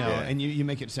had. I know. And you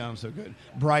make it sound so good.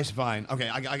 Bryce Vine. Okay,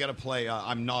 I got to play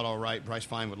I'm Not All Right, Bryce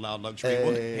Vine with Loud Luxury.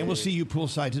 Hey. And we'll see you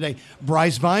poolside today.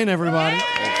 Bryce Vine, everybody.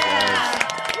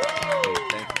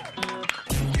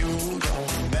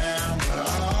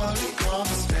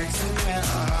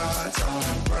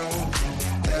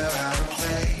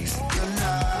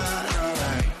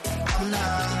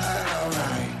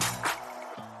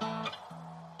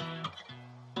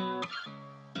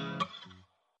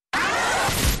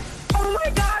 Oh my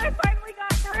God, I finally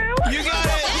got through. You got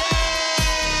it.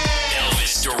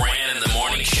 Elvis Duran in the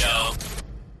morning show.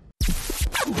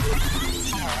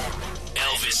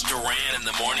 Elvis Duran in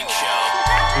the morning show.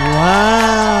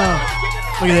 Wow.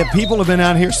 Look at that. People have been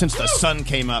out here since the sun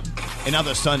came up, and now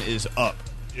the sun is up.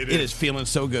 It is feeling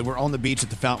so good. We're on the beach at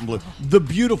the Fontainebleau, the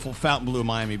beautiful Fontainebleau,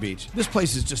 Miami Beach. This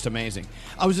place is just amazing.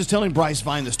 I was just telling Bryce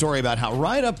Vine the story about how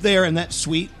right up there in that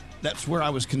suite, that's where I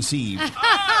was conceived.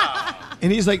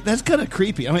 And he's like, that's kind of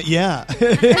creepy. I went, yeah.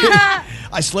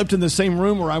 I slept in the same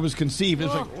room where I was conceived.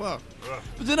 It's like, whoa.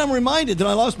 But then I'm reminded that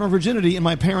I lost my virginity in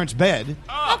my parents' bed.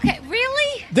 Okay,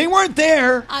 really? They weren't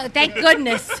there. Thank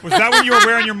goodness. Was that when you were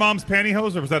wearing your mom's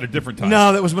pantyhose, or was that a different time?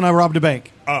 No, that was when I robbed a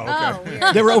bank. Oh,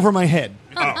 okay. They were over my head.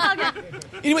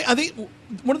 Anyway, I think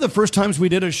one of the first times we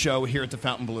did a show here at the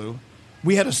Fontainebleau,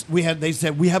 they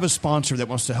said we have a sponsor that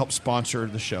wants to help sponsor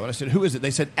the show. And I said, who is it? They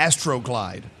said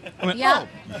Astroglide. I went, Yeah.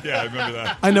 Yeah, I remember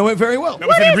that. I know it very well. That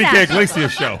was an Enrique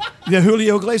Iglesias show. The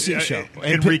Julio Iglesias show.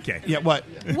 Enrique. Yeah, what?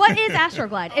 What is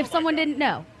Astroglide? If someone didn't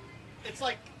know.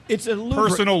 It's a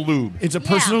Personal lube. It's a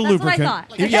personal that's what I lubricant.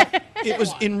 thought. Yeah, it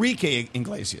was Enrique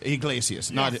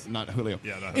Iglesias, not Julio.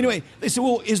 Yeah, not anyway, they said,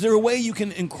 well, is there a way you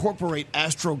can incorporate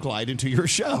Astroglide into your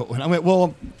show? And I went,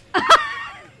 well,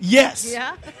 yes.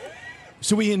 Yeah.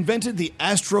 So we invented the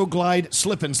Astroglide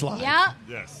slip and slide. Yeah.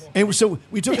 Yes. And so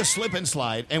we took a slip and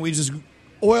slide and we just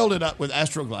oiled it up with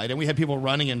Astroglide, and we had people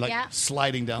running and Yeah.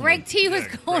 sliding down. Greg T was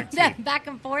going Greg T. back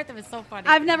and forth. It was so funny.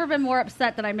 I've never been more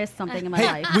upset that I missed something in my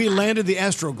Hey, life. we landed the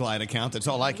Astroglide account. That's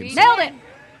all I can say. Nailed it.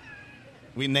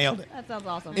 We nailed it. That sounds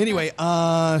awesome. Anyway,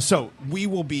 so we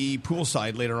will be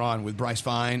poolside later on with Bryce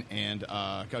Vine and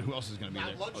God, who else is going to be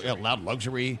there? Oh, yeah, Loud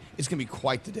Luxury. It's going to be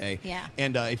quite the day. Yeah.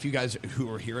 And if you guys who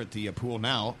are here at the pool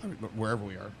now, wherever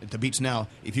we are, at the beach now,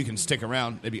 if you can stick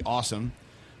around, it'd be awesome.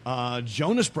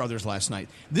 Jonas Brothers last night.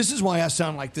 This is why I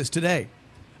sound like this today.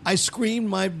 I screamed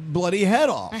my bloody head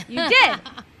off. You did.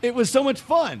 It was so much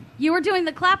fun. You were doing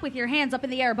the clap with your hands up in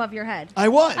the air above your head. I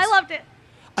was. I loved it.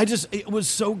 It was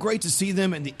so great to see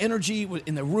them, and the energy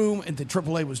in the room and the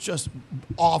AAA was just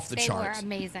off the They charts. were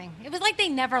amazing. It was like they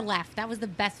never left. That was the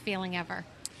best feeling ever.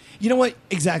 You know what?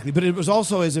 Exactly. But it was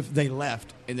also as if they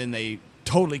left and then they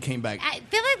totally came back. I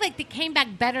feel like they came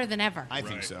back better than ever. I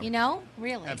think so. You know?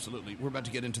 Really. Absolutely. We're about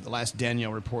to get into the last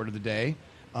Danielle report of the day.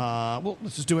 Well,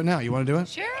 let's just do it now. You want to do it?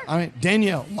 Sure. All right.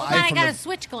 Danielle, Hold live on, I from gotta the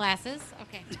switch glasses.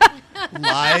 Okay.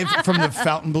 live from the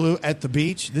Fontainebleau at the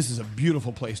beach. This is a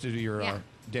beautiful place to do your Yeah.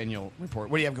 Danielle report.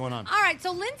 What do you have going on? All right, so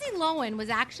Lindsay Lohan was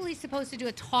actually supposed to do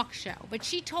a talk show, but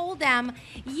she told them,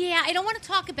 yeah, I don't want to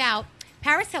talk about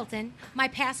Paris Hilton, my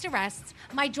past arrests,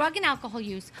 my drug and alcohol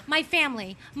use, my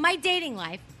family, my dating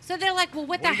life. So they're like, well,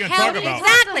 what What are the you gonna hell? talk about?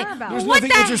 Exactly. There's What nothing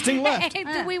the interesting left. heck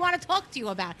do we want to talk to you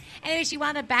about? Anyway, she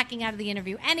wound up backing out of the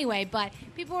interview anyway, but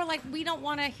people were like, we don't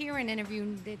want to hear an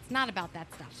interview. It's not about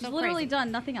that stuff. She's literally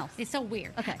done nothing else. It's so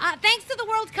weird. Okay. Thanks to the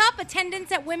World Cup,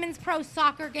 attendance at women's pro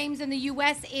soccer games in the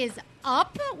U.S. is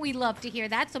up. We love to hear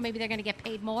that, so maybe they're going to get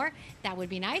paid more. That would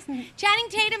be nice. Channing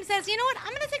Tatum says, you know what? I'm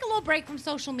going to take a little break from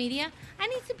social media. I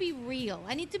need to be real.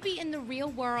 I need to be in the real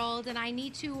world, and I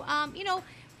need to,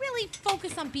 really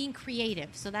focus on being creative.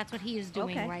 So that's what he is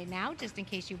doing Okay. right now, just in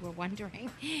case you were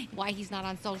wondering why he's not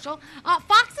on social.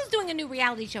 Fox is doing a new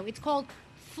reality show. It's called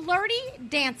Flirty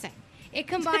Dancing. It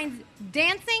combines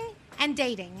dancing and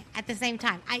dating at the same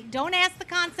time. Don't ask the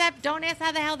concept. Don't ask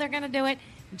how the hell they're going to do it.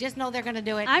 Just know they're going to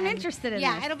do it. I'm and- interested in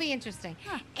Yeah, this. it'll be interesting.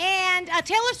 And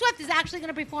Taylor Swift is actually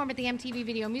going to perform at the MTV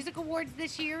Video Music Awards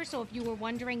this year. So if you were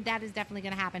wondering, that is definitely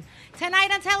going to happen. Tonight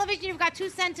on television, you've got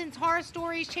 2-sentence horror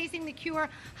stories, Chasing the Cure.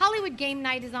 Hollywood Game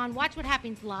Night is on. Watch What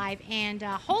Happens Live. And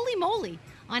Holy Moly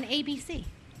on ABC.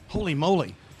 Holy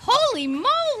moly. Holy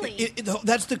moly!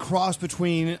 That's the cross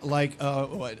between like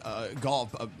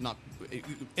golf, not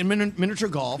in miniature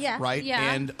golf, Yeah, right?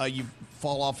 yeah. And you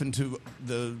fall off into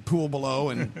the pool below,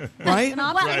 and right? An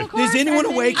obstacle course, Is anyone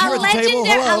and awake then- here at the table? A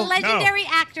Hello. legendary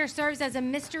actor serves as a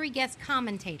mystery guest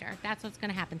commentator. That's what's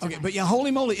going to happen tonight. Okay, but yeah,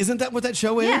 holy moly, isn't that what that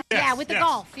show is? Yeah, yeah, with the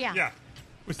golf, yeah.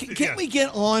 Can't we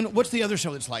get on? What's the other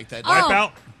show that's like that? Oh.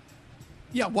 Wipeout?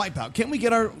 Yeah, Wipeout. Can't we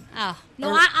get our? Oh, no,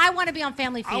 Or- I want to be on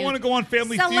Family Feud. I wanna go on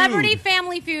Family Feud. Celebrity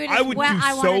Family Feud is I would what do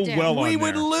I want to so do. well on We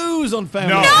would there. lose on Family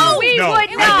No, Feud. we No, would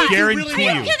I not. guarantee Are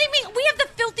you you. kidding me? We have the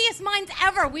filthiest minds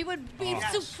ever. We would be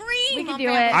supreme. We could do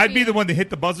it. I'd be the one to hit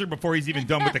the buzzer before he's even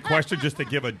done with the question just to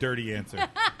give a dirty answer.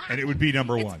 And it would be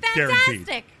number one. Guaranteed.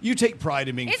 Fantastic. You take pride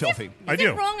in being Is filthy. Is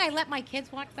it wrong I let my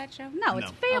kids watch that show? No,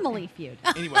 it's Family Feud.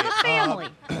 Anyway, Family.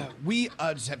 We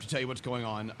just have to tell you what's going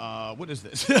on. What is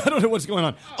this? I don't know what's going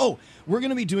on. Oh, we're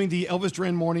going to be doing the Elvis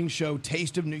Duran Morning Show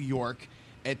Taste of New York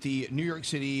at the New York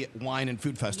City Wine and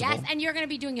Food Festival. Yes, and you're going to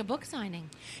be doing a book signing.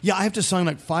 Yeah, I have to sign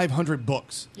like 500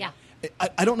 books. Yeah.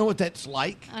 I don't know what that's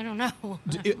like. I don't know.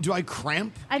 Do I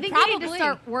cramp? I think you need to Probably.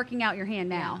 start working out your hand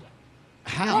now.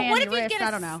 How? Well, what if you wrist, get I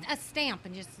don't know. a stamp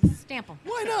and just stamp them?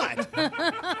 Why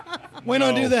not? Why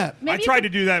not do that? I tried to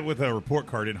do that with a report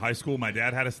card in high school. My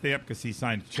dad had a stamp because he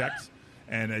signed checks,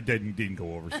 and it didn't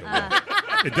go over so well.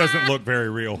 It doesn't look very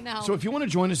real. So if you want to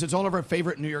join us, it's all of our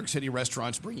favorite New York City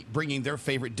restaurants bringing their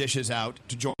favorite dishes out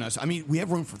to join us. I mean, we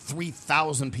have room for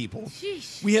 3,000 people.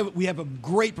 Sheesh. We have a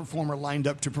great performer lined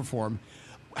up to perform.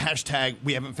 Hashtag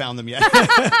we haven't found them yet.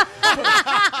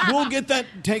 We'll get that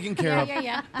taken care of.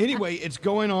 Yeah. Anyway, it's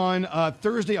going on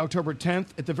Thursday, October 10th,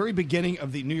 at the very beginning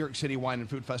of the New York City Wine and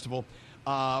Food Festival.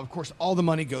 Of course, all the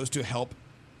money goes to help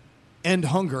end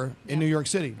hunger in New York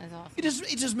City. That's awesome.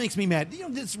 It just makes me mad. You know,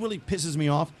 this really pisses me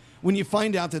off when you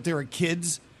find out that there are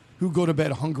kids who go to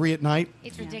bed hungry at night.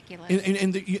 It's ridiculous.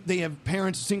 And they have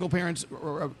parents, single parents,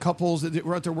 or couples that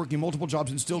are out there working multiple jobs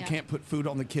and still Yeah. can't put food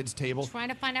on the kids' table. Trying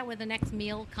to find out where the next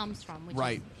meal comes from. Which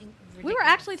Right. Is We were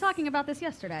actually talking about this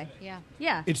yesterday. Yeah.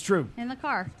 Yeah. It's true. In the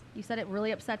car. You said it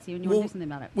really upsets you and you want to do something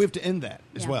about it. We have to end that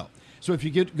as Yeah. well. So if you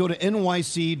go to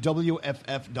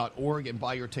nycwff.org and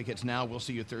buy your tickets now, we'll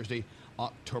see you Thursday,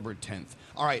 October 10th.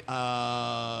 All right,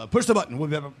 push the button.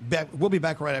 We'll be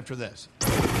back right after this.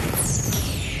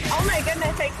 Oh my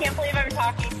goodness, I can't believe I'm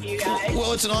talking to you guys.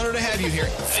 Well, it's an honor to have you here.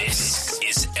 This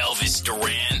is Elvis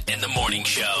Duran and the Morning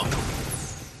Show.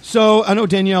 So I know,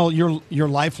 Danielle, your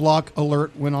LifeLock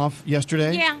alert went off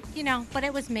yesterday. Yeah, but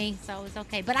it was me, so it was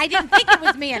okay. But I didn't think it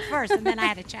was me at first, and then I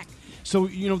had to check. So,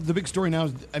 the big story now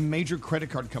is a major credit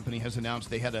card company has announced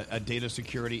they had a data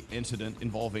security incident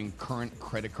involving current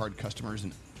credit card customers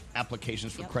and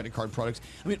applications for credit card products.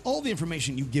 I mean, all the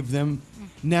information you give them,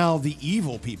 now the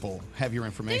evil people have your Do you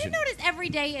information. notice every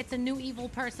day it's a new evil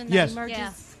person that Yes.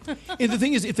 emerges? And the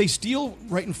thing is, if they steal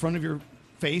right in front of your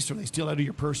face or they steal out of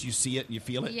your purse, you see it, you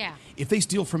feel it. Yeah. If they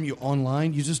steal from you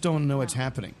online, you just don't know what's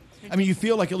happening. I mean, you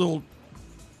feel like a little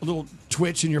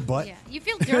twitch in your butt. Yeah, you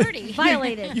feel dirty.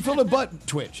 Violated. You feel a butt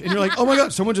twitch, and you're like, "Oh my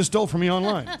god, someone just stole from me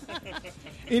online."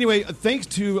 Anyway, thanks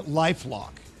to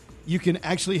LifeLock, you can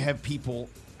actually have people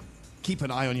keep an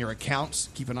eye on your accounts,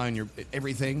 keep an eye on your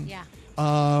everything. Yeah.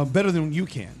 Better than you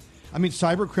can. I mean,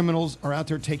 cyber criminals are out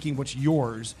there taking what's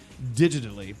yours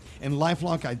digitally, and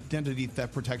LifeLock identity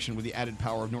theft protection with the added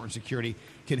power of Norton Security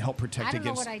can help protect I don't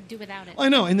know against. what I'd do without it. I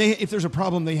know, and if there's a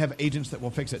problem, they have agents that will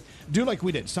fix it. Do like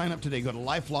we did. Sign up today. Go to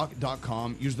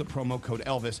lifelock.com. Use the promo code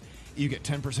Elvis. You get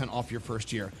 10% off your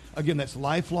first year. Again, that's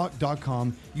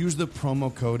lifelock.com. Use the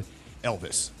promo code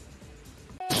Elvis.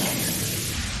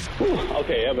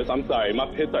 Okay, Elvis, I'm sorry. My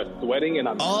pits are sweating and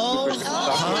I'm super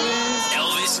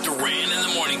Elvis Duran and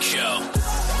the Morning Show.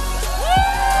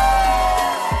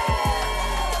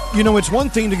 It's one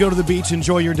thing to go to the beach,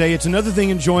 enjoy your day. It's another thing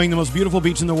enjoying the most beautiful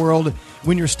beach in the world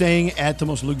when you're staying at the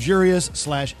most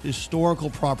luxurious/historical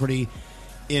property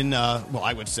in,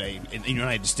 I would say, in the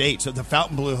United States. So the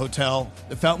Fontainebleau Hotel,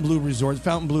 the Fontainebleau Resort, the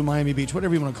Fontainebleau Miami Beach,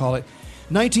 whatever you want to call it.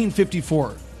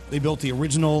 1954, they built the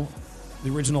original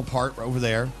part over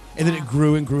there, and then it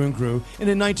grew and grew and grew. And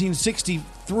in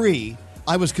 1963,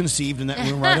 I was conceived in that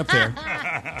room right up there.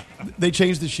 They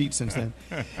changed the sheet since then.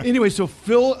 Anyway, so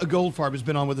Phil Goldfarb has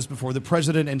been on with us before, the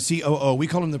president and COO. We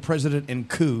call him the president and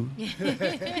coup.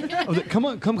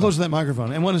 Come close to that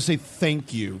microphone. I want to say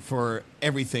thank you for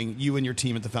everything you and your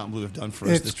team at the Fountain Blue have done for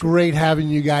us. It's great having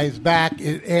you guys back.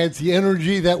 It adds the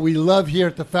energy that we love here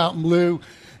at the Fountain Blue.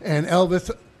 And Elvis,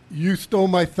 you stole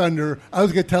my thunder. I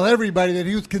was going to tell everybody that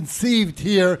he was conceived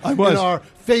here in our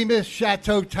famous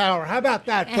Chateau Tower. How about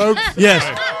that, folks? Yes.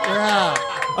 Yeah.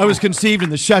 I was conceived in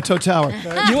the Chateau Tower.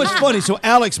 You know what's funny? So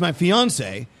Alex, my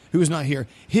fiance, who is not here,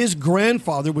 his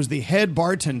grandfather was the head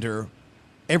bartender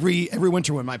every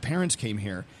winter when my parents came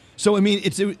here. So, I mean,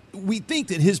 we think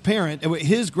that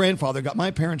his grandfather got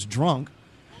my parents drunk,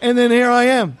 and then here I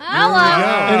am. Hello.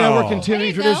 And now we're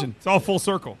continuing tradition. It's all full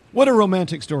circle. What a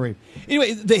romantic story.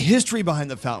 Anyway, the history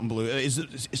behind the Fountain Blue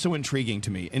is so intriguing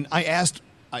to me. And I asked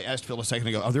Phil a second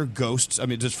ago, are there ghosts? I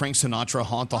mean, does Frank Sinatra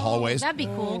haunt the hallways? That'd be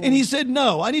cool. And he said,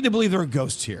 no, I need to believe there are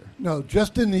ghosts here. No,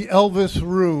 just in the Elvis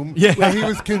room where he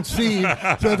was conceived.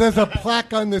 So there's a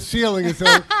plaque on the ceiling that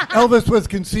says Elvis was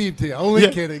conceived here. Only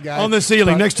kidding, guys. On the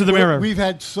ceiling, next to the mirror. We've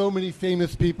had so many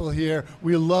famous people here.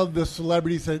 We love the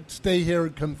celebrities that stay here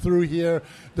and come through here.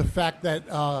 The fact that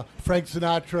Frank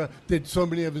Sinatra did so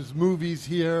many of his movies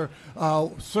here.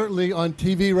 Certainly on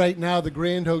TV right now, the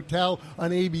Grand Hotel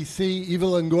on ABC. Eva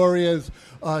Longoria's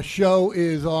show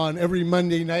is on every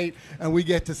Monday night, and we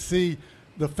get to see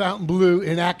the Fountain Blue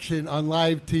in action on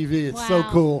live TV. It's so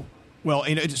cool. Well,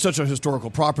 and it's such a historical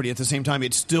property. At the same time,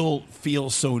 it still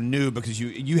feels so new because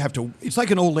you have to. It's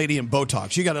like an old lady in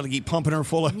Botox. You got to keep pumping her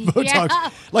full of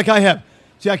Botox, like I have.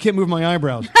 See, I can't move my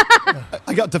eyebrows.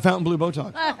 I got the Fountain Blue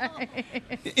Botox.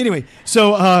 Anyway,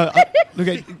 so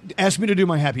okay, ask me to do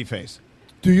my happy face.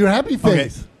 Do your happy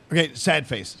face. Okay, sad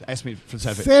face. Ask me for the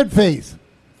sad face. Sad face.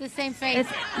 It's the same face.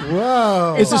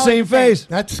 Whoa. It's the same face.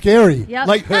 That's scary. Yep.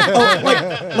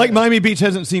 Like Miami Beach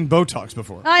hasn't seen Botox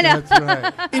before. I know. That's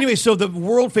right. Anyway, so the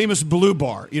world famous Blue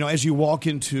Bar, as you walk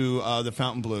into the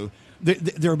Fountain Blue,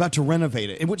 they're about to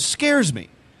renovate it, and what scares me.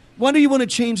 Why do you want to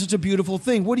change such a beautiful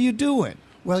thing? What are you doing?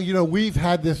 Well, we've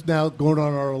had this now going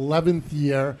on our 11th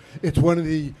year. It's one of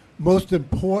the most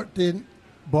important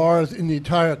bars in the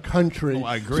entire country. Oh,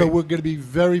 I agree. So we're going to be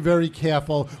very, very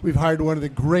careful. We've hired one of the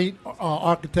great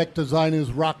architect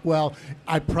designers, Rockwell.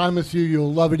 I promise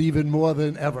you'll love it even more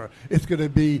than ever. It's going to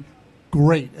be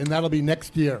great, and that'll be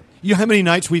next year. You know how many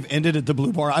nights we've ended at the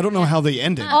Blue Bar? I don't know how they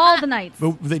ended. All the nights.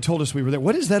 But they told us we were there.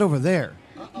 What is that over there?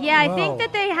 Yeah, I think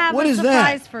that they have What a is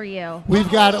surprise that? for you. We've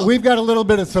got a little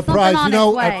bit of surprise. Something on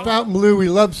its way. At Fountain Blue, we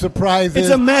love surprises. It's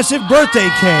a massive birthday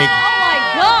cake. Oh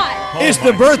my God! It's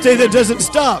the birthday that doesn't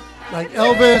stop. Like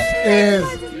Elvis is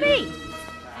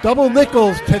double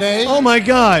nickels today. Oh my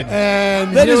God!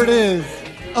 And That here it is.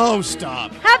 Oh,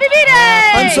 stop! Happy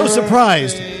B-Day! I'm so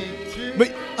surprised.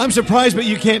 But I'm surprised, but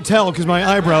you can't tell because my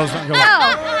eyebrows not going.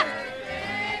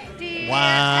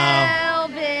 Wow.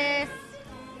 Elvis.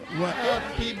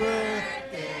 Happy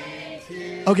birthday to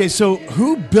you. Okay, so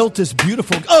who built this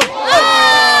beautiful?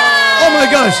 Oh my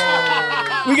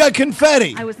gosh! We got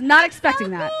confetti. I was not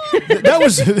expecting that. That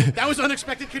was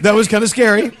unexpected. That was kind of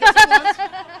scary.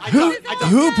 Who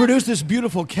Who produced this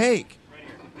beautiful cake?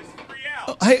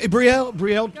 Oh, hey, Brielle.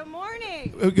 Good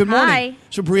morning. Good morning. Hi.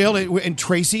 So Brielle and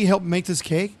Tracy helped make this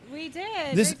cake. We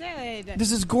did. This- we did.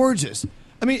 This is gorgeous.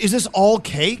 I mean, is this all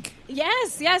cake?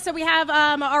 Yes. So we have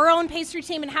our own pastry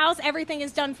team in house. Everything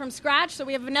is done from scratch. So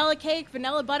we have vanilla cake,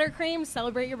 vanilla buttercream.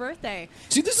 Celebrate your birthday.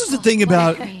 See, this is the thing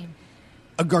about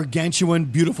a gargantuan,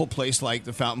 beautiful place like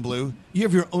the Fountain Blue. You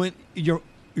have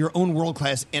your own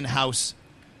world-class in-house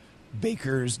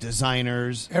bakers,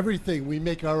 designers. Everything. We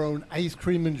make our own ice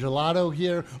cream and gelato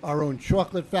here, our own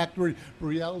chocolate factory.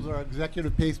 Brielle's our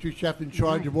executive pastry chef in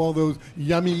charge of all those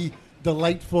yummy,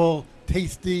 delightful,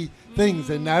 tasty things.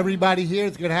 And everybody here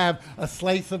is going to have a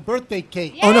slice of birthday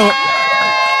cake. Oh, no.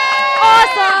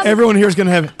 Awesome. Everyone here is going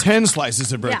to have 10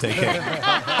 slices of birthday cake.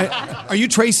 Are you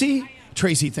Tracy?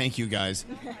 Tracy, thank you, guys.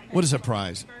 What a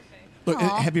surprise. Look,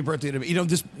 happy birthday to me.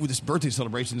 This birthday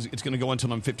celebration, it's going to go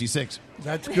until I'm 56.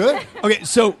 That's good. Okay,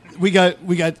 so we got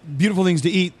beautiful things to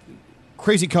eat,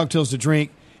 crazy cocktails to drink,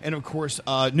 and of course,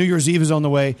 New Year's Eve is on the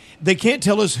way. They can't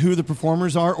tell us who the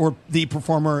performers are or the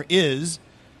performer is.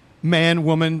 Man,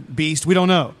 woman, beast, we don't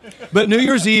know. But New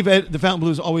Year's Eve at the Fountain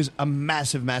Blue is always a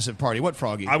massive, massive party. What,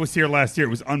 Froggy? I was here last year. It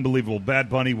was unbelievable.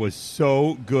 Bad Bunny was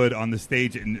so good on the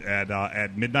stage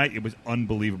at midnight. It was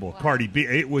unbelievable. Cardi B,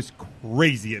 it was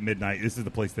crazy at midnight. This is the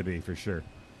place to be for sure.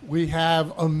 We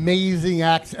have amazing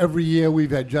acts every year. We've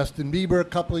had Justin Bieber a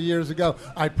couple of years ago.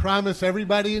 I promise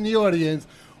everybody in the audience,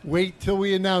 wait till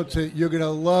we announce it. You're going to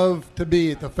love to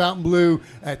be at the Fontainebleau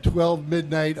at 12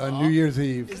 midnight on New Year's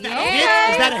Eve. Is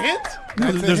that a hint?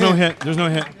 That's a There's no hint. There's no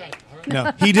hint.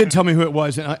 No, he did tell me who it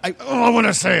was, and I want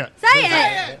to say it. Say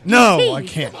it. No, I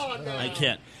can't. I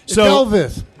can't. It's So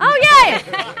Elvis. Oh,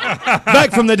 yeah.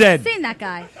 back from the dead. Seen that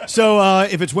guy. So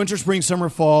if it's winter, spring, summer,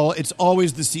 fall, it's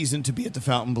always the season to be at the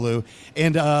Fontainebleau.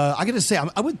 And I got to say,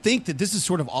 I would think that this is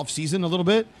sort of off season a little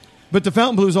bit, but the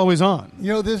Fontainebleau is always on.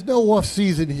 You know, there's no off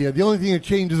season here. The only thing that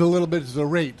changes a little bit is the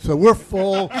rate. So we're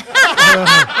full.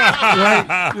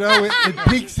 Right? You know, in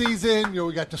peak season,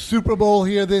 we got the Super Bowl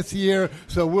here this year,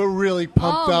 so we're really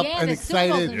pumped up and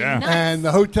excited. And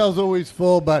the hotel's always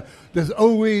full, but there's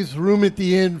always room at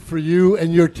the inn for you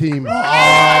and your team.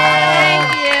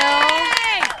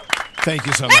 Thank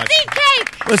you so much. Let's eat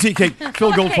cake. Let's eat cake.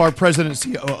 Phil Goldfarb, President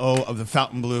and COO of the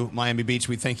Fontainebleau Miami Beach.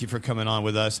 We thank you for coming on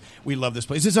with us. We love this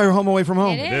place. This is our home away from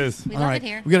home. It is. We All love right. it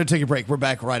here. We're going to take a break. We're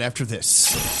back right after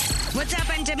this. What's up?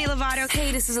 I'm Demi Lovato.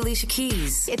 Hey, this is Alicia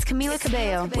Keys. It's Camila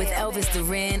Cabello with Elvis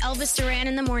Duran. Elvis Duran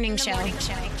in the Morning Show.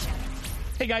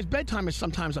 Hey guys, bedtime is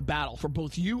sometimes a battle for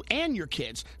both you and your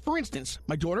kids. For instance,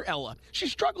 my daughter Ella, she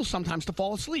struggles sometimes to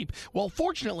fall asleep. Well,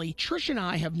 fortunately, Trish and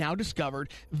I have now discovered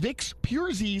Vicks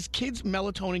Pure Z's Kids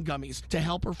Melatonin Gummies to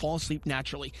help her fall asleep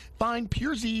naturally. Find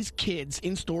Pure Z's Kids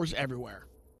in stores everywhere.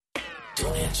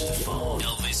 Don't answer the phone.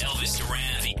 Elvis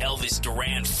Duran, the Elvis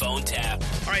Duran phone tap.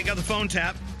 All right, got the phone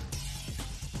tap.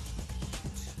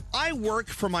 I work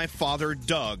for my father,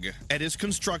 Doug, at his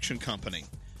construction company.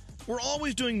 We're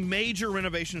always doing major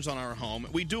renovations on our home.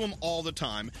 We do them all the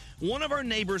time. One of our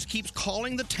neighbors keeps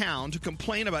calling the town to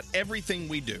complain about everything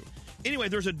we do. Anyway,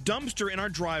 there's a dumpster in our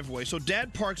driveway, so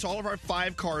Dad parks all of our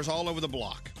 5 cars all over the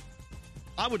block.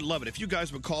 I would love it if you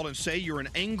guys would call and say you're an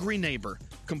angry neighbor,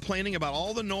 complaining about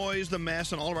all the noise, the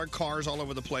mess, and all of our cars all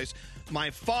over the place. My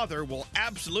father will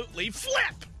absolutely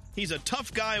flip! He's a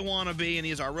tough guy wannabe, and he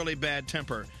has a really bad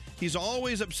temper. He's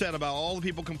always upset about all the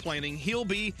people complaining. He'll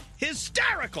be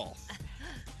hysterical.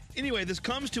 Anyway, this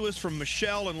comes to us from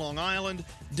Michelle in Long Island.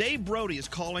 Dave Brody is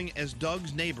calling as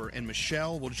Doug's neighbor, and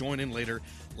Michelle will join in later.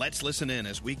 Let's listen in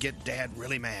as we get Dad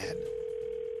really mad.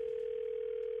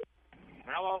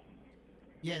 Hello?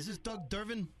 Yeah, is this Doug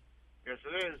Durbin? Yes,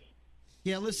 it is.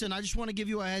 Yeah, listen, I just want to give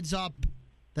you a heads up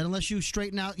that unless you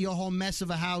straighten out your whole mess of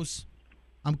a house,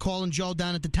 I'm calling Joe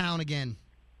down at the town again.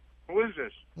 Who is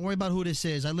this? Don't worry about who this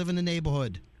is. I live in the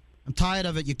neighborhood. I'm tired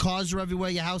of it. Your cars are everywhere.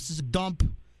 Your house is a dump.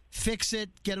 Fix it.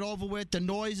 Get it over with. The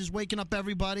noise is waking up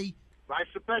everybody. Life's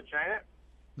a bitch, ain't it?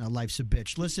 Now, life's a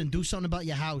bitch. Listen, do something about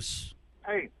your house.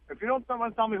 Hey, if you don't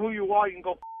want to tell me who you are, you can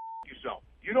go yourself.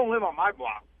 You don't live on my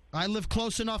block. I live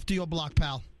close enough to your block,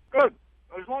 pal. Good.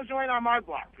 As long as you ain't on my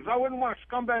block. Because I wouldn't want a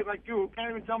scumbag like you who can't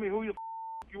even tell me who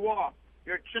you are.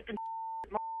 You're a chicken.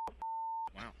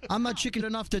 I'm not chicken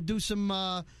enough to do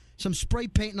some spray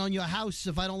painting on your house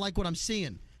if I don't like what I'm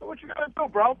seeing. So what you gotta do,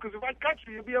 bro? Because if I catch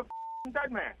you, you'll be a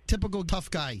dead man. Typical tough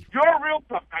guy. You're a real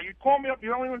tough guy. You call me up, you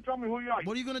don't even tell me who you are.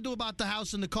 What are you going to do about the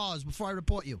house and the cars before I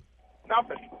report you?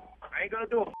 Nothing. I ain't gonna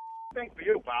do a thing for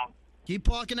you, pal. Keep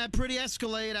parking that pretty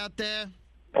Escalade out there.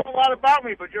 You know a lot about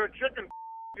me, but you're a chicken.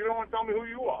 You don't want to tell me who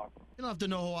you are. You don't have to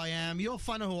know who I am. You'll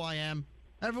find out who I am.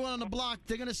 Everyone on the block,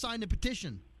 they're going to sign the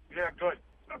petition. Yeah, good.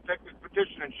 I'll take this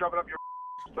petition and shove it up your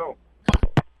too.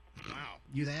 Wow.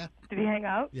 You there? Did he hang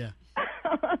up? Yeah.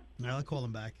 Now I'll call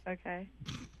him back. Okay.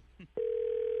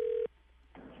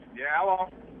 Yeah, hello.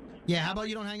 Yeah, how about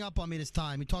you don't hang up on me this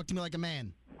time? You talk to me like a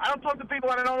man. I don't talk to people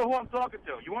that I don't know who I'm talking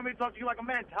to. You want me to talk to you like a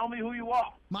man? Tell me who you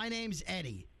are. My name's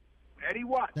Eddie. Eddie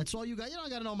what? That's all you got. You don't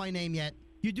got to know my name yet.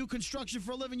 You do construction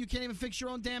for a living. You can't even fix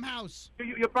your own damn house.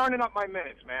 You're burning up my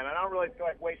minutes, man. I don't really feel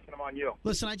like wasting them on you.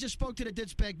 Listen, I just spoke to the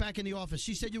ditchbag back in the office.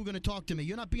 She said you were going to talk to me.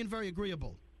 You're not being very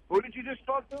agreeable. Who did you just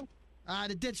talk to?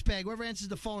 The ditchbag, whoever answers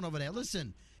the phone over there.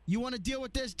 Listen, you want to deal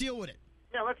with this, deal with it.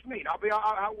 Yeah, let's meet. Are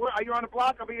you on the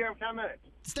block? I'll be here in 10 minutes.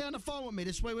 Stay on the phone with me.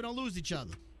 This way we don't lose each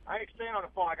other. I ain't staying on the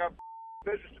phone. I got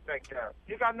business to take care of.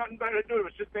 You got nothing better to do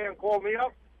than sit there and call me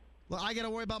up? Well, I got to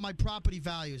worry about my property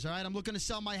values, all right? I'm looking to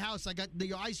sell my house. I got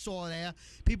the eyesore there.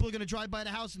 People are going to drive by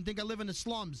the house and think I live in the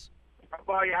slums. I'll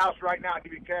buy your house right now and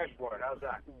give you cash for it. How's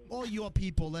that? All your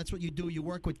people, that's what you do. You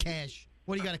work with cash.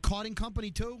 What, you got a carting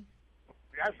company too?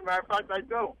 As a matter of fact, I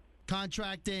do.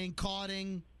 Contracting,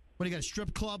 carting. What, you got a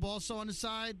strip club also on the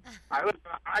side? Listen,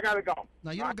 I got to go.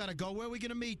 No, you don't got to go. Where are we going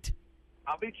to meet?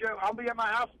 I'll be at my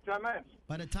house in 10 minutes.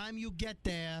 By the time you get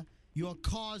there, your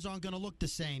cars aren't going to look the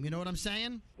same. You know what I'm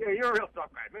saying? Yeah, you're a real tough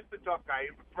guy. Mr. Tough Guy.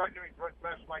 You're threatening me to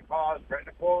mess my cars,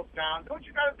 threatening to close down. Do what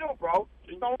you got to do, bro.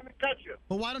 Just don't let me catch you.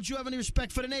 Well, why don't you have any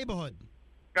respect for the neighborhood?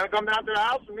 Gonna come down to the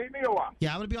house and meet me or what?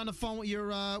 Yeah, I'm going to be on the phone with your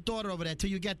daughter over there till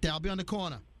you get there. I'll be on the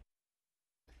corner.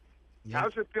 How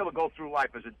does it feel to go through life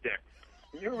as a dick?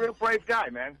 You're a real brave guy,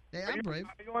 man. Yeah, I'm brave.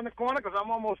 Are you on the corner? Because I'm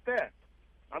almost there.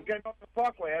 I'm getting up the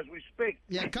Parkway as we speak.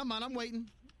 Yeah, come on, I'm waiting.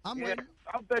 I'm waiting.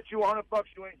 I'll bet you $100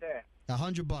 you ain't there.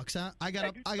 $100, huh? I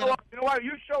got. You know what?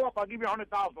 You show up, I'll give you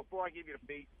 $100 before I give you the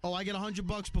beat. Oh, I get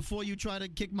 $100 before you try to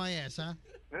kick my ass, huh?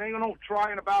 There ain't no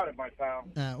trying about it, my pal.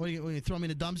 What are you throw me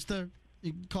in the dumpster,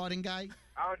 you carting guy?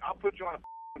 I'll put you on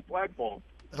a flagpole.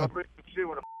 So everybody can see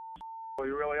what a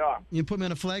you really are. You put me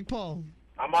on a flagpole.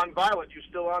 I'm on Violet. You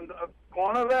still on the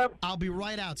corner there? I'll be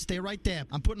right out. Stay right there.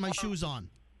 I'm putting my shoes on.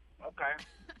 Okay.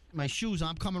 My shoes on.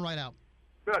 I'm coming right out.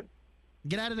 Good.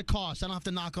 Get out of the car so I don't have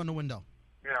to knock on the window.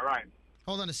 Yeah, right.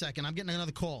 Hold on a second. I'm getting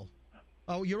another call.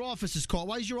 Oh, your office is called.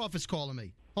 Why is your office calling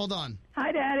me? Hold on.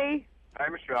 Hi, Daddy. Hi,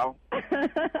 Michelle.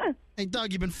 Hey,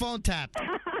 Doug, you've been phone tapped.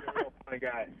 You're a real funny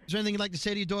guy. Is there anything you'd like to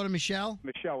say to your daughter, Michelle?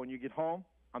 Michelle, when you get home,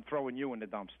 I'm throwing you in the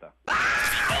dumpster.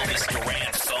 Elvis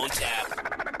Duran phone tap.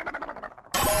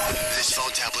 This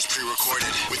phone tap was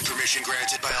pre-recorded with permission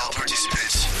granted by all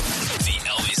participants. The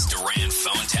Elvis Duran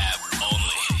phone tap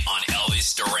only on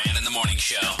Elvis Duran in the Morning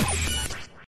Show.